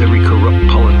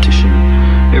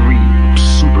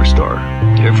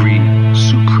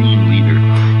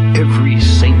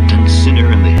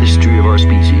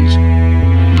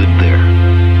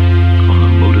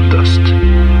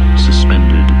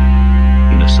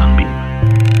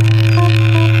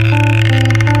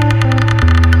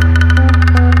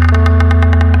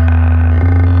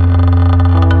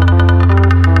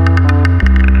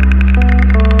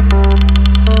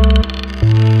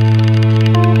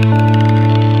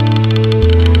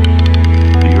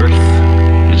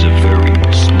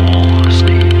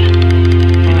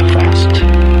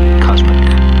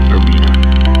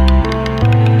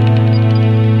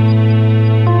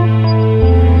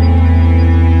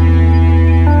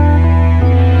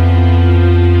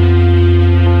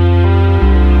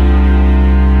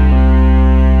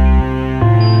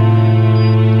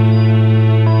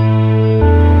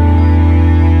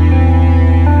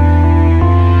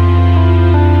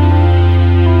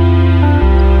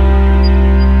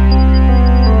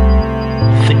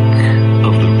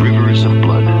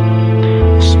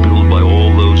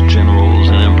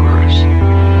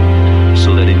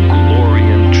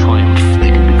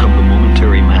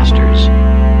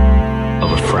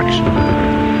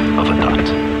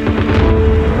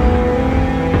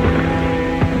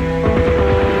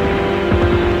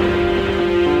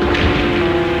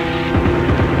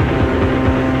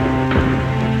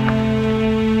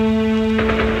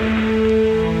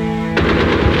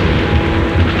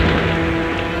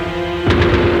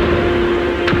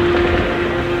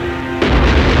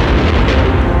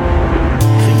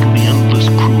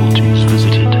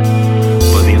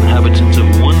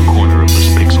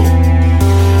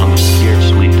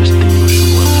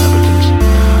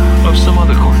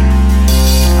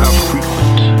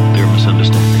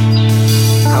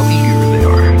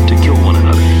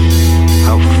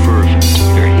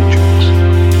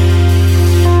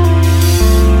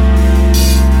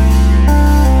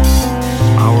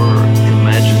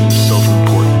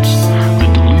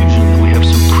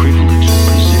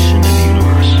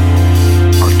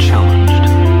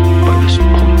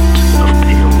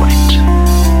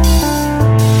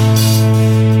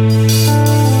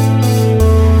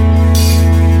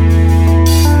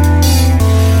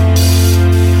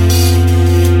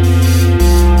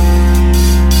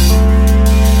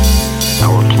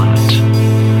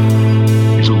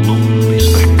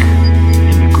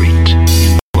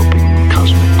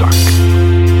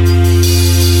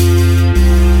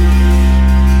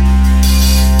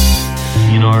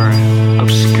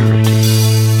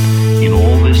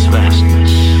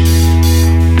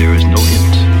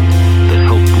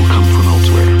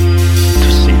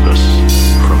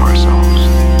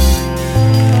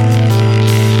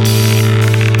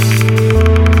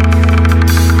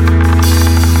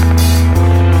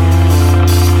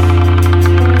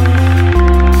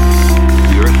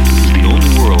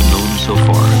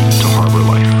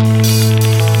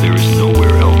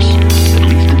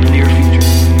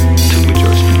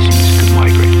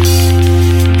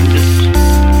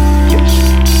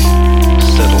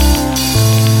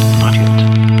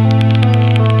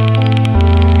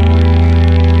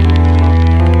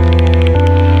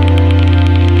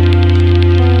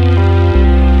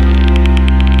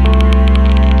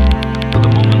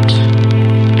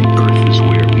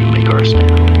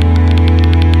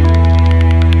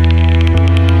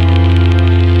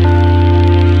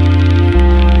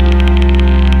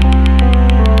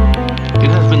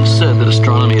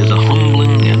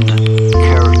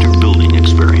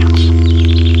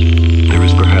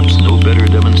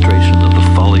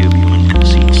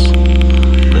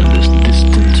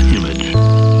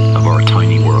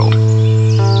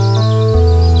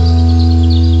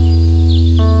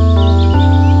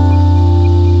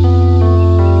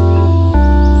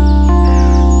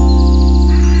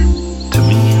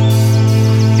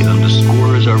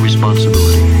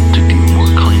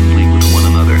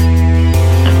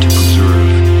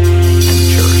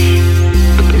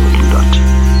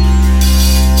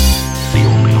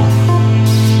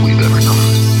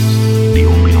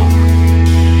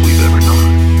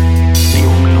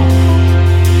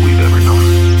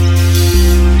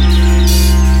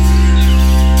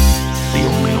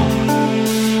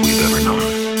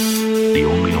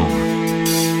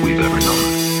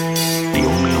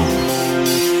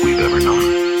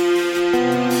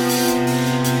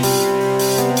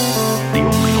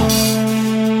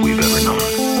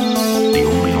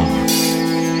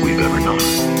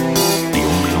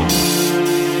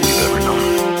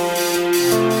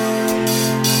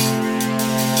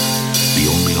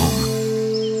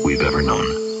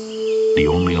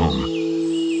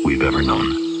ever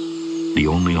known. The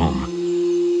only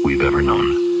home we've ever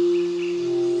known.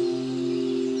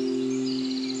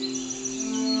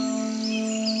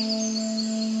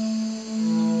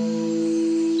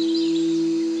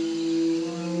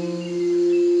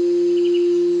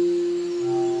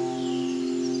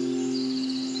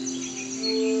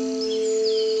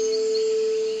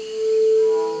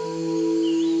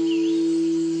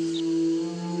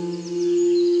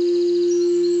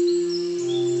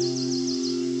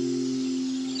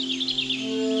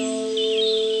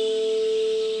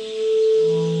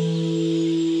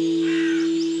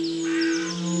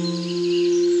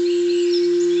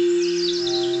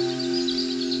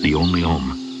 The only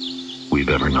home we've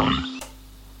ever known.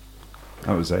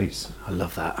 That was ace. I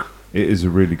love that. It is a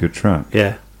really good track.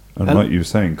 Yeah. And And- like you were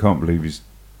saying, can't believe he's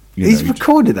He's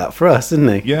recorded that for us,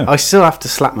 isn't he? Yeah. I still have to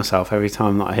slap myself every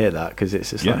time that I hear that because it's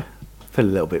just Yeah. like, I feel a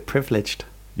little bit privileged.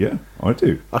 Yeah, I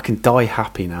do. I can die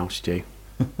happy now, Stu.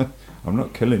 I'm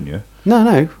not killing you.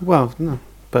 No. Well, no.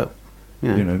 But, you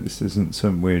know. You know, this isn't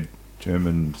some weird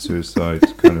German suicide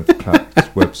kind of pact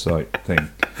website thing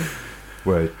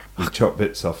where you chop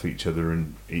bits off each other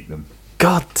and eat them.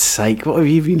 God's sake, what have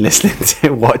you been listening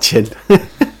to, watching?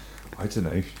 I don't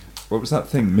know. What was that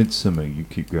thing, Midsummer, you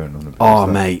keep going on about? Oh, Is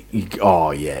that- mate. You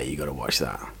got to watch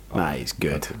that. That is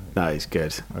good. That is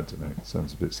good. I don't know. It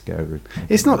sounds a bit scary.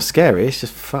 It's not scary, it's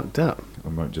just fucked up. I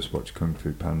might just watch Kung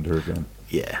Fu Panda again.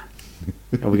 Yeah.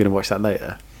 Are we going to watch that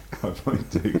later? I might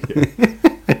do,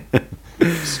 yeah.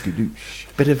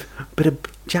 Skadoosh. Bit of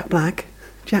Jack Black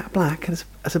as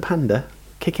a panda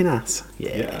kicking ass.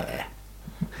 Yeah.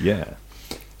 Yeah.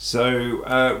 So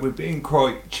we're being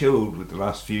quite chilled with the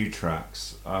last few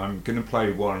tracks. I'm going to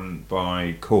play one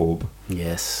by Korb.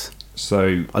 Yes.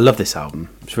 So I love this album.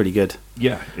 It's really good.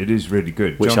 yeah, it is really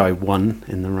good. Which John- I won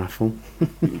in the raffle.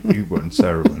 You won,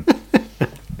 Sarah won,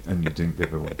 and you didn't give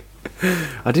her one.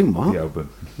 I didn't what? The album.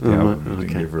 Oh, The album. right, You didn't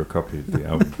okay. give her a copy of the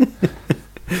album.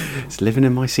 It's living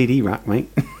in my CD rack, mate.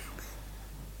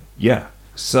 Yeah.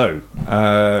 So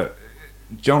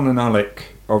John and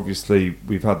Alec, obviously,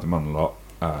 we've had them on a lot.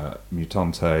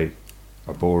 Mutante,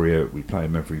 Arborea, we play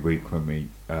them every week when we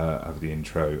have the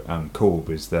intro, and Korb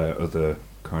is their other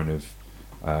kind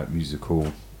of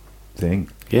musical thing,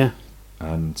 Yeah.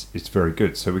 and it's very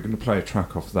good. So we're going to play a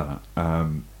track off that.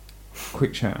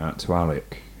 Quick shout out to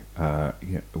Alec. Yeah,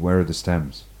 where are the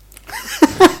stems?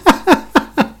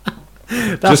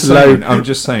 That's Just low. saying, I'm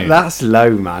just saying. That's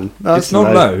low, man. That's It's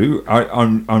not low.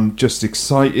 I'm just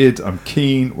excited. I'm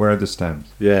keen. Where are the stems?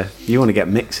 Yeah. You want to get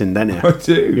mixing, don't you? I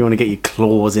do. You want to get your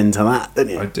claws into that, don't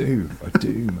you? I do,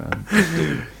 man.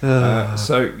 I do.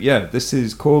 So yeah, this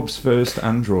is Korb's first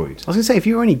Android. I was gonna say, if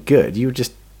you were any good, you would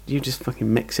just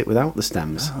fucking mix it without the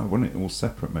stems. I want it all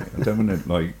separate, mate. I don't want to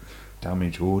like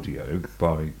damage audio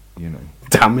by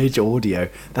Damage Audio.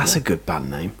 That's a good band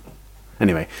name.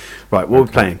 Anyway, right, what we're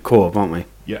playing? Korb, aren't we?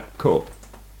 Yeah, Korb.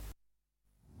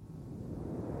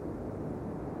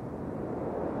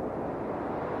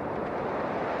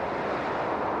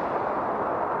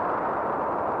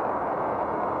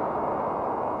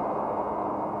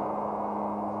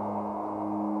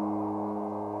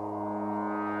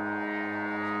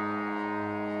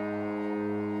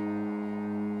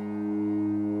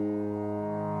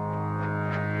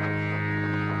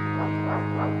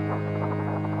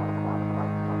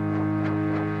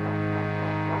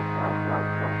 Thank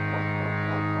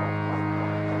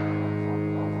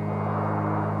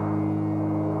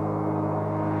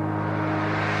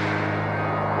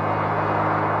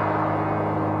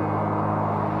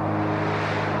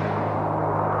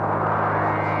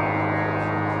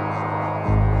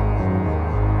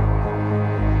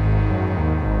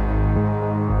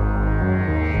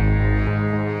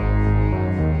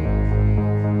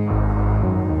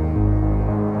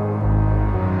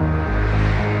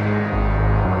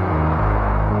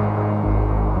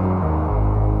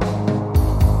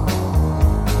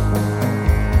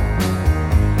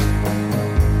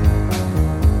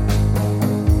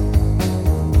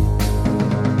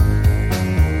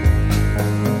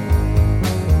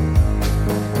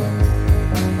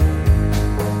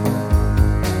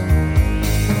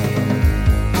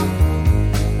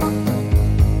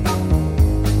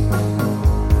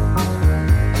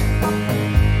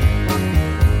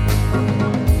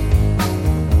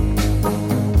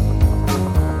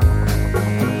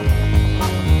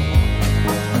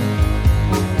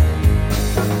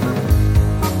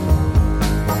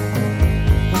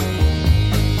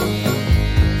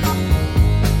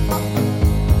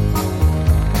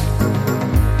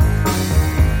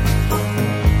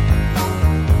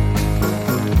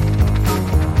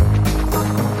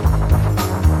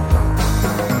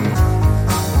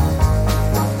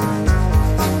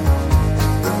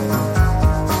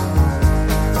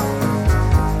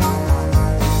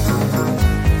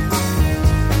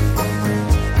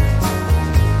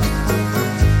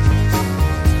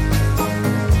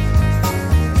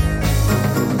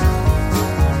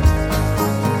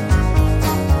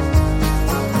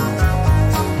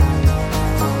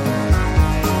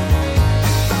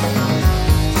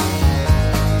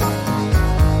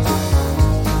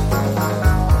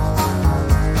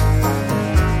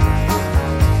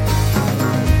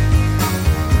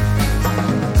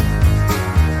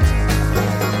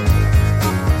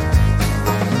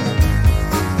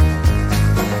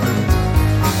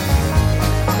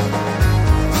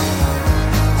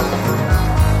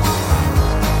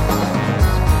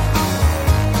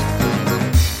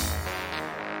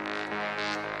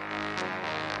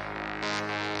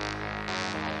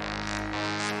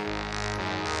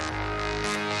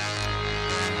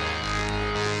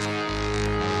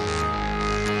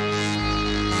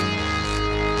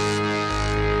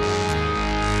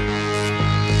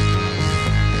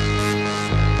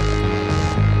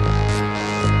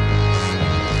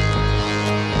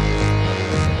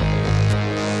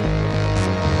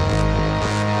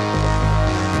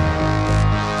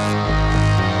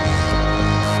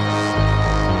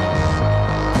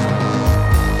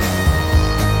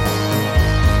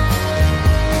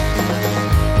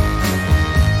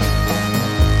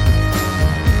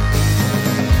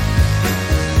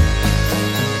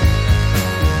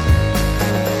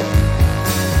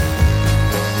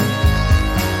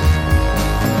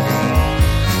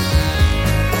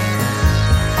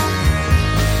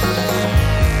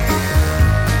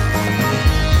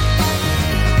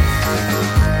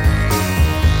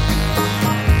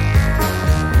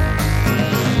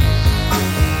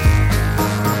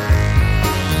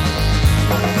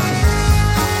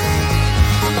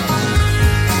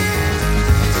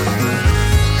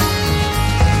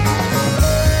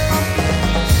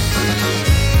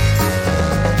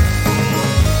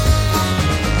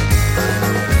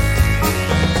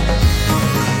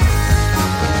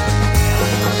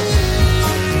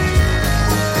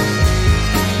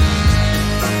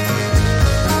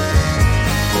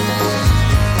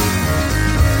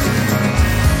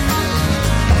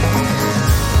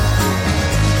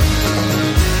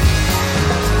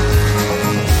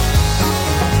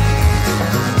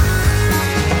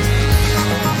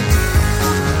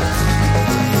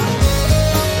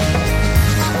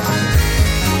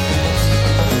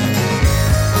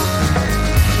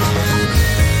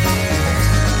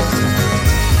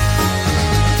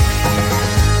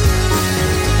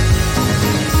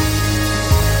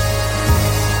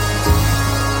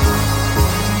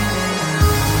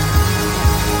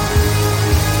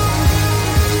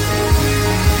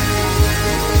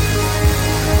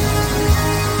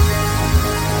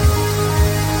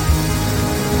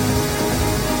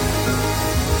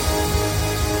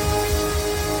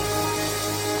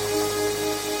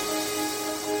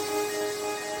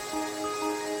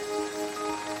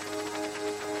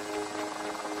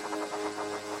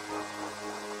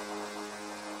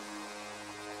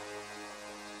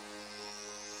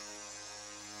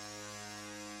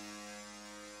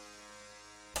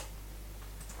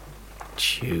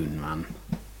tune, man.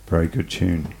 Very good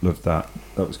tune. Love that.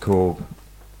 That was Corb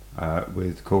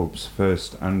with Corb's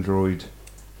first Android.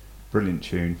 Brilliant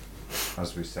tune,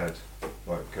 as we said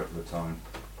like a couple of times.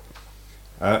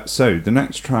 So the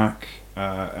next track,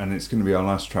 and it's going to be our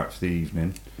last track for the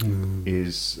evening,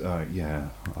 is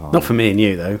Not for me and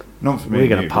you though. Not for me. We're and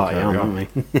going you, to party but on, carry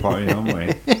aren't we? Party on,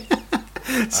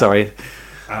 we. Sorry.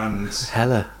 And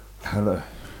Hella.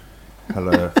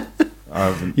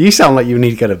 You sound like you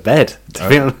need to go to bed. To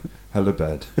be honest. Hella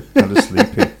bed. Hella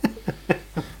sleepy.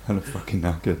 Hella fucking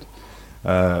knackered.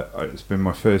 It's been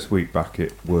my first week back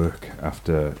at work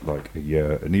after like a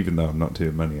year, and even though I'm not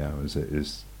doing many hours, it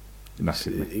is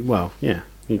knackered me. Well, yeah,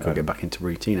 you've got to get back into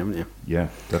routine, haven't you? Yeah,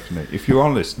 definitely. If you are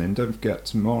listening, don't forget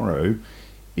tomorrow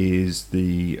is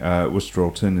the Worcester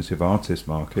Alternative Artist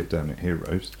Market down at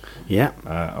Heroes. Yeah.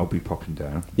 I'll be popping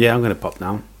down. Yeah, I'm going to pop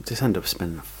down. Just end up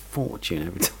spending a fortune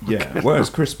every time. Yeah, well, it's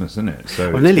Christmas, isn't it?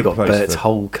 So I've nearly got Bert's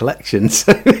whole collection,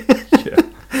 so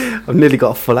I've nearly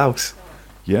got a full house.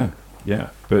 Yeah.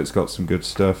 Bert's got some good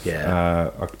stuff. Yeah.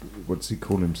 What's he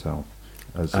call himself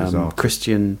as his artist?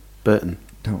 Christian Burton.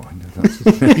 No, I know that's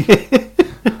his name.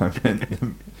 I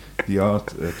meant the art.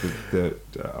 The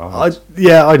art.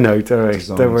 I know. Don't worry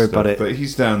design about stuff. it. But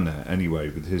he's down there anyway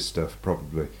with his stuff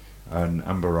probably, and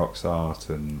Amber Rock's art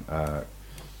and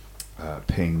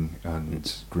Ping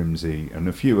and Grimsey and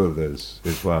a few others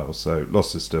as well. So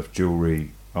lots of stuff: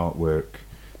 jewellery, artwork,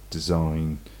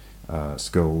 design,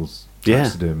 skulls.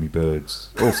 Taxidermy birds,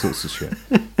 all sorts of shit.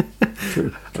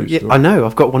 True yeah, story. I know.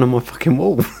 I've got one on my fucking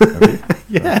wall. Have you?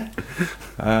 Yeah.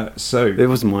 So it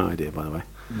wasn't my idea, by the way.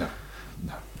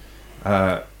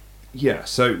 No. Yeah.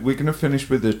 So we're going to finish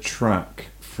with a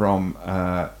track from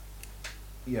a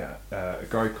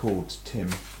guy called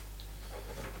Timothy.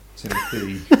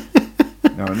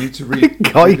 No, I need to read.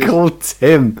 Called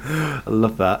Tim. I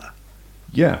love that.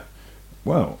 Yeah.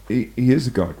 Well, he is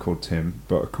a guy called Tim,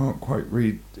 but I can't quite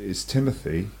read. It's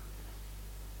Timothy.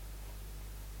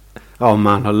 Oh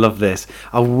man, I love this.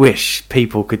 I wish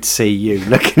people could see you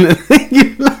looking at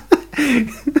you.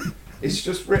 It's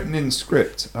just written in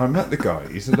script. I met the guy.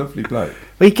 He's a lovely bloke.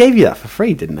 Well, he gave you that for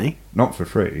free, didn't he? Not for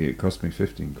free. It cost me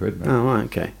 15 quid, mate. Oh, right,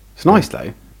 okay. It's nice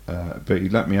though. But he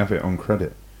let me have it on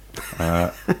credit.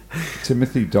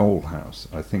 Timothy Dolehouse,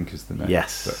 I think, is the name.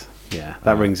 Yes. Yeah,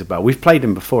 that rings a bell. We've played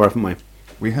him before, haven't we?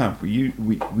 We have.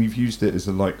 We've used it as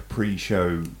a like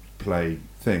pre-show play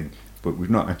thing, but we've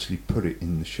not actually put it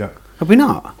in the show. Have we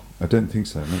not? I don't think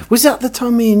so. No. Was that the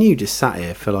time me and you just sat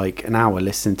here for like an hour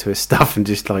listening to his stuff and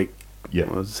just like, I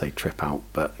would say trip out,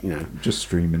 but you know, just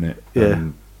streaming it. Yeah,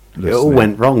 and it all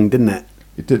went wrong, didn't it?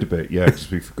 It did a bit, yeah, because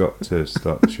we forgot to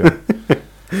start the show.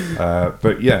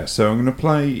 But yeah, so I'm going to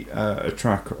play a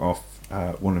track off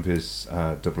one of his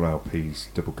double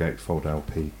LPs, double gatefold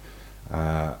LP.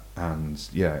 And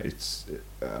yeah, it's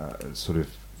sort of,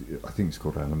 I think it's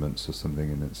called Elements or something,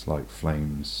 and it's like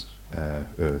flames,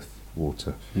 earth,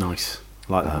 water. Nice,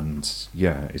 like that. And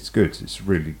yeah, it's good. It's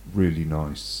really, really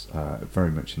nice. Very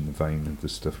much in the vein of the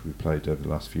stuff we played over the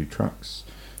last few tracks.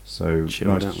 So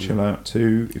nice to chill out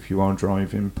too. If you are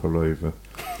driving, pull over.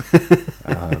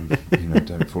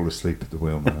 Don't fall asleep at the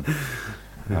wheel, man.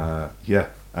 Yeah.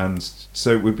 And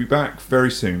so we'll be back very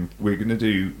soon. We're going to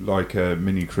do like a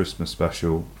mini Christmas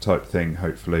special type thing,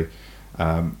 hopefully.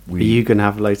 Are you going to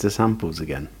have loads of samples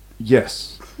again?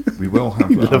 Yes, we will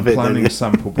have. I'm planning a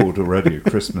sample board already, a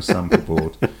Christmas sample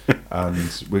board.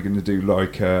 And we're going to do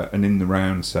like an in the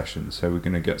round session. So we're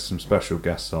going to get some special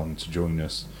guests on to join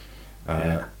us.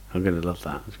 Yeah, I'm going to love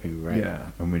that. It's going to be great.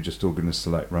 Yeah, and we're just all going to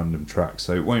select random tracks.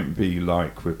 So it won't be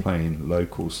like we're playing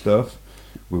local stuff.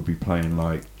 We'll be playing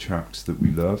like tracks that we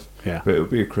love. Yeah. But it'll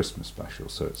be a Christmas special,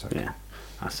 so it's okay. Yeah,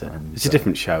 that's it. And it's a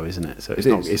different show, isn't it? So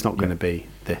it's not going to be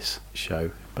this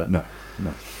show. But No.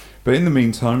 But in the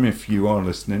meantime, if you are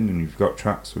listening and you've got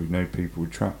tracks, or you know people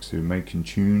with tracks who are making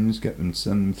tunes, send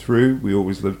them through. We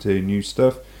always love to hear new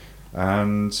stuff.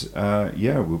 And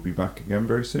we'll be back again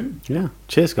very soon. Yeah.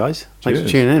 Cheers, guys. Thanks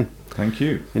Cheers. for tuning in. Thank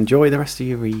you. Enjoy the rest of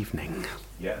your evening.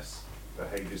 Yes.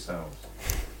 Behave yourselves.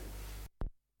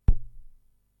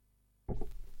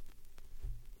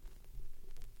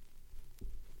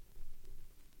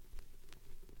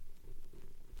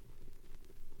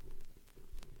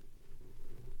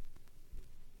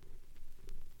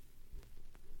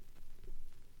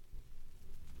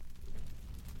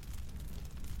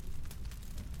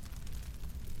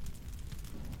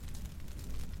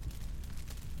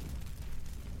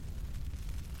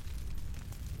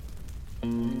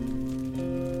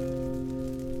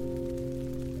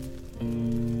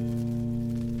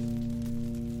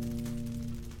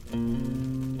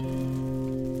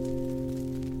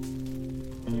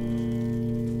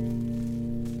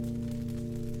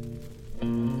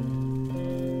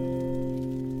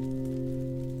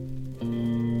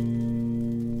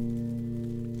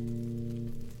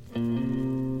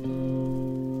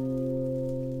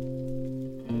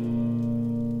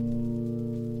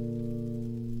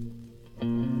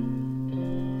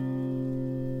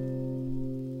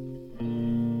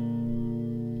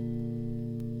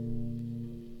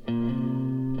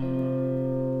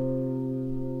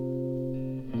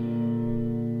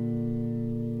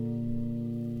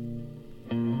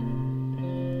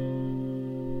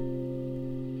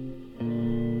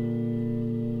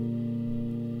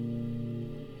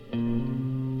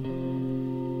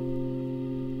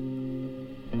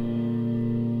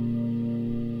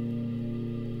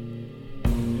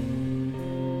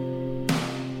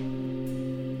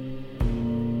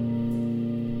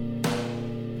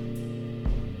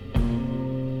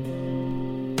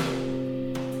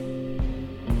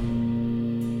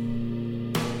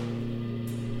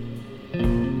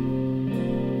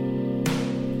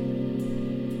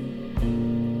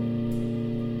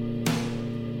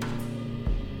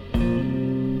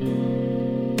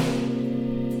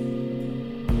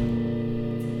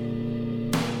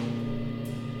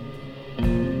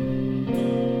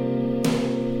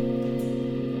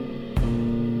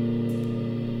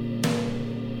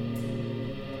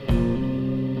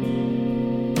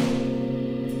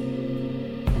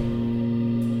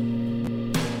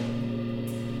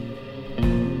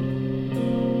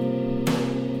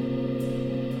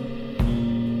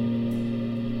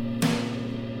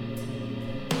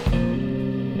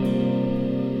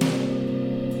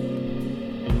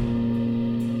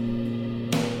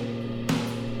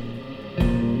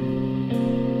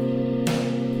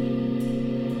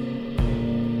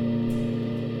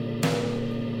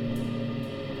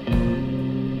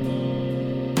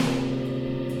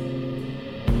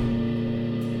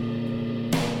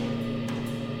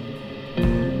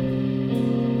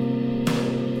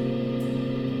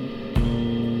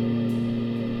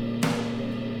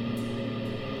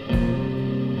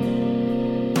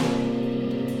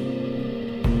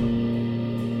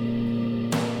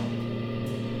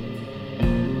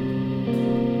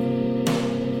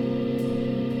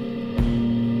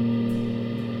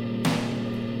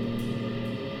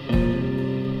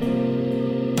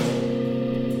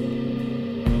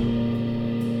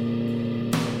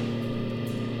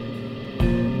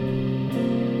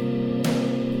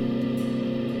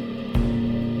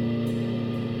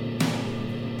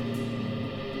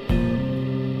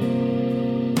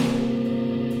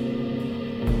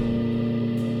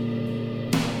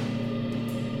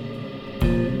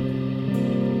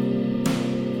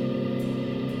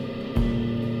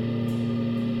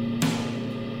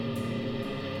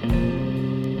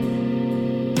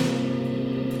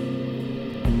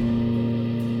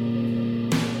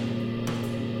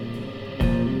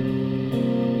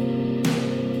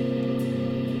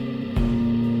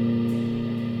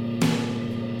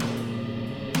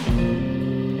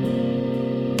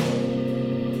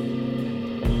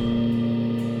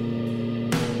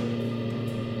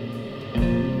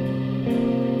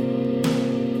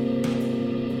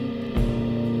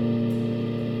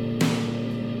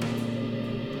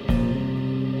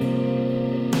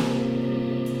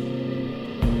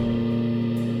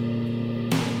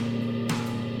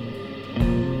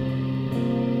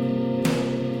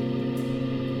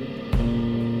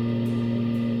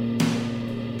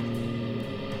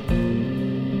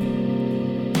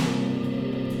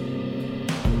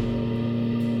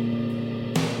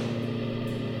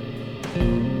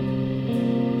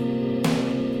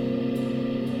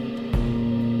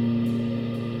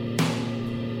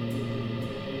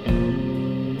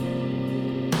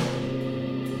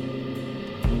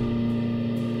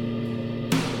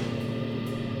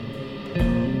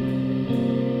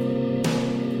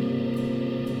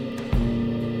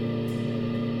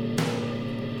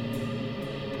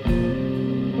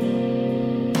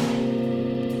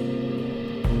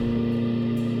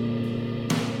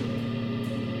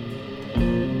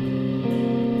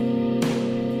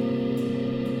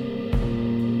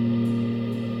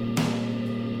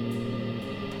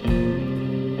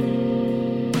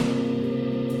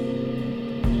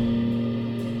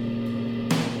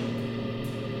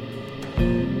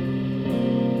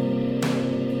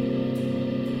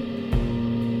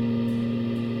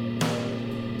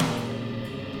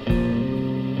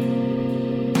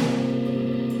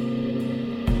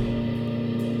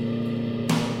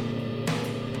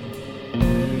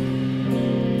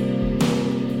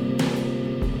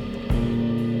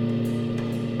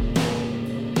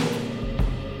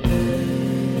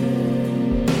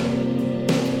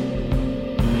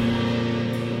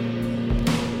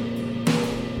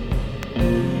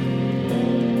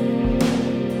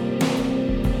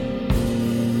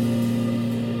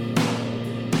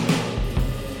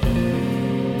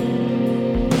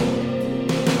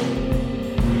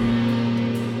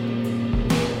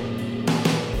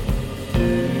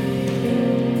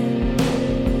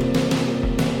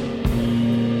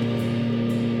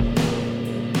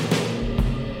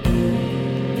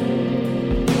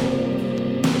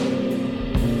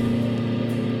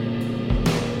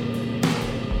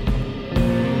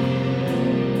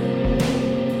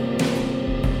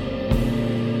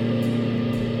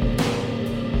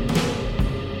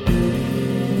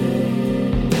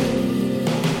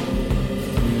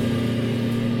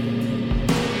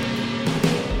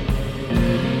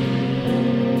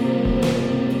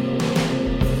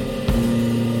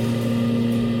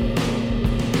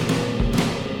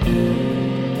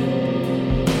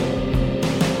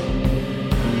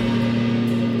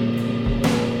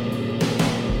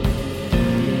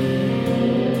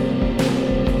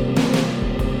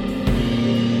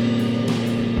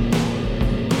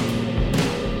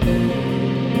 Thank